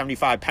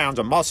 275 pounds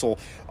of muscle.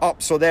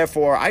 So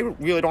therefore, I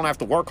really don't have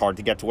to work hard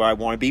to get to where I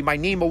want to be. My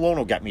name alone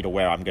will get me to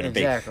where I'm going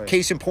to be.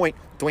 Case in point,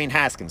 Dwayne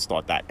Haskins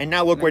thought that. And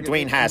now look where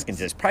Dwayne Haskins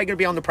is. Probably going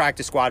to be on the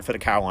practice squad for the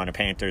Carolina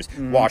Panthers,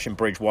 washing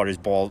Bridgewater's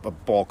ball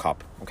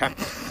cup. Okay?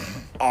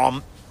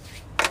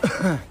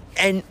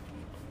 And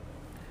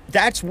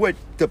that's what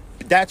the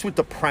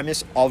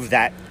premise of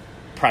that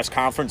press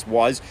conference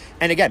was.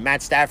 And again,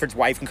 Matt Stafford's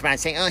wife can come out and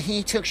say,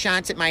 he took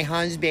shots at my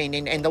husband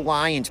and the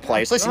Lions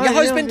players. Listen, your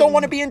husband don't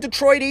want to be in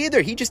Detroit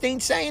either. He just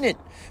ain't saying it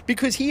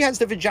because he has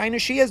the vagina,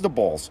 she has the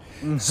balls.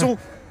 So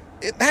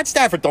Matt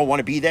Stafford don't want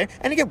to be there.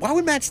 And again, why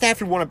would Matt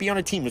Stafford want to be on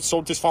a team that's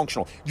so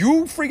dysfunctional?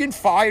 You friggin'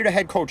 fired a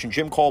head coach in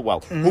Jim Caldwell,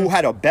 who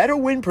had a better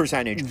win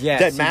percentage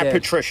than Matt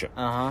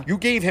Patricia. You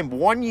gave him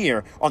 1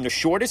 year on the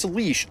shortest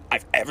leash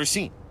I've ever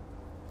seen.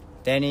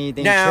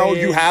 Now,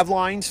 you have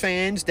Lions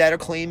fans that are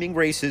claiming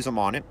racism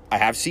on it. I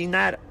have seen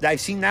that. I've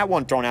seen that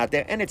one thrown out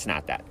there, and it's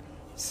not that.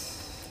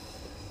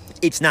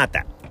 It's not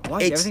that.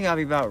 Why is everything got to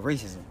be about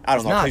racism? I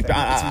don't know.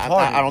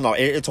 I don't know.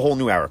 It's a whole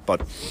new era,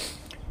 but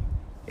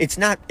it's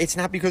not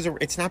because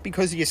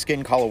of your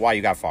skin color why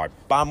you got fired.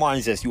 Bottom line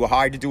is this: you were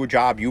hired to do a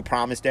job. You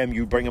promised them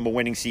you'd bring them a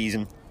winning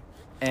season.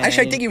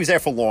 Actually, I think he was there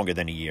for longer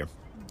than a year,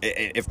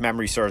 if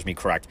memory serves me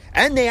correct.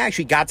 And they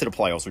actually got to the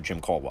playoffs with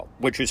Jim Caldwell,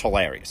 which was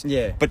hilarious.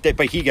 Yeah. But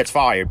he gets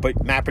fired.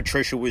 But Matt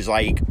Patricia was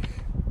like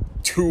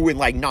 2 in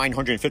like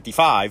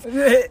 955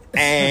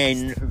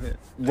 and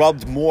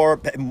rubbed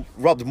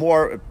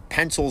more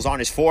pencils on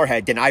his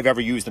forehead than I've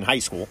ever used in high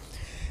school.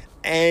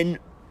 And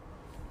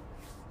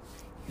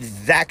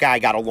that guy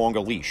got a longer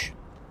leash,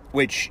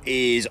 which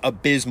is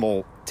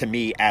abysmal to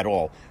me at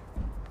all.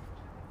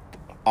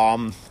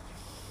 But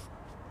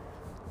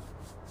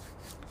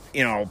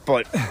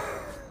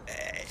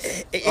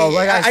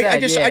I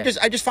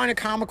just find it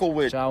comical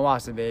with John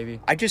Watson, baby.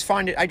 I just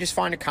find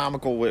it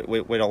comical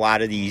with a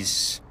lot of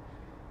these.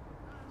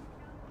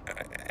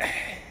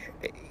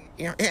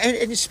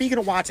 And speaking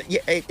of Watson,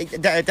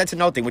 that's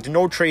another thing with the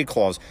no trade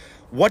clause.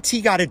 What's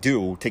he got to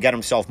do to get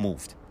himself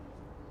moved?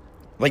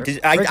 Like,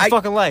 I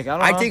fucking leg.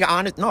 I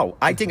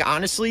think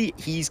honestly,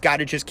 he's got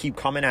to just keep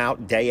coming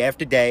out day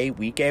after day,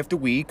 week after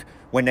week.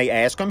 When they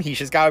ask him, he's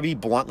just got to be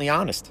bluntly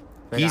honest.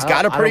 He's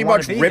got to pretty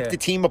much rip the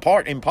team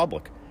apart in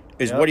public.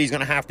 is what he's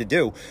going to have to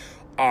do.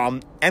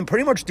 And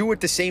pretty much do it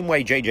the same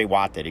way J.J.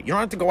 Watt did it. You don't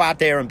have to go out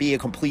there and be a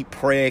complete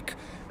prick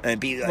and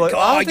be like,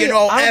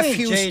 F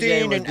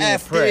Houston and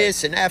F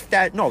this and F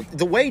that. No,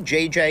 the way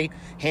J.J.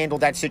 handled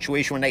that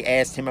situation when they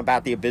asked him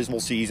about the abysmal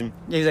season.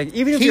 Yeah, he's like,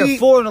 even if you're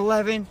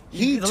 4-11,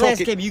 the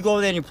last game you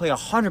go there and you play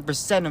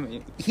 100% of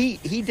it.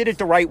 He did it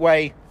the right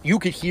way. You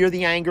could hear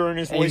the anger in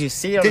his voice. You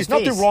see it on There's his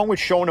face. nothing wrong with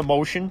showing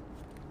emotion.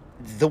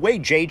 The way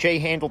J.J.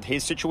 handled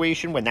his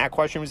situation when that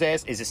question was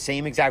asked is the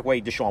same exact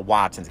way Deshaun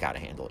Watson's got to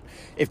handle it.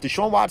 If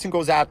Deshaun Watson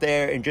goes out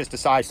there and just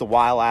decides to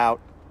while out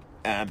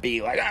and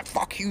be like,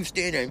 fuck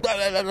Houston and blah,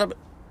 blah, blah, blah,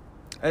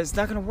 it's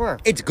not going to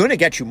work. it's going to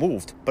get you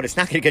moved, but it's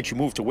not going to get you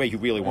moved to where you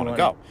really want to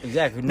go.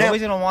 Exactly. Now,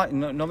 Nobody's going to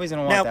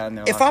want that in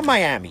their if life. I'm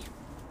Miami,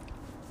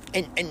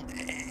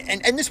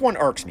 and this one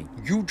irks me,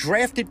 you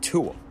drafted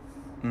Tua,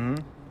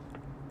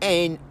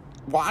 and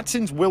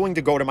Watson's willing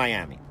to go to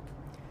Miami.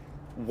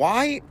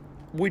 Why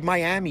would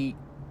Miami...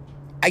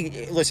 I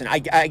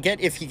get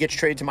if he gets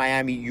traded to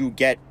Miami, you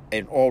get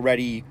an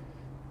already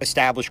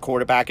established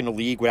quarterback in the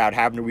league without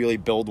having to really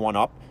build one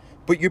up.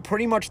 But you're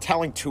pretty much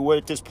telling Tua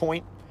at this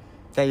point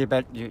that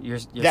you're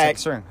second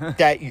string.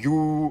 that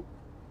you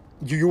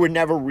were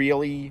never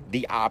really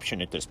the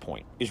option at this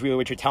point, is really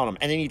what you're telling him.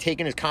 And then you're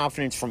taking his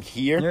confidence from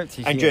here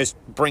and just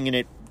bringing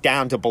it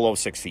down to below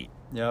 6 feet.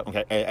 Yep.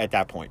 Okay, at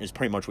that point is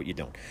pretty much what you're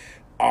doing.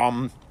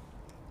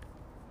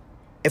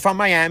 If I'm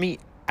Miami,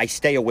 I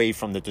stay away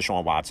from the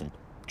Deshaun Watson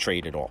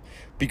trade at all,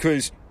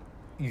 because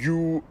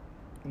you're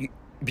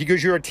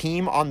a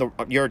team on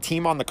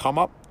the come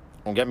up.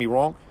 Don't get me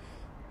wrong,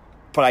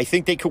 but I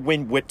think they could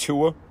win with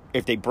Tua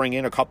if they bring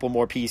in a couple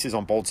more pieces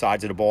on both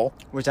sides of the ball.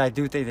 Which I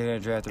do think they're going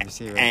to draft a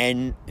receiver,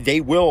 and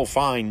they will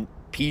find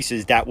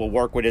pieces that will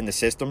work within the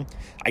system.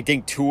 I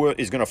think Tua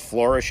is going to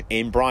flourish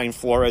in Brian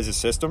Flores'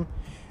 system.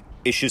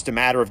 It's just a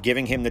matter of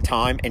giving him the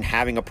time and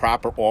having a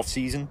proper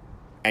offseason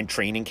and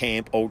training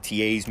camp,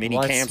 OTAs, mini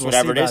camps,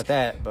 whatever it is,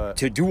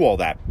 to do all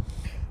that.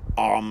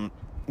 And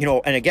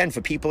again,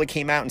 for people that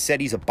came out and said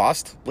he's a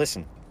bust,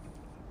 listen,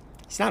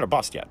 he's not a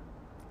bust yet.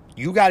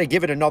 You got to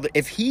give it another.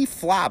 If he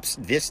flops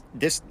this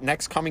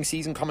next coming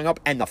season coming up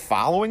and the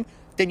following,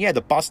 then yeah,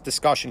 the bust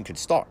discussion could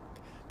start.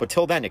 But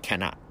till then, it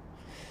cannot.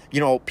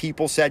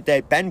 People said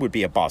that Ben would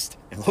be a bust,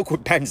 and look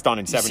what Ben's done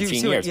in 17 see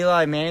years. What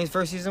Eli Manning's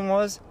first season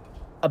was?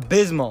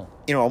 Abysmal.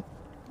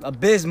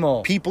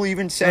 Abysmal. People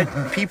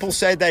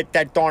said that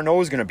Darnold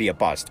was going to be a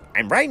bust,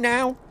 and right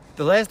now,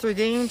 the last 3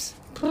 games,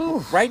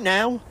 right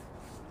now,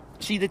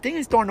 see, the thing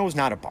is, Darnold's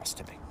not a bust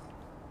to me.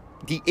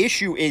 The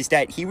issue is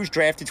that he was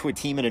drafted to a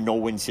team in a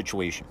no-win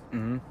situation.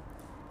 Mm-hmm.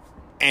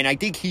 And I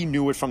think he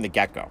knew it from the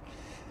get-go.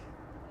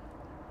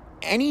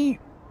 Any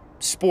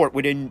sport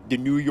within the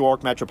New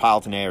York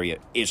metropolitan area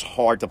is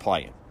hard to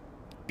play in.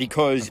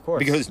 Because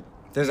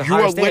there's a you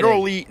higher are standard.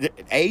 literally,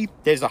 A,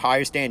 there's a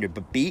higher standard,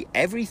 but B,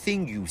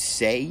 everything you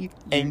say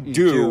and you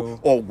do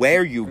or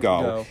where you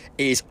go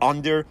is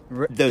under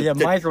the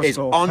microscope. is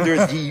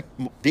under the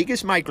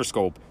biggest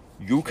microscope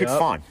you could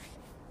find.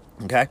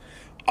 Okay?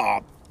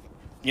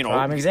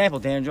 Prime example,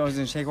 Dan Jones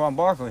and Saquon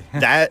Barkley.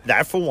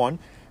 that for one.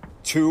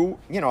 2,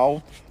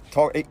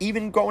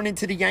 even going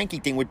into the Yankee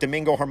thing with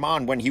Domingo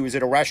Germán when he was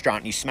at a restaurant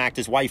and he smacked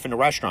his wife in the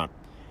restaurant.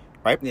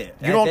 Right? Yeah,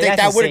 you don't think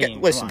that would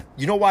have... Listen, on.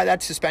 you know why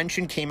that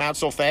suspension came out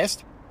so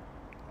fast?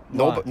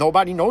 Why?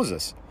 Nobody knows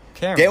this.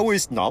 Cameras.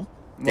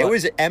 There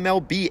was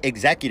MLB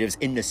executives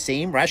in the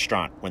same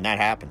restaurant when that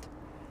happened.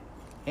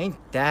 Ain't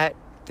that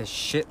the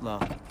shit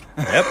luck?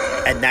 Yep.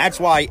 And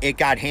that's why it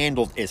got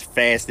handled as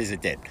fast as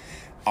it did.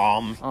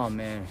 Oh,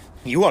 man.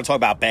 You want to talk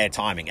about bad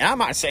timing. And I'm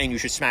not saying you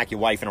should smack your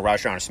wife in a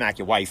restaurant or smack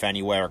your wife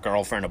anywhere, a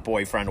girlfriend, a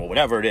boyfriend, or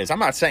whatever it is. I'm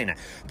not saying that.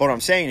 But what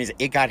I'm saying is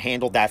it got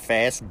handled that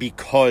fast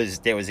because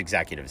there was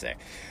executives there.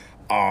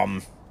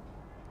 And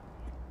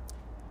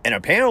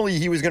apparently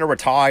he was going to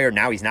retire.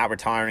 Now he's not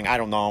retiring. I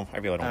don't know. I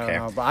really don't care.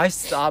 Know,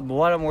 but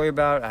what I'm worried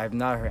about, I have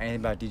not heard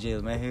anything about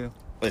DJ LeMahieu.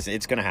 Listen,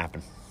 it's going to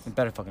happen. It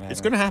better fucking happen.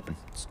 It's going to happen.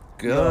 It's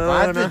if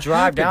I have to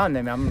drive down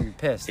there, man, I'm going to be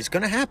pissed. It's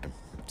going to happen.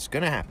 It's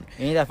going to happen.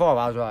 It ain't that far,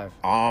 I'll drive.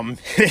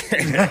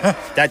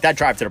 That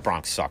drive to the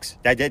Bronx sucks.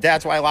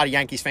 That's why a lot of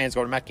Yankees fans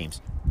go to Met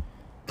games.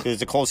 Because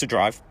it's a closer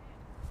drive.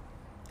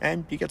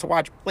 And you get to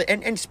watch.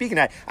 And speaking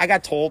of that, I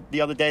got told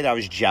the other day that I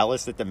was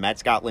jealous that the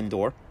Mets got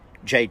Lindor.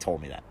 Jay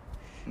told me that.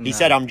 He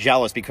said I'm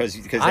jealous because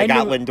they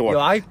got Lindor.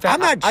 I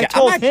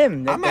told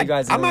him that they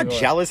got Lindor. I'm not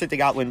jealous that they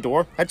got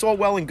Lindor. That's all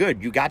well and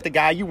good. You got the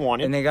guy you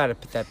wanted. And they got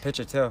that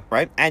pitcher, too.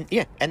 Right? And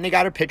they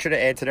got a pitcher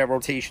to add to their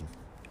rotation.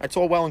 That's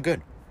all well and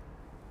good.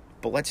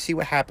 But let's see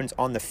what happens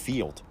on the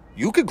field.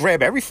 You could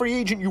grab every free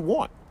agent you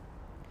want.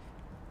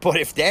 But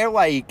if they're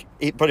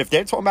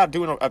talking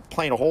about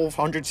playing a whole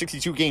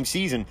 162 game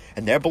season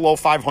and they're below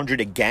 500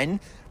 again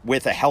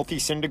with a healthy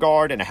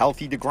Syndergaard and a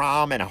healthy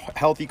DeGrom and a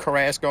healthy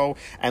Carrasco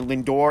and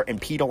Lindor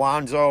and Pete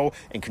Alonso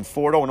and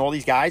Conforto and all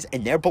these guys,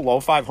 and they're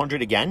below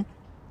 500 again,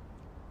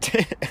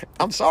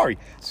 I'm sorry.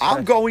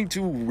 I'm going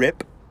to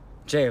rip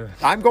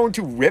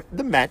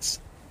the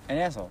Mets an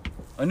asshole.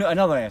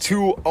 Another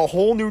asshole. to a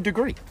whole new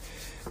degree.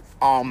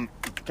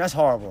 That's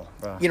horrible,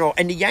 bro. You know,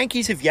 and the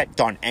Yankees have yet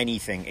done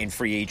anything in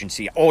free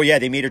agency. Oh, yeah,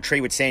 they made a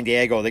trade with San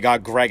Diego. They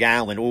got Greg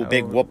Allen. Oh,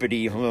 big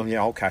whoopity.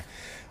 Yeah, okay.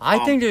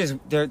 I think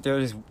they're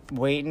just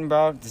waiting,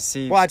 bro, to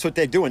see. Well, that's what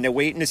they're doing. They're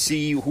waiting to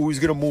see who's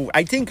going to move.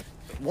 I think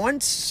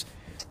once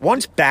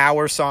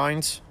Bauer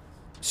signs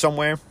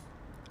somewhere,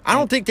 I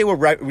don't think they were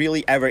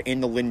really ever in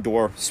the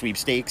Lindor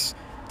sweepstakes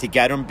to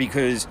get him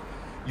because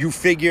you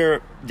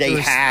figure they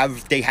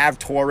have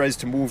Torres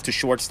to move to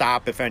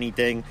shortstop if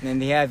anything.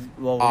 And they have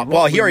he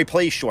already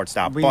plays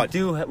shortstop. We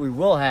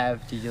will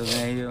have DJ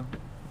LeMahieu,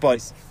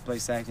 but play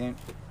second.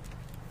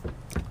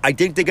 I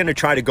think they're going to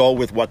try to go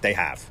with what they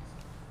have,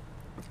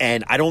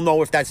 and I don't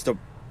know if that's the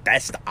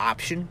best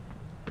option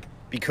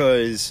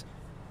because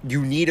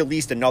you need at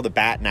least another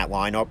bat in that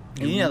lineup.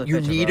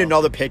 You need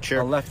another pitcher.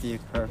 A lefty,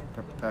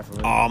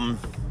 preferably.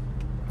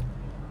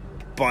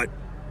 But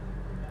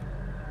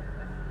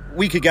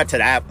we could get to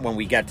that when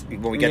we get to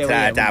that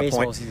at that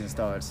point. Season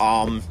starts.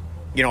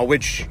 You know,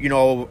 which, you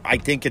know, I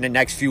think in the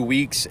next few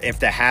weeks, if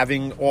they're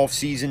having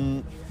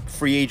off-season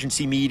free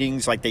agency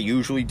meetings like they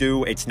usually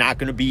do, it's not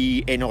going to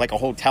be in like a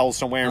hotel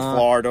somewhere in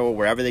Florida or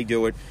wherever they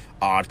do it.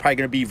 It's probably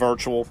going to be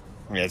virtual.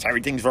 Yes,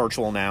 everything's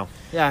virtual now.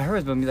 Yeah, I heard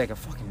it's going to be like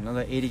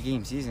another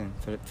 80-game season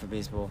for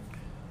baseball.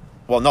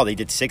 Well, no, they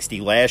did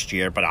 60 last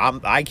year, but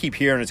I keep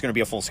hearing it's going to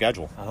be a full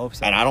schedule. I hope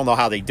so. And I don't know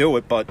how they do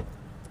it, but,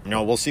 you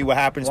know, we'll see what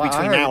happens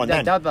between now and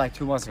then. That was like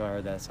 2 months ago I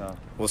heard that, so.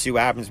 We'll see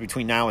what happens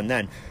between now and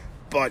then.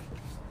 But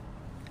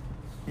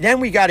then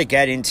we got to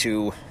get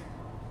into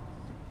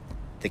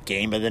the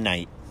game of the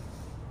night.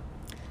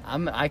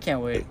 I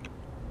can't wait.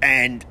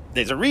 And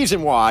there's a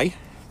reason why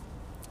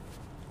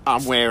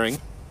I'm wearing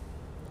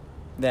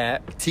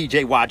that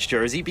TJ Watt's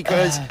jersey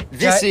because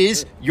this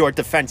is your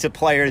defensive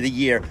player of the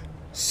year.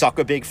 Suck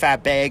a big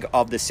fat bag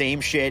of the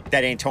same shit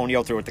that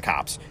Antonio threw at the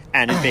cops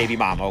and his baby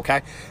mama,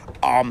 okay?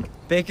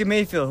 Baker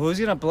Mayfield, who's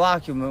going to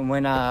block him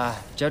when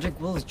Jedrick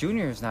Willis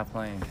Jr. is not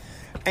playing?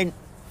 And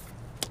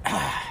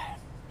I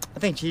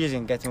think TJ's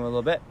going to get to him a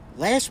little bit.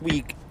 Last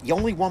week, you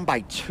only won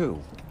by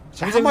 2.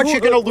 So how much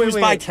you're going to lose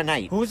by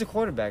tonight? Who was the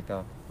quarterback,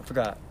 though? I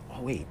forgot.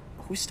 Oh, wait.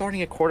 Who's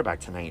starting at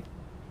quarterback tonight?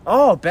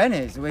 Oh,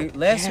 Bennett. Wait,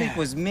 last week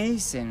was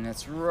Mason.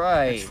 That's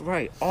right. That's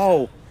right.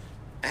 Oh,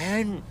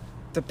 and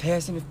the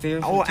pass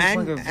interference. Oh,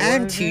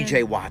 and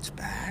TJ Watt's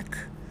back.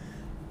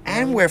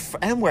 And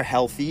we're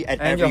healthy at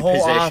every your whole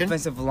position.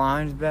 Offensive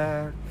line's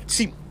back.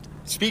 See,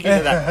 speaking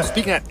of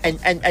that,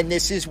 and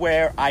this is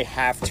where I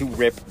have to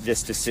rip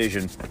this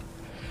decision.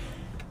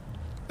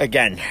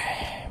 Again,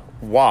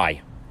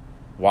 why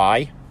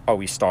are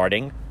we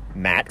starting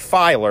Matt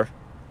Filer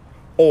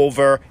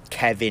over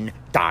Kevin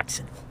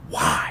Dotson?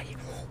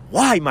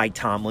 Why, Mike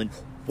Tomlin?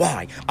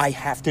 Why? I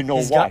have to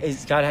know why.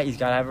 He's got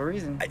to have a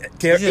reason.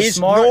 There is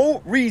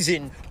no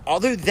reason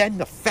other than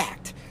the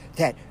fact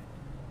that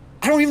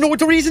I don't even know what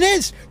the reason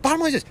is.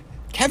 Bottom line is this.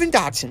 Kevin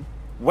Dotson,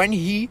 when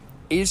he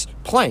is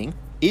playing,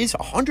 is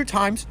 100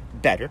 times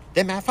better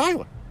than Matt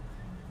Filer.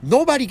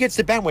 Nobody gets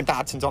to bend when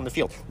Dotson's on the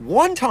field.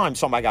 One time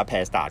somebody got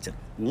past Dotson.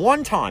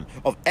 One time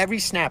of every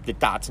snap that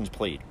Dotson's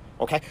played.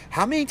 Okay?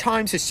 How many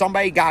times has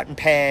somebody gotten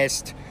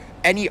past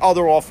any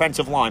other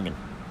offensive lineman?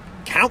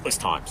 Countless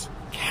times.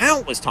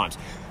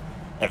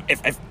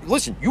 If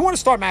listen, you want to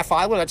start Matt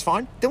Filer, that's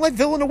fine. Then let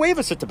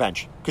Villanueva sit the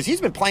bench because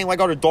he's been playing like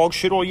utter dog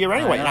shit all year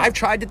anyway. And I've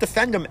tried to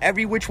defend him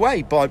every which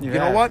way, but you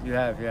know what? You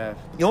have. You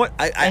know what?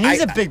 And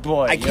he's a big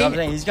boy. I can't.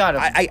 He's got.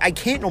 I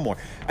can't no more.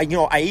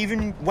 I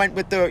even went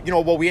with the.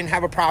 We didn't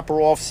have a proper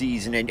off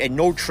season and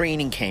no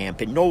training camp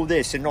and no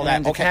this and no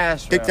that. Okay,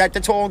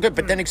 that's all good.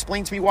 But then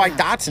explain to me why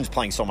Dotson's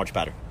playing so much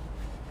better.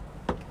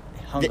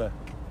 Hunger.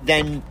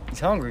 Then he's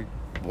hungry.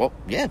 Well,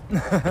 yeah,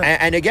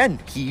 and again,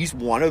 he's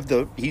one of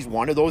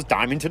those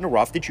diamonds in the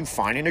rough that you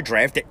find in a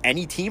draft that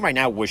any team right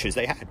now wishes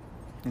they had.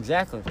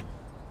 Exactly.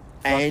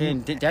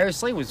 And Darius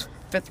Slay was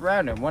 5th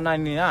round at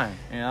 199.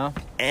 You know.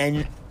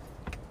 And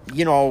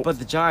but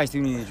the Giants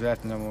do need to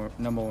draft the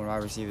number one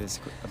wide receivers.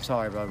 I'm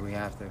sorry, but we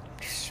have to.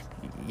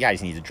 You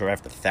guys need to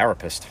draft a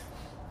therapist.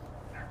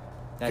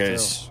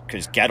 Because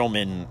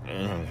Gettleman,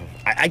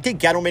 I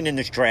think Gettleman in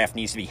this draft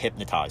needs to be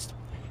hypnotized.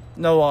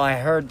 No, well, I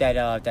heard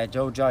that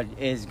Joe Judge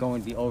is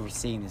going to be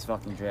overseeing this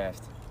fucking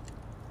draft.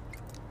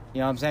 You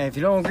know what I'm saying? If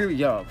you don't agree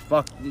with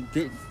fuck,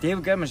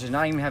 David Gettleman should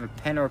not even have a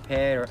pen or a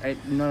pad or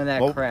none of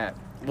that crap.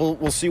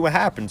 We'll see what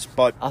happens,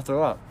 but I'll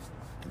throw up.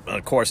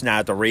 Of course, now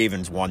that the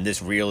Ravens won,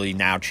 this really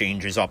now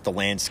changes up the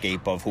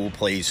landscape of who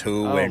plays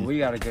who. Oh, and we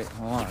gotta get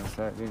hold on a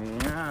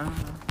second.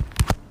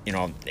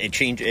 Yeah. It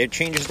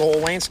changes the whole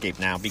landscape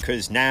now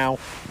because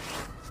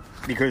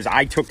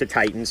I took the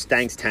Titans,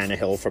 thanks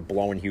Tannehill for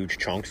blowing huge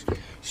chunks.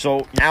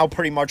 So now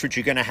pretty much what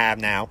you're going to have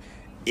now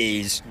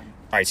is,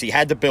 all right, so you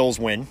had the Bills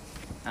win,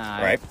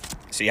 right?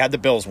 So you had the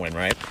Bills win,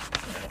 right?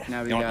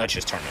 Now let's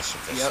just turn this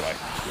way.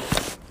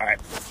 All right,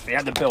 so you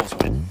had the Bills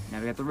win. Now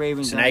we got the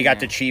Ravens. So now you got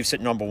the Chiefs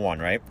at number 1,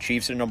 right?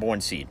 Chiefs at number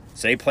 1 seed.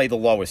 So they play the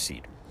lowest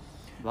seed.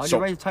 Why'd you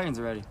write the Titans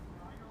already?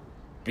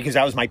 Because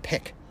that was my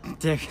pick.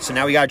 Dick. So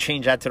now we got to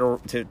change that to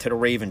the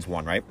Ravens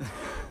one, right?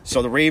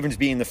 So the Ravens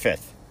being the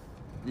 5th.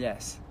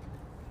 Yes.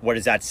 What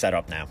does that set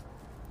up now?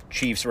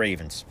 Chiefs,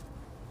 Ravens.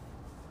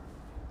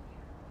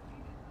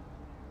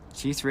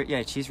 Chiefs,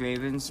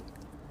 Ravens.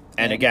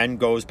 And again,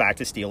 goes back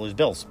to Steelers,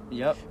 Bills.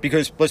 Yep.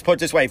 Because let's put it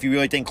this way: if you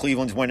really think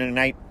Cleveland's winning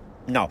tonight,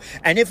 no.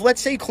 And if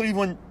let's say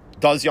Cleveland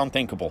does the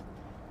unthinkable,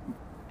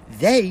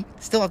 they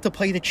still have to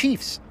play the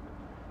Chiefs.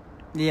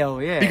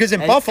 Yeah. Because in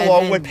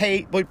Buffalo would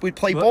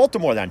play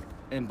Baltimore then.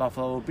 And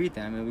Buffalo will beat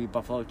them. I mean, it'll be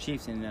Buffalo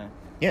Chiefs in the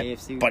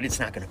AFC. But it's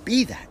not going to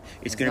be that.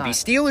 It's going to be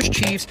Steelers,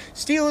 Chiefs.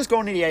 Steelers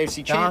going to the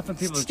AFC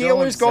Championship.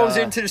 Steelers goes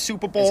into the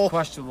Super Bowl. It's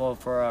questionable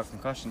for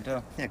concussion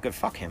too. Yeah, good.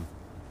 Fuck him.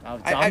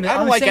 I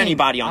don't like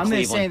anybody on Cleveland.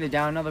 I'm just saying they're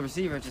down another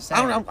receiver. Just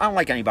saying. I don't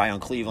like anybody on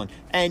Cleveland.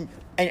 And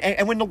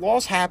when the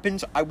loss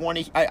happens, I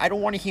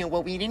don't want to hear,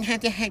 well, we didn't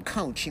have the head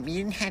coach, and we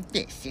didn't have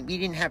this, and we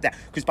didn't have that.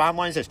 Because bottom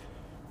line is this: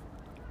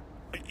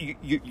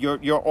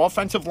 your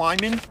offensive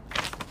lineman,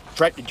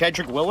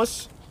 Jedrick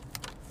Willis.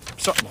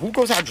 So who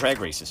goes out drag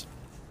races?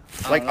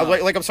 Like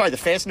I'm sorry, the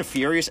Fast and the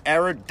Furious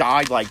era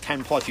died like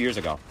 10 plus years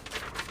ago.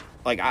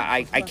 Like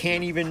I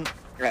can't even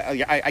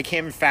I can't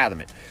even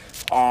fathom it.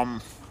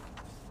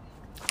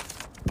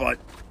 But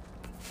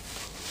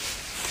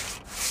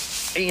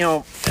you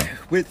know,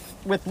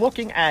 with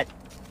looking at,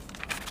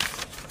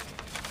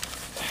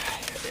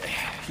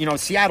 you know,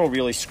 Seattle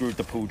really screwed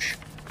the pooch.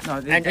 No,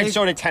 and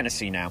so did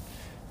Tennessee now.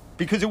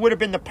 Because it would have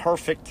been the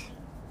perfect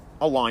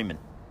alignment.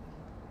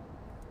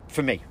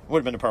 For me, it would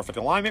have been the perfect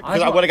alignment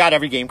because I would have got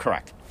every game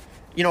correct.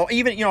 You know,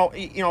 even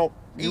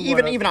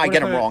I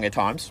get them wrong at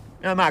times.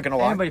 I'm not gonna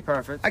lie. Anybody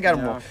perfect? I got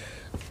them wrong.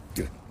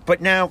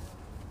 But now,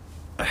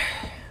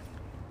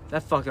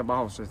 that fucked up my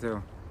holster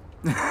too.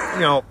 You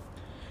know,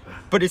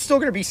 but it's still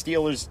gonna be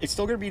Steelers. It's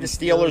still gonna be the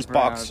Steelers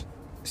Bucks.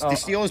 The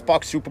Steelers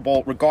Bucks Super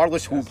Bowl,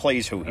 regardless who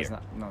plays who here.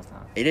 No, it's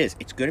not. It is.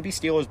 It's gonna be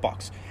Steelers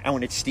Bucks, and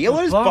when it's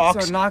Steelers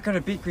Bucks are not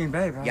gonna beat Green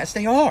Bay, bro. Yes,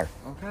 they are.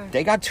 Okay.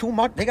 They got too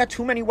much. They got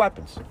too many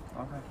weapons.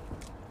 Okay.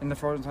 In the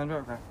frozen tundra,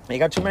 okay. They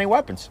got too many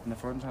weapons. In the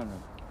frozen tundra,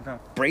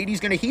 okay. Brady's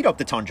going to heat up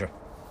the tundra.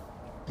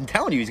 I'm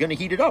telling you, he's going to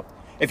heat it up.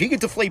 If he could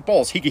deflate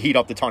balls, he could heat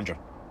up the tundra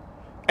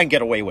and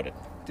get away with it.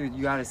 Dude,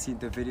 you got to see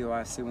the video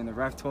I see when the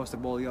ref tossed the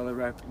ball. The other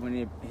ref, when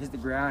it hit the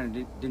ground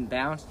and it didn't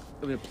bounce,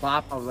 it would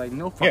plop. I was like,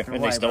 no fucking way. Yeah,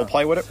 and they still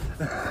play with it.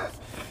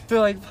 They're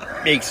like,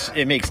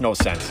 it makes no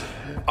sense.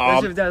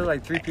 Especially if that was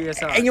like 3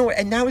 PSI. And you know,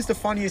 and that was the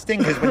funniest thing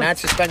because when that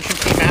suspension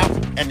came out,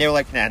 and they were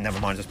like, nah,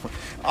 never mind.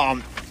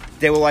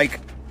 They were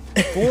like.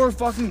 4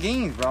 fucking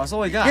games, bro. That's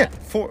all I got. Yeah,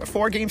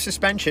 four game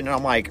suspension, and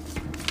I'm like,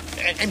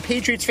 and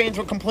Patriots fans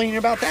were complaining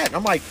about that, and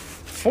I'm like,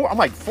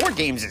 4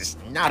 games is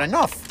not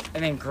enough.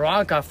 And then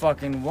Gronk got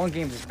fucking 1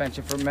 game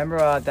suspension for remember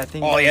that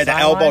thing. Oh yeah, the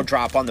elbow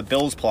drop on the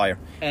Bills player.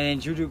 And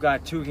then Juju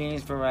got 2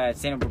 games for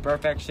standing up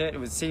perfect shit. It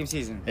was the same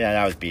season. Yeah,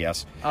 that was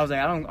BS. I was like,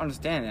 I don't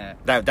understand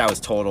that. That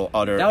was total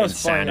utter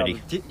insanity.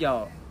 Funny,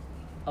 yo,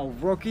 a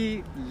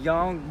rookie,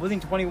 young,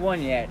 wasn't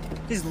 21 yet,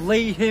 just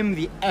laid him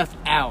the F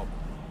out.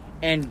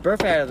 And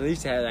Burfict at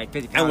least had like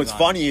 50 pounds. And what's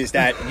funny is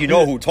that you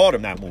know who taught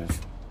him that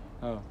move?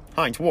 Oh.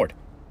 Hines Ward.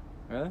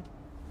 Really?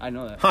 I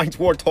know that. Hines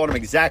Ward taught him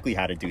exactly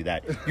how to do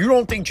that. You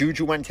don't think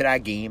Juju went to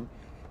that game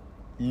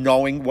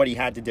knowing what he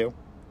had to do?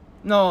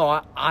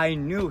 No, I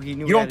knew he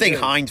knew. You don't think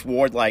Hines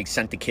Ward like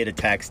sent the kid a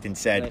text and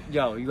said,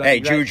 "Yo,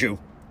 Juju,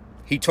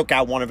 he took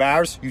out one of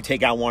ours, you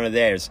take out one of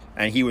theirs,"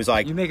 and he was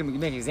like, "You make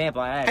an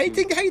example." How do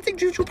you think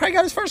Juju probably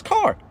got his first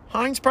car?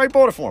 Hines probably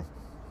bought it for him.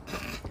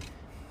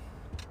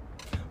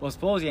 Well,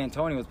 supposedly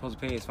Antonio was supposed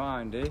to pay his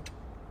fine, did he?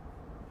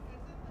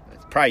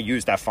 Probably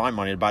used that fine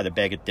money to buy the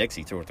bag of dicks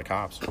he threw at the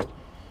cops.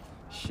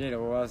 Shit,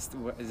 or else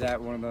is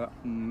that one of the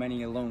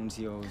many loans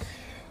he owes?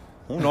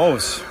 Who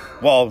knows?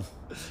 Well,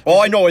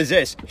 all I know is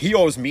this. He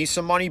owes me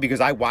some money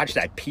because I watched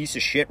that piece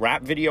of shit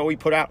rap video he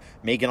put out,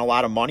 making a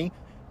lot of money.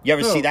 You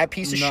ever see that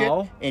piece of shit?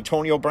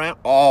 Antonio Brown?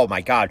 Oh, my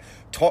God.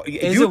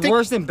 Is it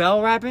worse than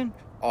Bell rapping?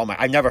 Oh, my.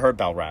 I've never heard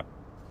Bell rap.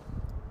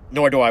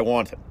 Nor do I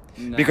want it.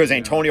 Because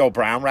Antonio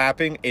Brown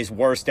rapping is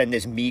worse than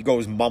this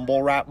Migos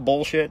mumble rap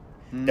bullshit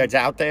that's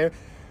out there.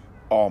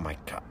 Oh my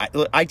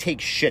God! I take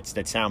shits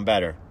that sound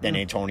better than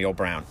Antonio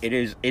Brown. It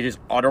is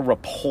utter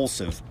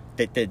repulsive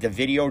that the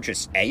video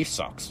just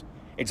sucks.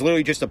 It's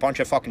literally just a bunch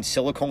of fucking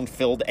silicone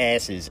filled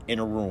asses in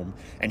a room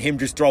and him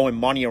just throwing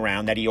money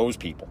around that he owes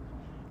people.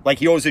 Like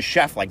he owes his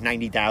chef like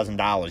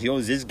 $90,000. He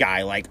owes this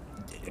guy like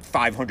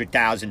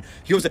 $500,000.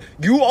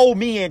 You owe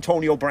me,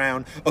 Antonio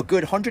Brown, a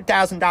good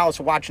 $100,000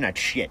 for watching that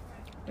shit.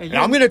 And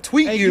I'm gonna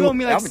tweet you. You owe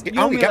me like, I'm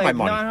gonna get my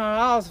money.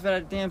 $900 for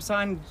that damn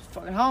signed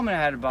fucking helmet I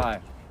had to buy.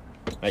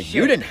 Like,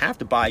 you didn't have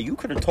to buy. You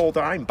could have told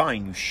her I ain't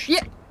buying you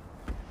shit.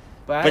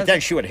 But then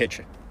she would have hit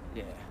you.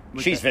 Yeah.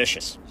 She's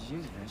vicious.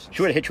 She's vicious.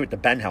 She would have hit you with the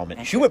Ben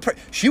helmet. She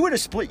would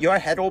have split your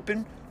head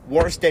open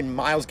worse than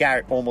Myles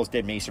Garrett almost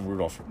did Mason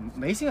Rudolph.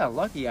 Mason got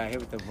lucky I hit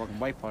with the fucking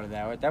white part of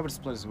that. That would have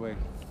split his wig.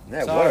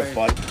 Yeah, it would have,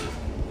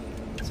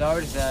 but...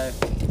 Sorry to say.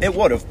 It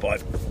would have,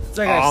 but... It's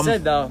like I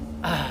said, though.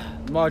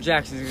 Lamar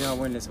Jackson is going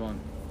to win this one.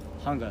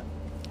 Hunger.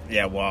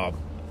 Yeah, well...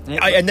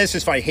 and this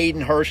is funny.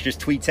 Hayden Hurst just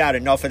tweets out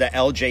enough of the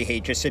LJ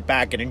hate. Just sit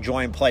back and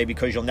enjoy and play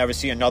because you'll never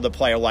see another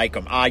player like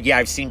him. Yeah,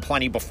 I've seen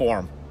plenty before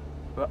him.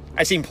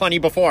 I've seen plenty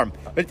before him.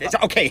 But it's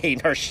okay,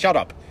 Hayden Hurst, shut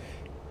up.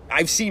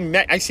 I've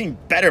seen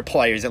better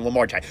players than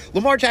Lamar Jackson.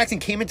 Lamar Jackson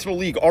came into the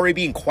league already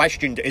being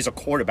questioned as a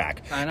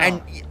quarterback. I know.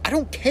 And I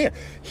don't care.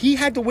 He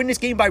had to win this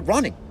game by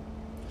running.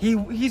 He's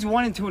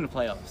 1-2 in the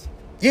playoffs.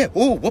 Yeah,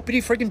 ooh, what did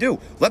he freaking do?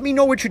 Let me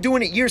know what you're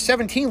doing at year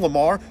 17,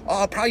 Lamar.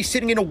 Probably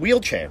sitting in a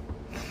wheelchair.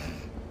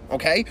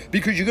 Okay?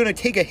 Because you're going to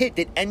take a hit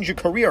that ends your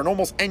career and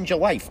almost ends your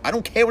life. I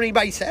don't care what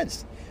anybody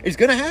says. It's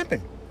going to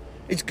happen.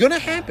 It's going to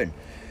happen.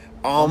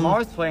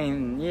 Lamar's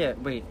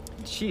playing,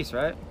 Chiefs,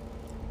 right?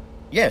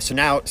 Yeah, so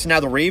now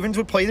the Ravens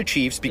would play the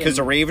Chiefs because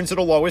the Ravens are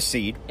the lowest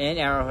seed. And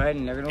Arrowhead,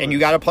 and they're going to lose. And you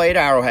got to play at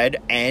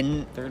Arrowhead,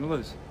 and... They're going to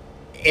lose.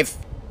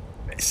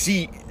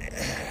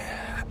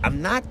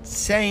 I'm not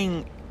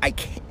saying I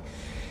can't...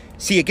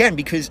 See, again,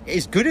 because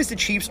as good as the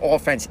Chiefs'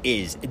 offense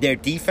is, their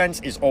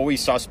defense is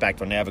always suspect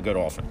when they have a good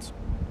offense.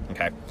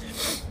 Okay?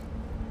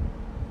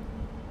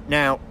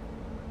 Now,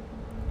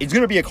 it's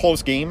going to be a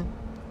close game,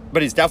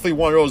 but it's definitely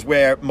one of those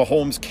where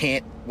Mahomes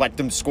can't let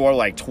them score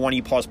like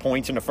 20-plus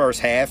points in the first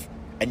half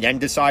and then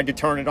decide to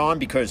turn it on,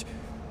 because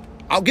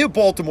I'll give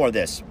Baltimore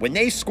this. When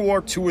they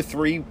score 2 or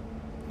 3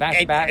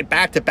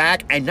 back to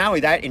back, and not only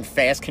that, in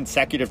fast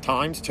consecutive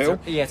times, too.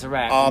 It's a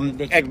wrap.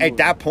 At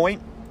that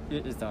point,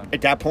 it's done.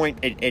 At that point,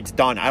 it's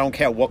done. I don't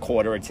care what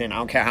quarter it's in. I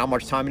don't care how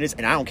much time it is,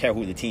 and I don't care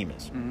who the team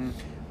is.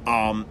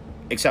 Mm-hmm.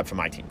 Except for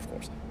my team, of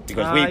course.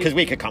 Because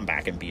we could come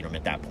back and beat them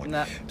at that point.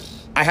 Nah.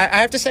 I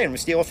have to say, I'm a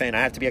Steelers fan.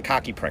 I have to be a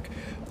cocky prick.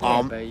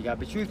 But you got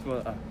to be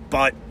truthful.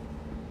 But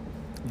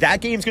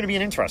that game's going to be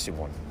an interesting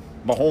one.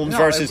 Mahomes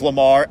versus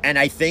Lamar. And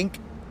I think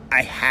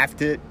I have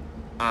to,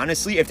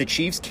 honestly, if the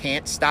Chiefs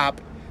can't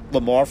stop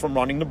Lamar from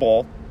running the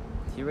ball,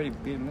 he already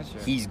beat him this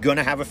year. He's going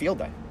to have a field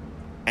day.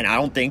 And I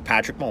don't think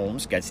Patrick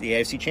Mahomes gets the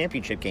AFC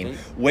Championship game,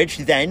 which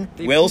then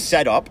will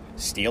set up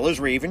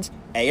Steelers-Ravens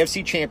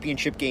AFC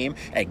Championship game.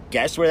 And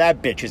guess where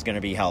that bitch is going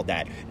to be held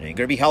at? It ain't going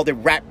to be held at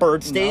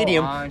Ratbird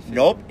Stadium.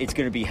 Nope. It's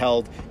going to be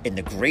held in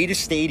the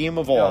greatest stadium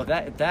of all.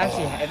 That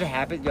actually, if it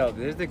happens,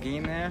 there's the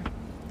game there.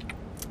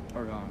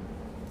 We're gone.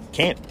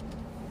 Can't.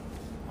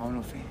 Oh,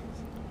 no fans.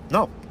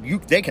 No.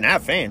 They can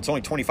have fans.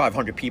 Only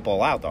 2,500 people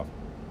allowed, though.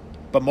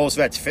 But most of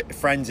that's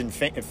friends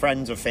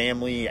of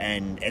family,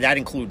 and that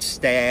includes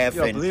staff.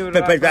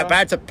 But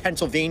that's a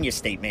Pennsylvania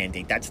state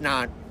mandate. That's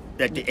not.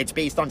 It's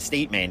based on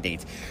state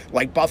mandates.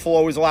 Like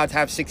Buffalo was allowed to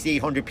have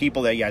 6,800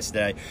 people there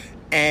yesterday,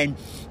 and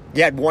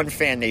they had one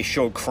fan they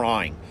showed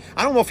crying.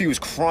 I don't know if he was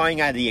crying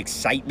out of the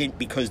excitement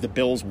because the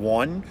Bills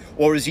won,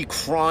 or is he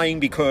crying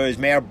because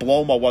Mayor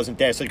Bloma wasn't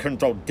there, so he couldn't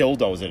throw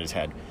dildos at his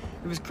head.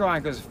 He was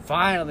crying because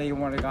finally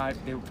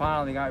they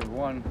finally got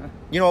one.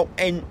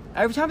 And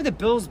every time the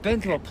Bills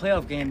been to a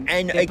playoff game,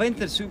 they've been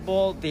to the Super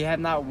Bowl, they have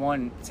not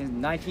won since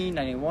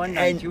 1991,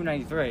 92,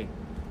 93.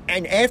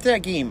 And after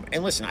that game,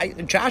 and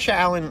listen, Josh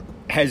Allen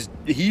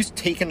he's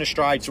taken a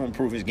stride to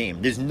improve his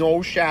game. There's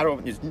no shadow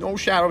of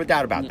a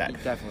doubt about that.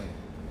 Definitely.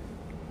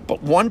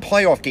 But one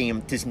playoff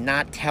game does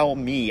not tell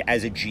me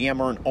as a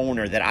GM or an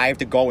owner that I have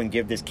to go and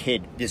give this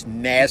kid this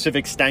massive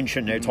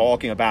extension they're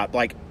talking about,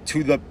 like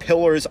to the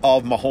pillars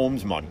of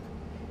Mahomes money.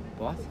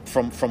 What?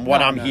 From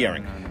what I'm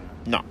hearing.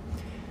 No.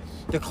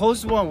 The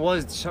closest one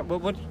was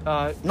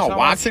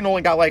Watson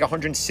only got like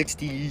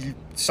 160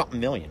 something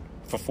million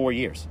for 4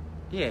 years.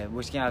 Yeah,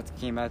 which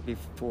came out to be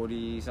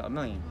 40 something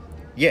million.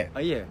 Yeah.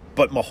 A year.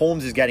 But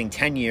Mahomes is getting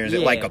 10 years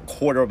at like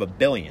 $250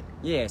 million.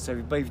 Yeah, so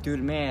if you do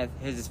the math,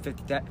 his is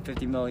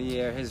 50 mil a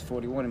year, his is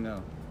 41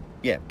 mil.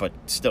 Yeah, but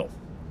still.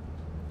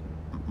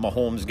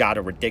 Mahomes got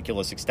a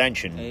ridiculous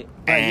extension.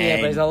 But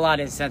there's a lot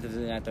of incentives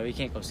in that, though. You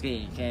can't go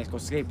skiing. You can't go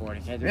skateboarding.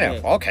 You can't do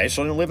that. Okay,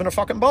 so then live in a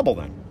fucking bubble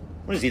then.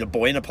 What is he, the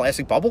boy in a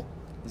plastic bubble?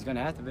 He's going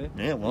to have to be.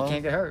 Yeah, well. He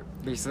can't get hurt,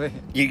 basically.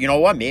 You know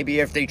what? Maybe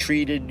if they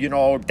treated,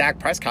 Dak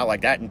Prescott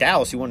like that in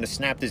Dallas, he wouldn't have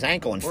snapped his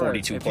ankle in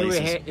 42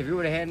 places. If you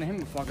would have handed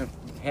him a fucking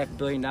 $500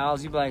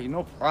 million, you'd be like,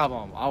 no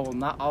problem.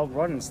 I'll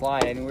run and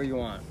slide anywhere you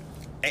want.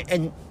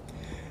 And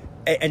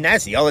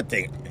that's the other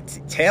thing.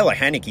 Taylor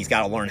Heinicke's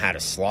got to learn how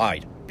to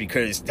slide,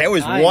 because there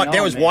was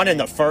one in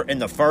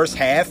the first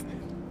half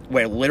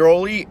where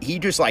literally he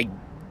just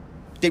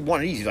did one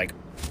of these, he's like,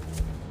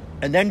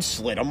 and then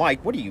slid. I'm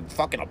like, what are you,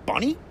 fucking a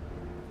bunny?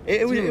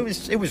 It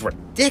was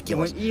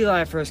ridiculous. When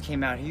Eli first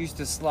came out, he used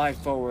to slide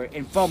forward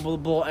and fumble the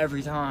ball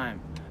every time.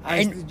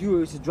 It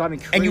used to drive me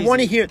crazy. And you want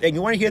to hear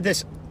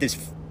this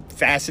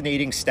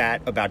fascinating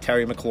stat about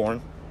Terry McLaurin?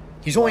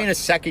 He's only in his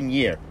second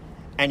year,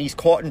 and he's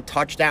caught in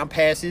touchdown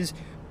passes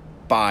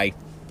by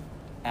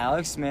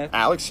Alex Smith,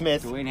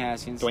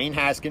 Dwayne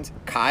Haskins,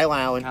 Kyle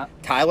Allen,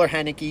 Tyler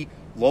Heinicke,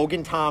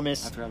 Logan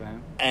Thomas. I forgot about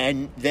him.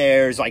 And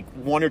there's like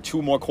one or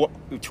two more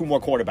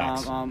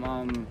quarterbacks.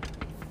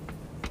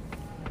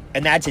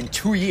 And that's in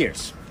 2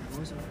 years. Who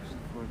was the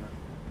quarterback?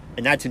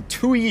 And that's in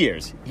 2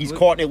 years. He's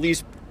caught at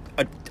least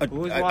a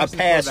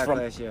pass from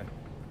last year?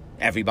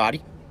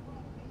 Everybody.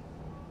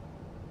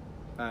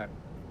 All right.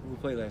 Who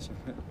played last year?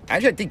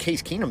 Actually, I think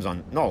Case Keenum's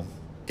on. No,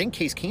 I think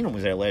Case Keenum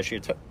was there last year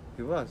too.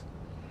 He was.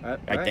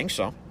 I think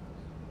so.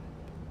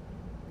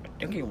 I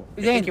think he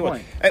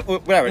was.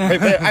 Whatever.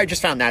 But I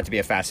just found that to be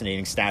a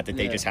fascinating stat that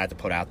they just had to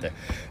put out there.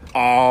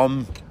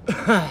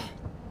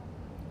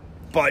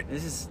 But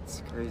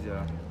It's crazy,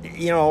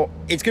 though.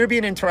 It's going to be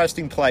an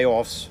interesting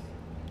playoffs.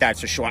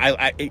 That's for sure.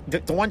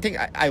 The one thing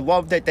I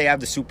love that they have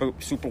the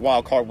super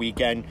wild card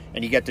weekend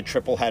and you get the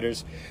triple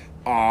headers.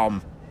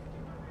 I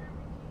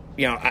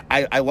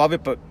love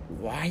it, but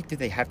why do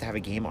they have to have a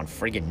game on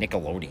friggin'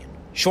 Nickelodeon?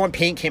 Sean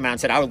Payne came out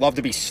and said, I would love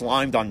to be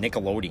slimed on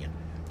Nickelodeon.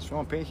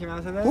 Sean Payne came out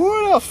and said that?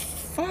 Who the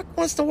fuck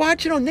wants to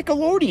watch it on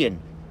Nickelodeon?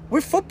 We're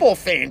football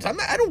fans.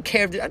 I don't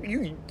care.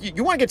 You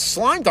want to get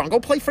slimed on, go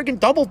play friggin'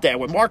 Double Dare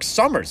with Mark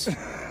Summers.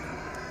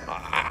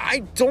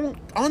 I don't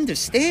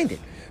understand it.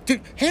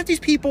 Dude, half these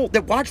people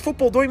that watch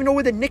football don't even know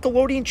where the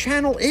Nickelodeon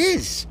channel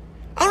is.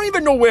 I don't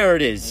even know where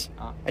it is.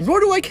 And nor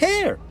do I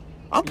care.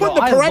 I'm putting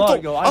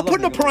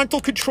the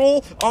parental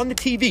control on the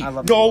TV.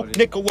 No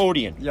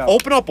Nickelodeon.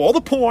 Open up all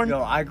the porn.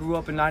 I grew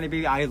up in 90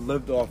 Baby. I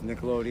lived off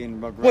Nickelodeon,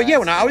 Rugrats. Well, yeah,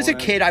 when I was a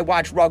kid, I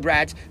watched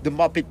Rugrats, The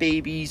Muppet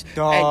Babies.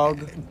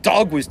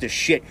 Doug was the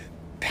shit.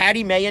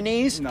 Patty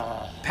Mayonnaise.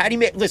 No. Patty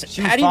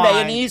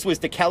Mayonnaise was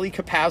the Kelly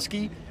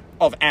Kapowski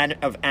of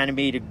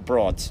animated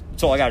broads.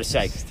 That's all I got to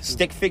say.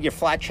 Stick figure,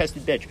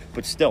 flat-chested bitch,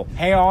 but still.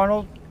 Hey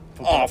Arnold.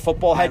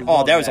 Football head.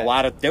 There was a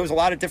lot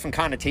of different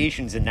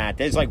connotations in that.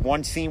 There's like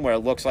one scene where it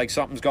looks like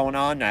something's going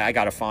on. I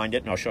got to find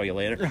it and I'll show you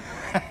later.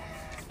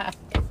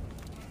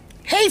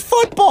 Hey,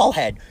 football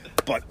head.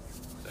 But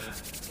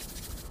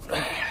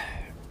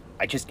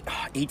I just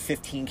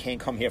 8:15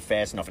 can't come here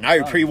fast enough. And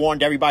I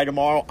pre-warned everybody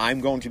tomorrow. I'm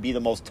going to be the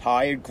most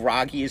tired,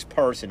 groggiest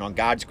person on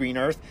God's green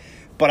earth.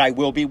 But I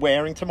will be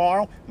wearing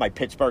tomorrow my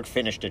Pittsburgh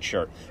finished it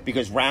shirt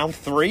because round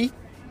 3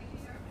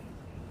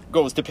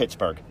 goes to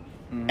Pittsburgh.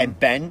 Mm-hmm. And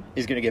Ben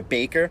is going to get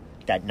Baker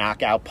that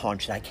knockout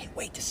punch that I can't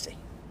wait to see.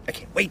 I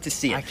can't wait to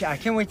see it. I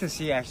can't wait to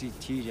see actually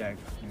TJ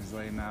just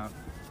lay him out.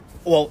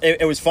 Well,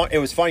 it was fun. It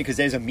was funny because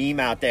there's a meme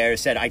out there that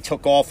said I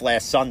took off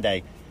last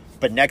Sunday,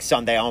 but next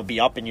Sunday I'm gonna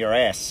be up in your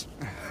ass.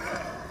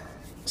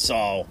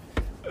 So,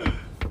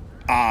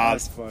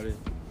 that's funny.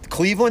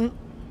 Cleveland,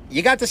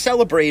 you got to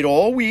celebrate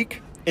all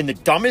week in the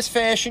dumbest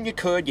fashion you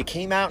could. You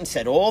came out and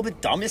said all the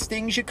dumbest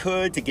things you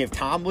could to give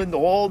Tomlin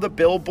all the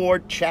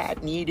billboard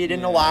chat needed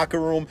in the locker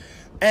room.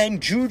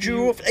 And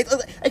Juju,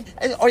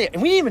 and we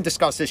didn't even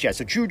discuss this yet.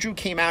 So Juju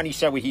came out and he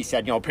said what he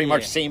said, pretty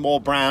much same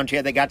old Browns.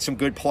 Yeah, they got some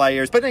good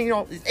players. But then,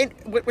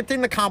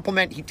 within the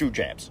compliment, he threw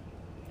jabs.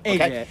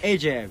 Okay? A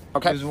jab.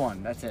 Okay. There's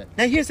one. That's it.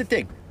 Now, here's the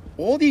thing.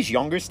 All these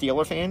younger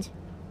Steeler fans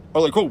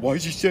are like, oh, why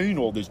is he saying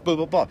all this? Blah,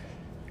 blah, blah.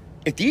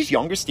 If these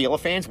younger Steeler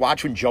fans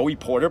watch when Joey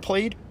Porter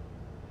played,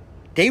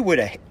 they would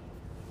have,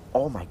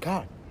 oh, my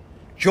God.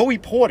 Joey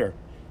Porter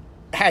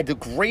had the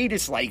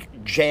greatest,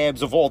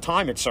 jabs of all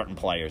time at certain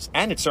players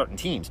and at certain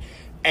teams.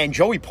 And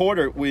Joey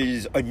Porter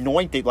was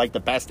anointed like the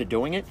best at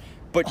doing it.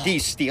 But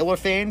these Steeler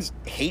fans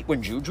hate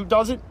when Juju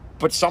does it.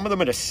 But some of them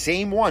are the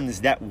same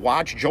ones that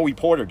watch Joey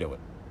Porter do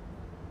it.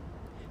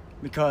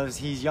 Because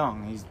he's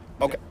young. He's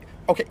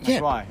Okay,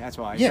 That's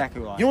why. Yeah.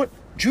 Exactly why. You know what?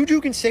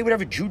 Juju can say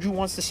whatever Juju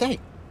wants to say.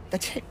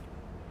 That's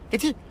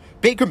it.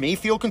 Baker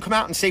Mayfield can come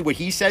out and say what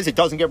he says. It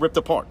doesn't get ripped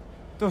apart.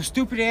 Those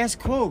stupid ass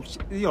quotes.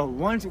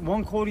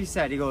 One quote he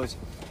said. He goes,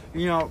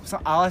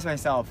 so I'll ask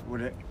myself,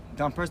 would a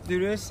dumb person do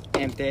this?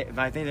 And if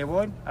I think they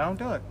would, I don't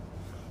do it.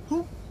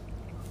 Who?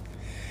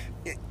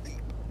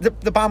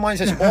 The bottom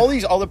line is all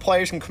these other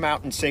players can come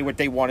out and say what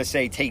they want to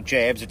say, take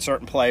jabs at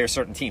certain players,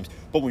 certain teams.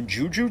 But when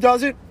Juju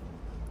does it,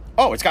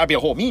 it's got to be a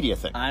whole media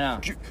thing. I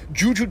know.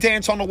 Juju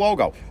dance on the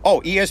logo.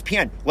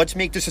 ESPN, let's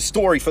make this a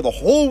story for the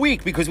whole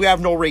week because we have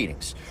no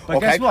ratings.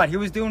 But guess what? He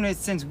was doing it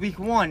since week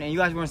 1, and you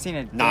guys weren't seeing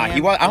it. Nah, he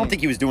was. I don't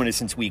think he was doing it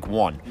since week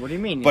 1. What do you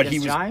mean? But he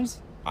was.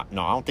 Giants?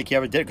 No, I don't think he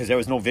ever did because there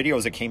was no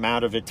videos that came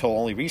out of it till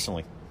only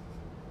recently.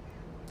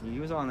 He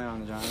was on there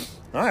on the Giants.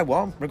 All right,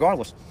 well,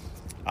 regardless.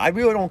 I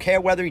really don't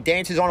care whether he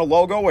dances on a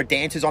logo or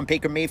dances on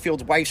Baker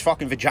Mayfield's wife's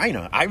fucking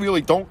vagina. I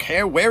really don't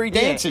care where he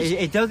dances.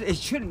 It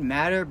shouldn't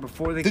matter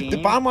before the game.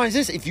 The bottom line is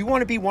this. If you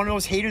want to be one of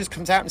those haters who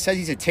comes out and says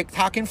he's a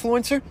TikTok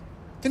influencer,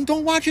 then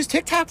don't watch his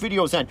TikTok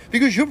videos then.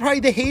 Because you're probably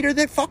the hater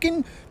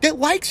that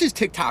likes his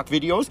TikTok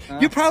videos.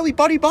 You're probably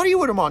buddy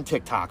with him on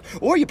TikTok.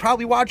 Or you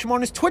probably watch him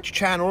on his Twitch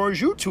channel or his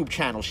YouTube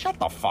channel. Shut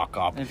the fuck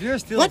up. If you're a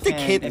Steelers let fan,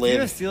 the kid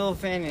live. If you're a Steelers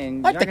fan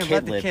and let you're the going to kid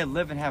let the kid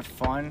live and have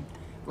fun,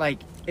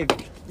 if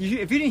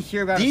you didn't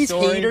hear about these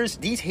story,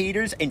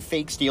 haters and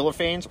fake Steeler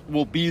fans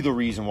will be the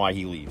reason why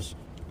he leaves.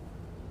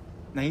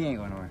 No, he ain't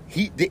going nowhere.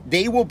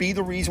 They will be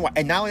the reason why.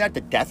 And not only that,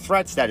 the death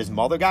threats that his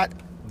mother got,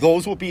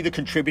 those will be the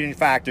contributing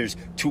factors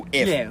to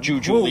if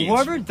Juju leaves.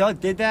 Whoever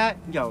did that,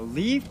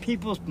 leave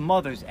people's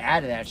mothers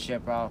out of that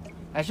shit, bro.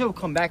 That shit will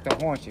come back to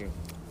haunt you.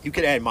 You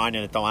could add mine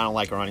in it, though. I don't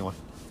like her anyway.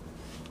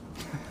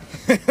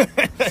 You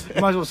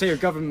might as well say your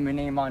government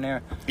name on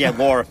there. Yeah,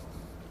 Laura.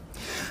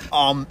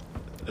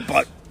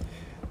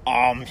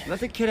 Let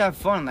the kid have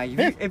fun.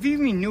 If you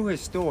even knew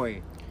his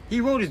story,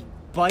 he rode his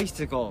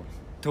bicycle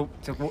to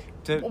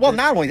well,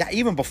 not only that,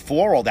 even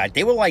before all that,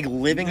 they were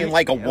living in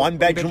a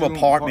one-bedroom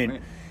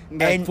apartment.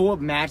 And full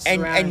of mats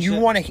and you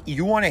want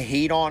to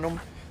hate on him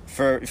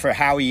for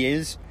how he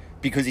is,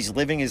 because he's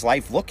living his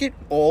life. Look at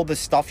all the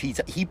stuff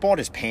he bought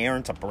his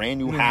parents a brand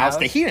new house.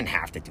 That he didn't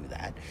have to do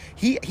that.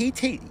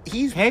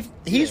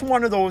 He's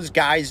one of those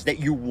guys that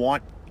you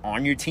want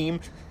on your team.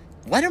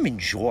 Let him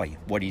enjoy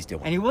what he's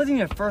doing. And he wasn't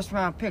even a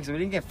first-round pick, so he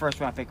didn't get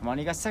first-round pick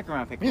money. He got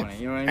second-round pick money.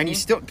 You know what I mean? And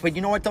he's still... But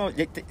you know what, though?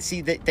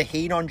 See, the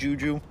hate on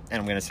Juju, and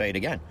I'm going to say it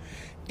again,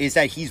 is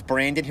that he's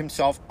branded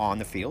himself on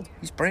the field.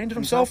 He's branded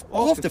himself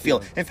off the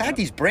field. In fact,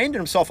 he's branded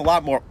himself a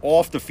lot more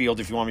off the field,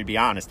 if you want me to be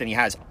honest, than he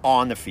has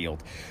on the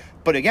field.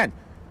 But again,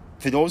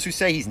 for those who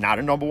say he's not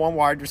a number one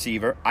wide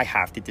receiver, I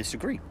have to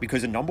disagree.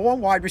 Because a number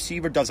one wide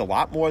receiver does a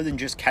lot more than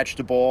just catch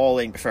the ball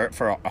and for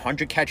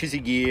 100 catches a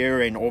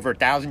year and over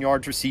 1,000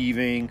 yards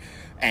receiving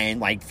and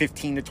like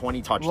 15 to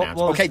 20 touchdowns.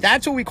 Okay,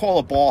 that's what we call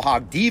a ball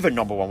hog diva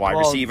number one wide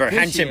receiver.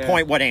 Hence in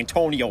point what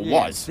Antonio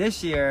was.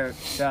 This year,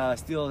 the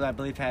Steelers, I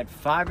believe, had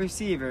 5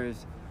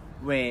 receivers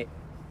with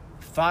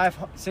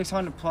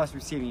 600 plus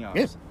receiving yards.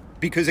 Yeah.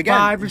 Because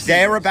again,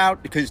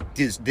 because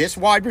this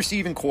wide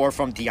receiving core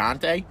from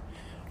Deontay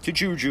to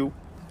Juju,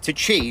 to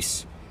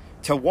Chase,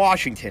 to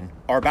Washington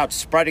are about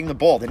spreading the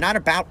ball. They're not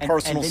about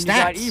personal and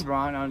stats. You got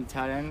Ebron on the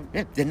tight end.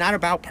 Yeah, they're not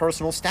about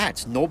personal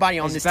stats. Nobody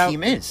on this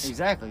team is.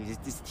 Exactly.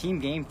 It's team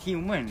game,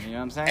 team win. You know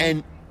what I'm saying?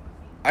 And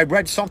I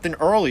read something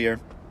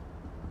earlier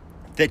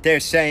that they're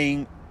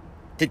saying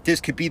that this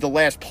could be the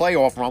last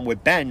playoff run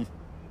with Ben,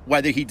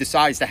 whether he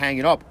decides to hang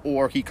it up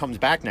or he comes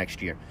back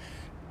next year.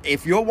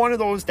 If you're one of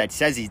those that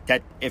says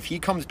that if he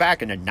comes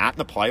back and they're not in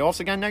the playoffs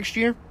again next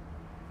year,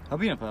 I'll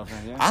be in the playoffs.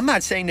 Yeah. I'm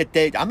not saying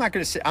that I'm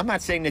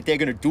not saying that they're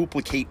going to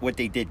duplicate what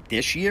they did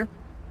this year.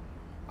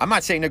 I'm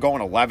not saying they're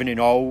going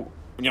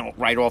 11-0,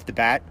 right off the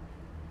bat.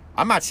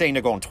 I'm not saying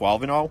they're going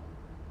 12-0,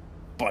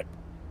 but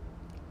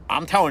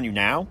I'm telling you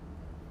now,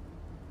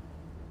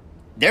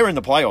 they're in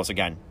the playoffs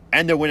again,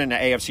 and they're winning the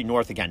AFC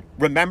North again.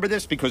 Remember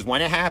this, because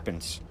when it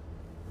happens,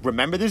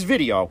 remember this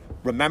video,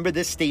 remember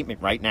this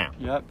statement right now.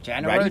 Yep,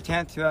 January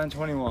 10th,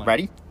 2021.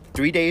 Ready?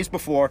 3 days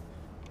before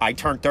I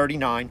turned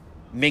 39,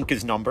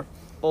 Minka's number.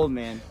 Old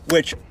man.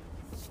 Which,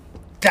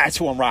 that's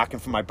who I'm rocking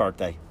for my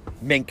birthday.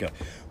 Minka.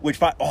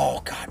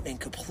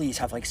 Minka, please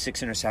have like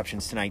 6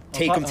 interceptions tonight.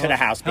 Take him to the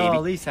house, baby. He'll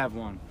at least have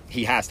one.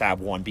 He has to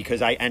have one,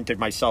 because I entered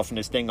myself in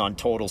this thing on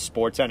Total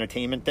Sports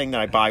Entertainment thing that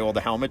I buy all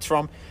the helmets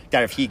from.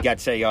 That if he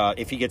gets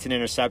an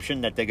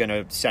interception, that they're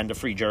gonna send a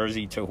free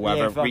jersey to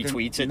whoever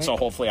retweets it. So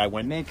hopefully I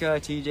win. Minka,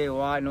 T.J.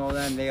 Watt, and all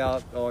them, they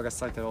all got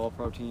selected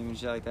All-Pro team and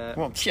shit like that.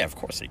 Well, yeah, of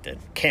course they did.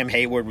 Cam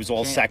Hayward was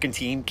all second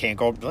team. Can't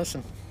go.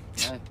 Listen.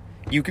 Yeah.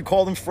 You can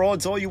call them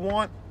frauds all you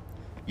want.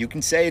 You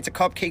can say it's a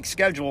cupcake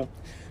schedule.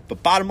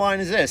 But bottom line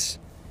is this.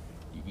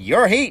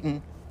 You're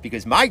hating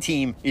because my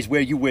team is where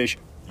you wish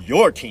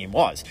your team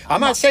was. I'm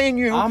not saying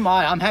you.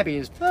 I'm happy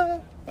as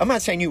I'm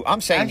not saying you.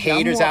 I'm saying actually,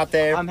 haters out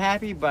there. I'm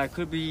happy, but I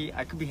could be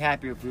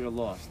happier if we would have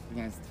lost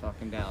against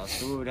fucking Dallas.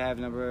 So we would have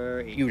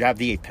number 8. You would have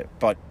the 8 pick,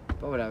 but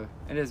whatever.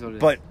 It is what it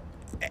is. But,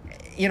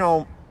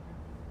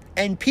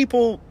 and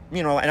people,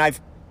 and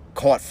I've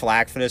caught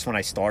flack for this when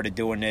I started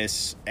doing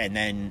this, and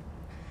then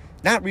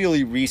not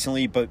really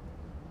recently, but,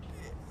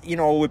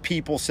 with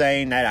people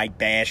saying that I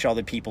bash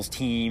other people's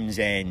teams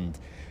and,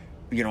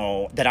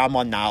 that I'm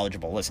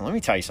unknowledgeable. Listen, let me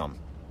tell you something.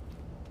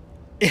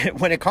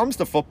 When it comes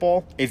to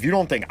football, if you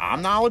don't think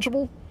I'm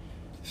knowledgeable,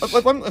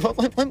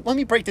 let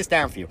me break this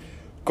down for you.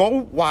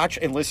 Go watch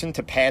and listen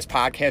to past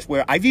podcasts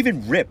where I've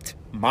even ripped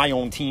my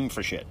own team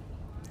for shit.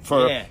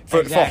 For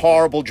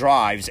horrible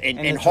drives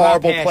and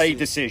horrible play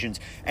decisions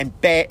and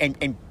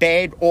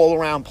bad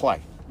all-around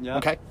play. Yep.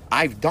 Okay?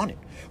 I've done it.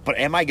 But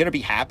am I going to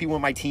be happy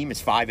when my team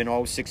is 5-0,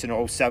 6-0,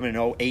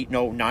 7-0, 8-0,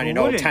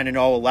 9-0, 10-0,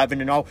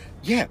 11-0?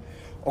 Yeah.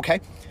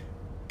 Okay?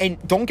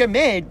 And don't get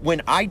mad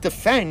when I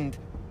defend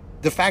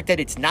the fact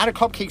that it's not a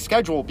cupcake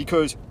schedule,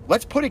 because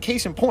let's put a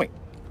case in point.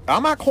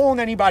 I'm not calling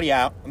anybody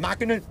out. I'm not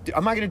going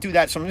to do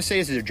that. So I'm going to say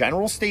this is a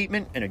general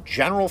statement and a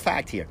general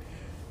fact here.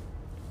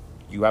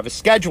 You have a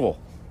schedule.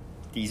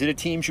 These are the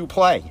teams you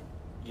play.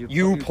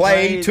 You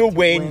play to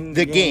win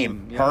the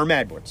game. Yep. Herm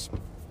Edwards.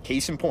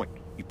 Case in point.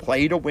 You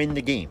play to win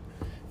the game.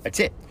 That's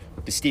it.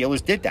 The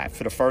Steelers did that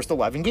for the first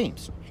 11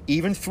 games.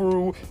 Even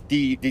through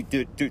the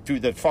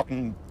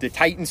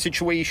Titans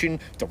situation,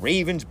 the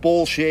Ravens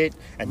bullshit,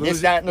 and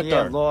this, that, and the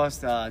third.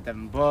 Lost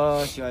Devin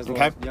Bush. You guys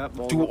lost.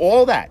 Yep, through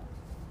all that,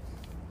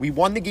 we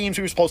won the games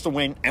we were supposed to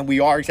win, and we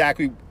are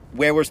exactly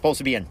where we're supposed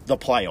to be in the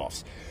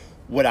playoffs.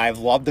 Would I have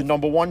loved the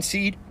number 1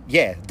 seed?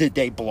 Yeah. Did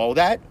they blow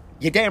that?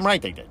 You're damn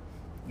right they did.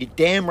 You're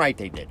damn right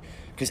they did.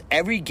 Because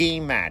every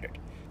game mattered.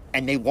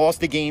 And they lost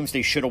the games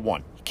they should have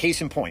won.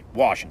 Case in point,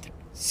 Washington,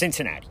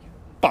 Cincinnati,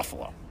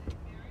 Buffalo,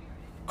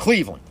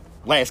 Cleveland,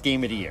 last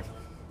game of the year.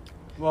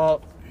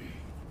 Well,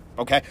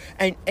 okay.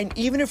 And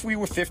even if we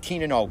were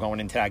 15-0 going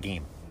into that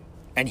game,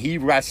 and he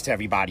rests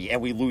everybody, and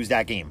we lose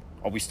that game,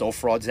 are we still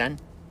frauds then?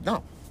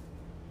 No.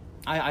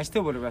 I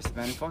still would have rested,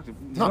 man. Fuck it.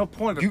 There's no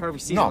point of a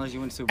perfect season unless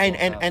you win Super Bowl.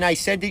 And I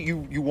said that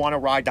you want to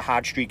ride the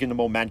hot streak and the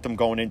momentum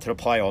going into the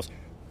playoffs.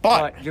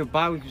 But your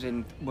bye week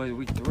was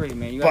week 3,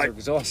 man. You guys are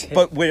exhausted.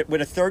 But with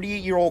a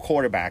 38-year-old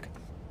quarterback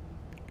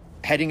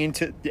heading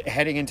into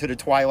the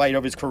twilight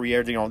of his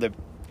career,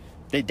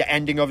 the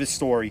ending of his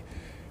story.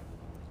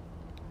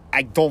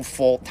 I don't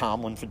fault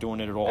Tomlin for doing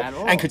it at all.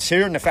 And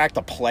considering the fact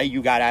the play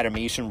you got out of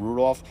Mason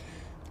Rudolph,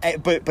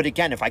 but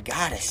again, if I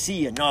gotta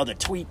see another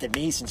tweet that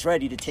Mason's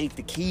ready to take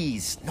the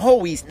keys,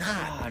 no, he's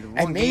not.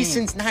 And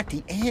Mason's not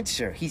the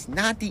answer. He's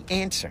not the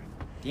answer.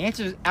 The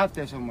answer's out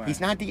there somewhere. He's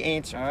not the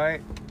answer. All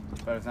right,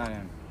 but it's not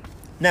him.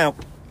 Now,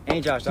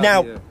 ain't Josh Dobbs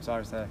either.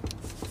 Sorry to say.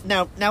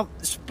 Now,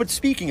 but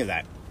speaking of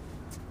that,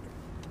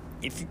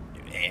 if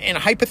in a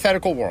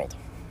hypothetical world,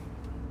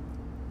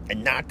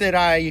 and not that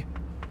I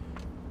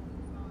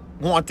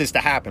want this to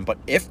happen, but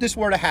if this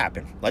were to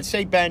happen, let's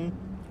say Ben,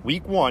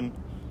 week 1,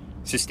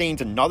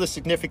 sustains another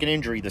significant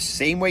injury the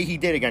same way he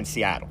did against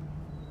Seattle,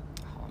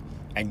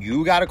 and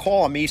you got to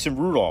call on Mason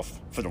Rudolph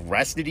for the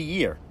rest of the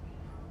year,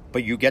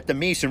 but you get the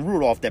Mason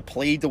Rudolph that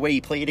played the way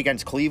he played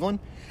against Cleveland,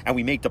 and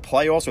we make the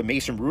playoffs with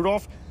Mason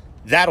Rudolph,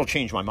 that'll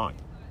change my mind.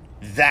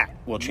 That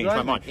will change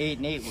my mind.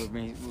 8-8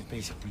 would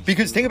basically.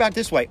 Because think about it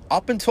this way: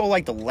 up until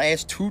like the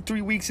last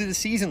 2-3 weeks of the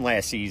season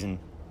last season,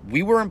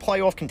 we were in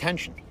playoff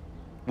contention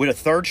with a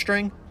 3rd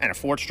string and a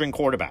 4th string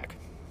quarterback.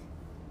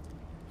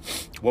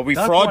 Were we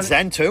frauds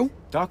then too?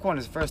 Duck won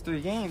his first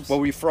 3 games. Were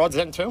we frauds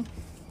then too?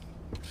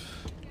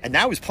 And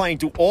that was playing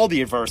through all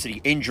the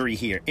adversity: injury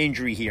here,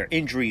 injury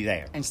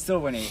there, and still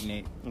went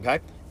 8-8. Okay.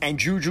 And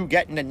Juju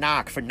getting a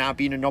knock for not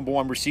being a number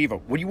 1 receiver.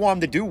 What do you want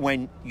him to do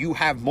when you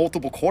have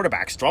multiple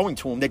quarterbacks throwing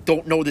to him that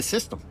don't know the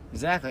system?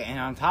 Exactly, and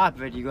on top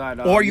of it, you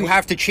got... or you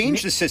have to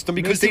change the system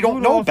because they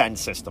don't know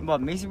Ben's system. But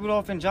Mason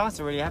Rudolph and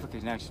Johnson already have a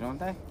connection, don't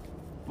they?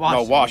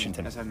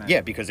 Washington. That's what I meant. Yeah,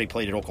 because they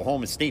played at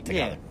Oklahoma State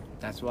together. Yeah,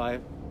 that's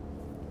why.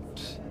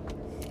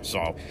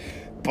 So,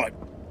 but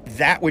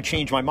that would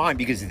change my mind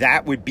because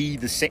that would be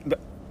the same...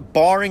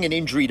 Barring an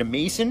injury to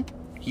Mason,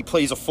 he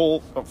plays a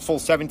full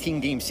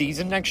 17-game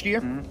season next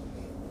year. Mm-hmm.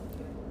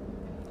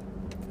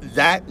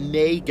 That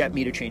may get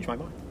me to change my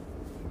mind.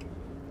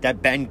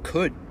 That Ben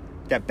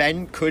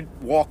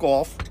could walk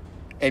off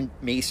and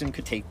Mason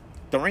could take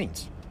the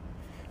reins.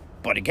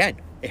 But again,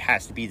 it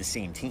has to be the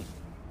same team.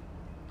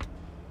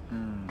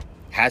 It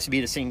has to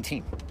be the same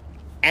team.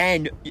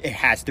 And it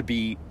has to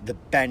be the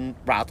Ben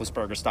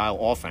Roethlisberger style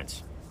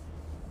offense.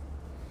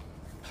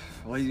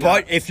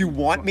 But if you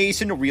want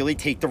Mason to really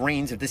take the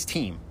reins of this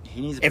team,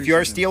 if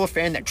you're a Steeler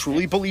fan that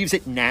truly believes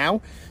it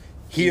now,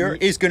 here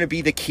is going to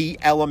be the key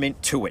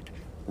element to it.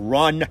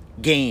 Run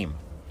game.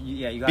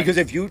 Because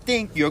if you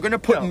think you're going to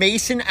put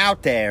Mason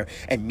out there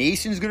and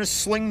Mason's going to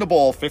sling the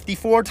ball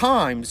 54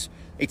 times,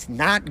 it's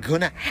not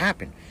going to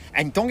happen.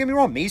 And don't get me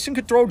wrong, Mason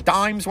could throw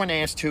dimes when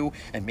asked to,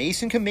 and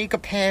Mason can make a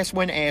pass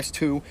when asked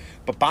to,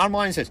 but bottom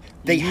line is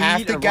they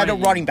have to get a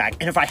running back.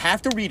 And if I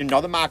have to read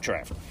another mock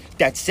draft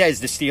that says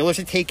the Steelers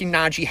are taking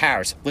Najee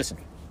Harris, listen,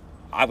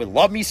 I would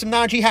love me some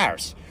Najee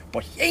Harris,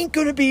 but he ain't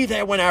going to be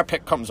there when our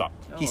pick comes up.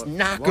 He's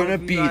not going to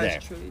be there.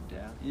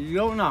 You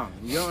don't know.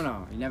 You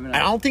never know. I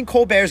don't think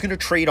Colbert's going to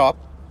trade up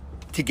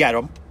to get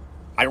him.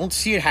 I don't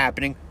see it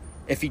happening.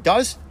 If he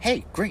does,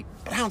 hey, great.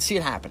 But I don't see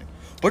it happening.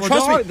 But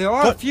trust me. There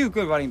are a few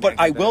good running backs.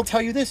 But I will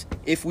tell you this.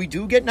 If we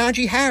do get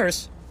Najee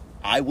Harris,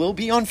 I will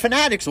be on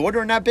Fanatics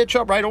ordering that bitch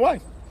up right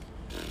away.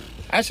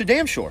 That's for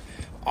damn sure.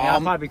 Yeah,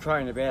 I'll probably be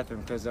crying in the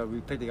bathroom because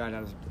we picked the guy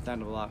down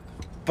the block.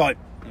 But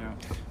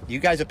you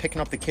guys are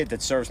picking up the kid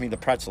that serves me the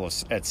pretzel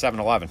at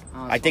 7-Eleven.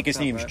 I think his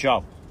name's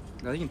Joe.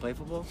 No, he can play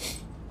football?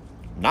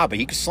 Nah, but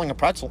he can sling a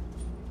pretzel.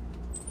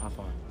 How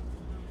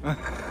far?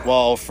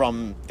 Well,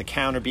 from the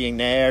counter being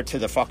there to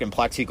the fucking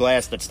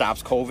plexiglass that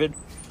stops COVID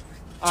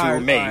to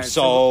me. Right,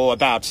 so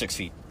about 6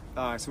 feet.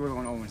 All right, so we're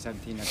going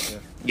 0-17 next year.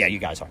 Yeah, you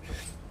guys are.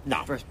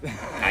 No,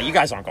 nah, you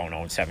guys aren't going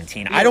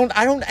 0-17. Yeah. I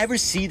don't ever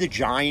see the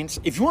Giants.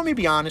 If you want me to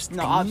be honest,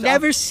 I would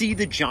never see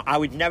the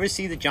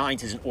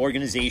Giants as an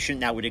organization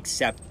that would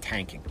accept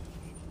tanking.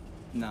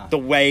 No. The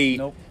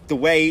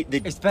way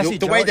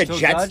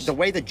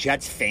the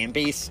Jets fan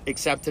base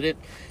accepted it,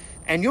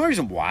 and the only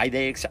reason why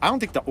I don't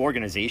think the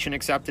organization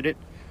accepted it.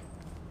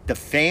 The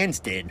fans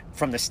did,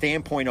 from the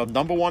standpoint of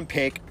number 1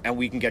 pick, and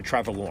we can get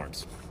Trevor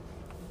Lawrence.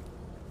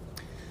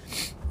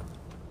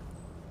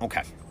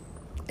 Okay.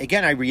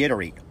 Again, I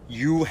reiterate,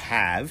 you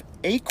have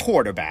a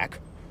quarterback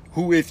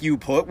who, if you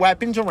put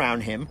weapons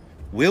around him,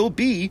 will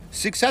be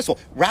successful.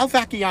 Ralph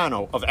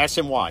Vacchiano of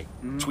SNY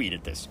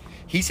tweeted this.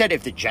 He said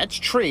if the Jets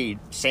trade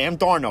Sam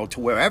Darnold to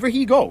wherever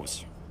he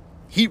goes,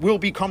 he will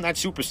become that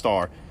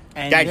superstar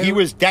that he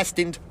was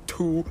destined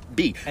to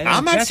be. And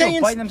I'm not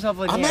saying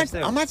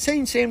I'm not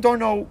saying Sam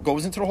Darnold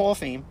goes into the Hall of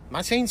Fame. I'm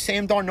not saying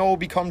Sam Darnold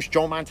becomes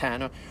Joe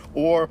Montana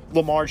or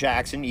Lamar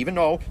Jackson, even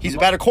though he's a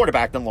better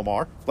quarterback than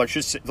Lamar. Let's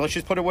just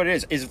put it what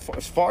it is.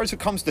 As far as it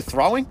comes to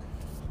throwing,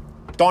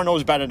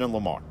 Darnold's better than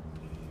Lamar.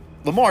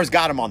 Lamar's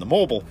got him on the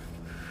mobile,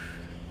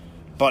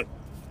 but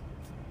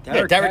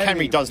Derrick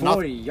Henry does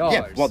nothing.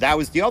 Yeah, well, that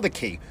was the other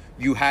key.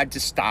 You had to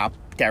stop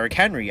Derrick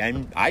Henry,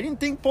 and I didn't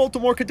think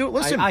Baltimore could do it.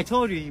 Listen, I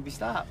told you he'd be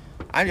stopped.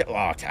 I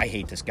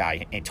hate this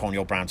guy,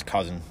 Antonio Brown's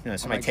cousin.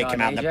 Somebody take him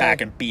out in the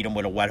back and beat him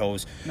with a wet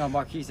hose. No,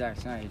 Marquise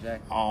actually,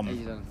 not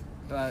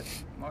AJ.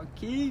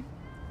 Marquise.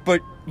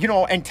 But, you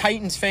know, and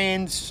Titans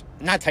fans,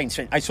 not Titans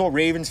fans, I saw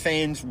Ravens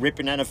fans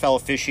ripping NFL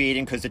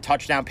officiating because the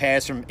touchdown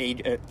pass from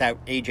that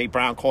A.J.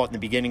 Brown caught in the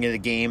beginning of the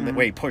game,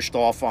 where he pushed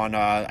off on,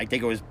 I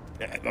think it was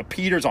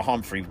Peters or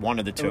Humphrey, one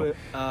of the two.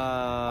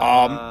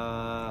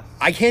 I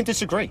can't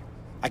disagree.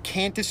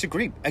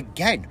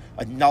 Again,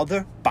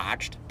 another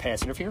botched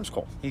pass interference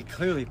call. He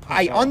clearly pushed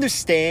I off.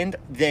 understand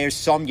there's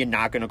some you're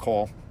not going to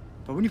call.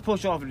 But when you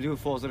push off and the dude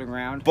falls to the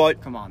ground,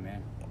 But come on,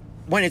 man.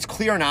 When it's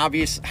clear and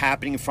obvious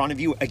happening in front of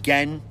you,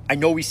 again, I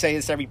know we say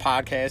this every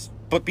podcast,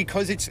 but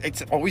because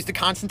it's always the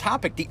constant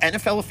topic, the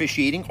NFL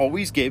officiating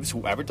always gives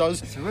whoever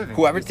does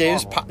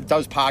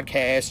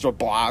podcasts or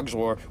blogs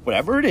or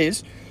whatever it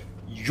is,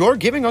 you're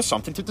giving us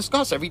something to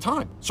discuss every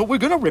time. So we're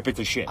going to rip it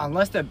to shit.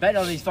 Unless they're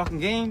betting on these fucking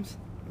games.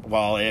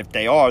 Well, if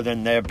they are,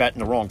 then they're betting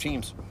the wrong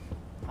teams.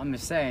 I'm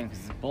just saying,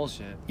 because it's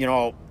bullshit. You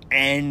know,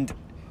 and...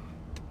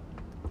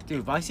 Dude,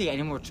 if I see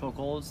any more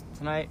chokeholds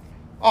tonight...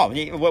 Oh,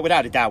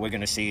 without a doubt, we're going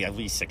to see at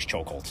least 6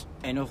 chokeholds.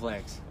 And no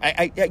flags.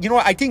 You know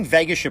what? I think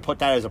Vegas should put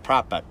that as a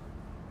prop bet.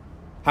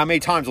 How many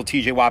times will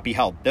TJ Watt be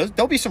held?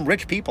 There'll be some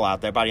rich people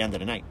out there by the end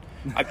of the night.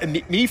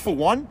 Me, for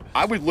one,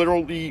 I would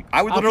literally...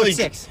 I'll put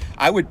 6.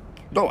 I would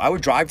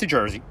drive to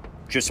Jersey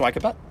just so I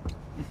could bet.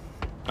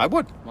 I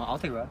would. Well, I'll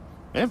take that.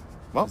 Yeah.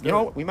 Well, you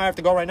know, we might have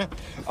to go right now.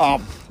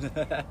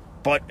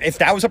 But if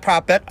that was a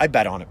prop bet, I'd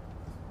bet on it.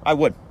 I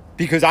would.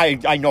 Because I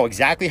know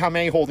exactly how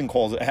many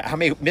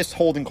missed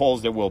holding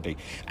calls there will be.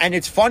 And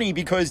it's funny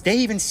because they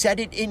even said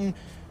it in...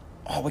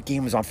 Oh, what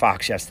game was on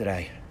Fox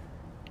yesterday?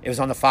 It was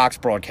on the Fox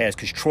broadcast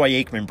because Troy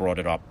Aikman brought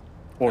it up.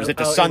 Or was it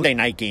the Sunday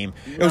night game?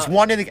 No. It was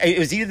it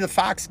was either the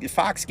Fox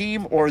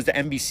game or it was the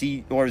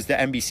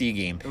NBC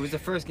game. It was the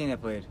first game they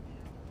played.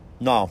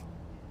 No.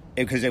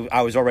 Because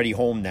I was already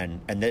home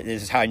then, and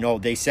this is how I know.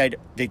 They said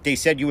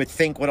you would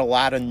think with a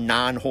lot of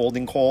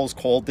non-holding calls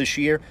called this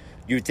year,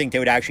 you would think they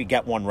would actually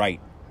get one right.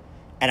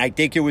 And I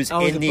think it was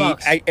in the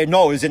Bucks. it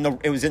was in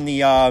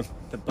the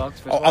The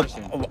Bucks versus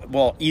Washington.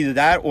 Well, either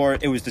that or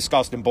it was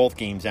discussed in both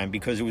games then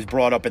because it was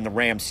brought up in the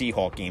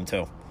Rams-Seahawks game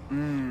too.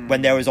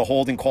 When there was a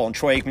holding call, and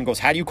Troy Aikman goes,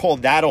 "How do you call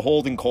that a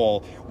holding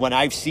call when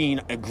I've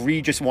seen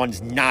egregious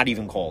ones not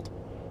even called?"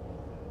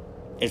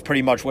 Is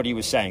pretty much what he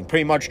was saying.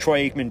 Pretty much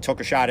Troy Aikman took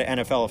a shot at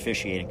NFL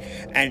officiating.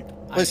 And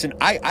listen,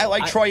 I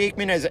like Troy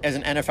Aikman as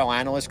an NFL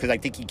analyst because I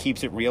think he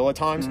keeps it real at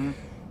times.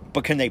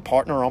 But can they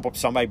partner up with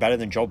somebody better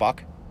than Joe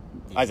Buck?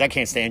 I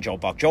can't stand Joe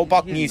Buck. Joe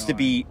Buck needs to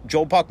be...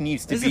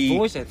 This is the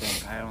voice, I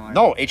think. I don't like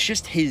No, it's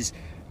just his...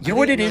 You know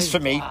what it is for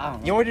me?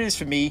 You know what it is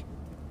for me?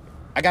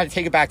 I got to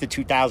take it back to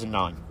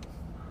 2009.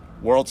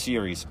 World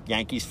Series.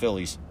 Yankees,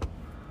 Phillies.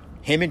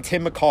 Him and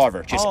Tim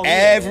McCarver. Just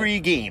every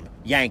game.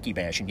 Yankee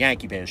bashing.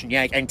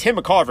 And Tim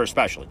McCarver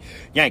especially.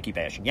 Yankee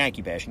bashing.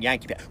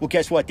 Well,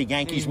 guess what? The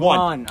Yankees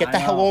won. Get the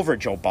hell over it,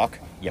 Joe Buck.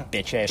 You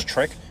bitch-ass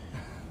trick.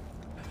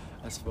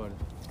 That's funny.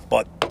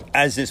 But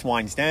as this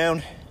winds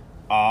down...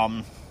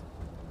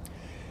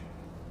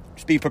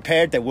 Just be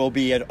prepared. There will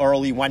be an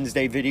early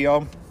Wednesday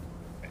video.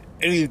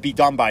 It'll either be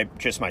done by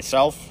just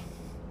myself.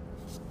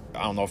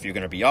 I don't know if you're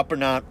going to be up or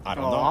not. I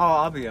don't know.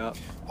 I'll be up.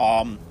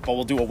 But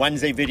we'll do a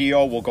Wednesday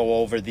video. We'll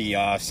go over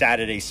the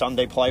Saturday,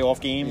 Sunday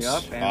playoff games.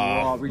 Yep.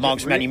 And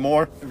amongst many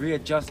more.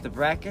 Readjust the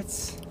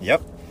brackets.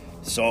 Yep.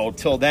 So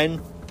till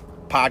then,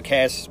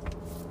 podcast,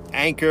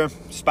 Anchor,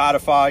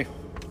 Spotify.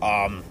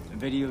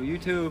 Video,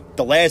 YouTube.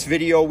 The last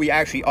video we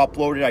actually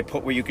uploaded, I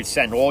put where you could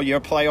send all your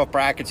playoff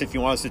brackets if you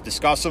want us to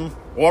discuss them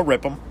or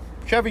rip them,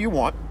 whichever you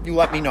want. You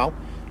let me know.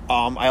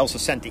 I also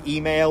sent the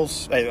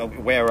emails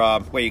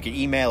where you can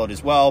email it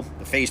as well,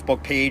 the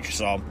Facebook page.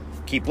 So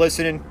keep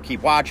listening,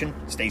 keep watching,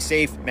 stay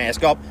safe,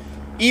 mask up.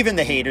 Even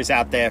the haters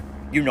out there,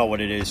 you know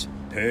what it is.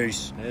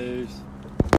 Peace. Peace.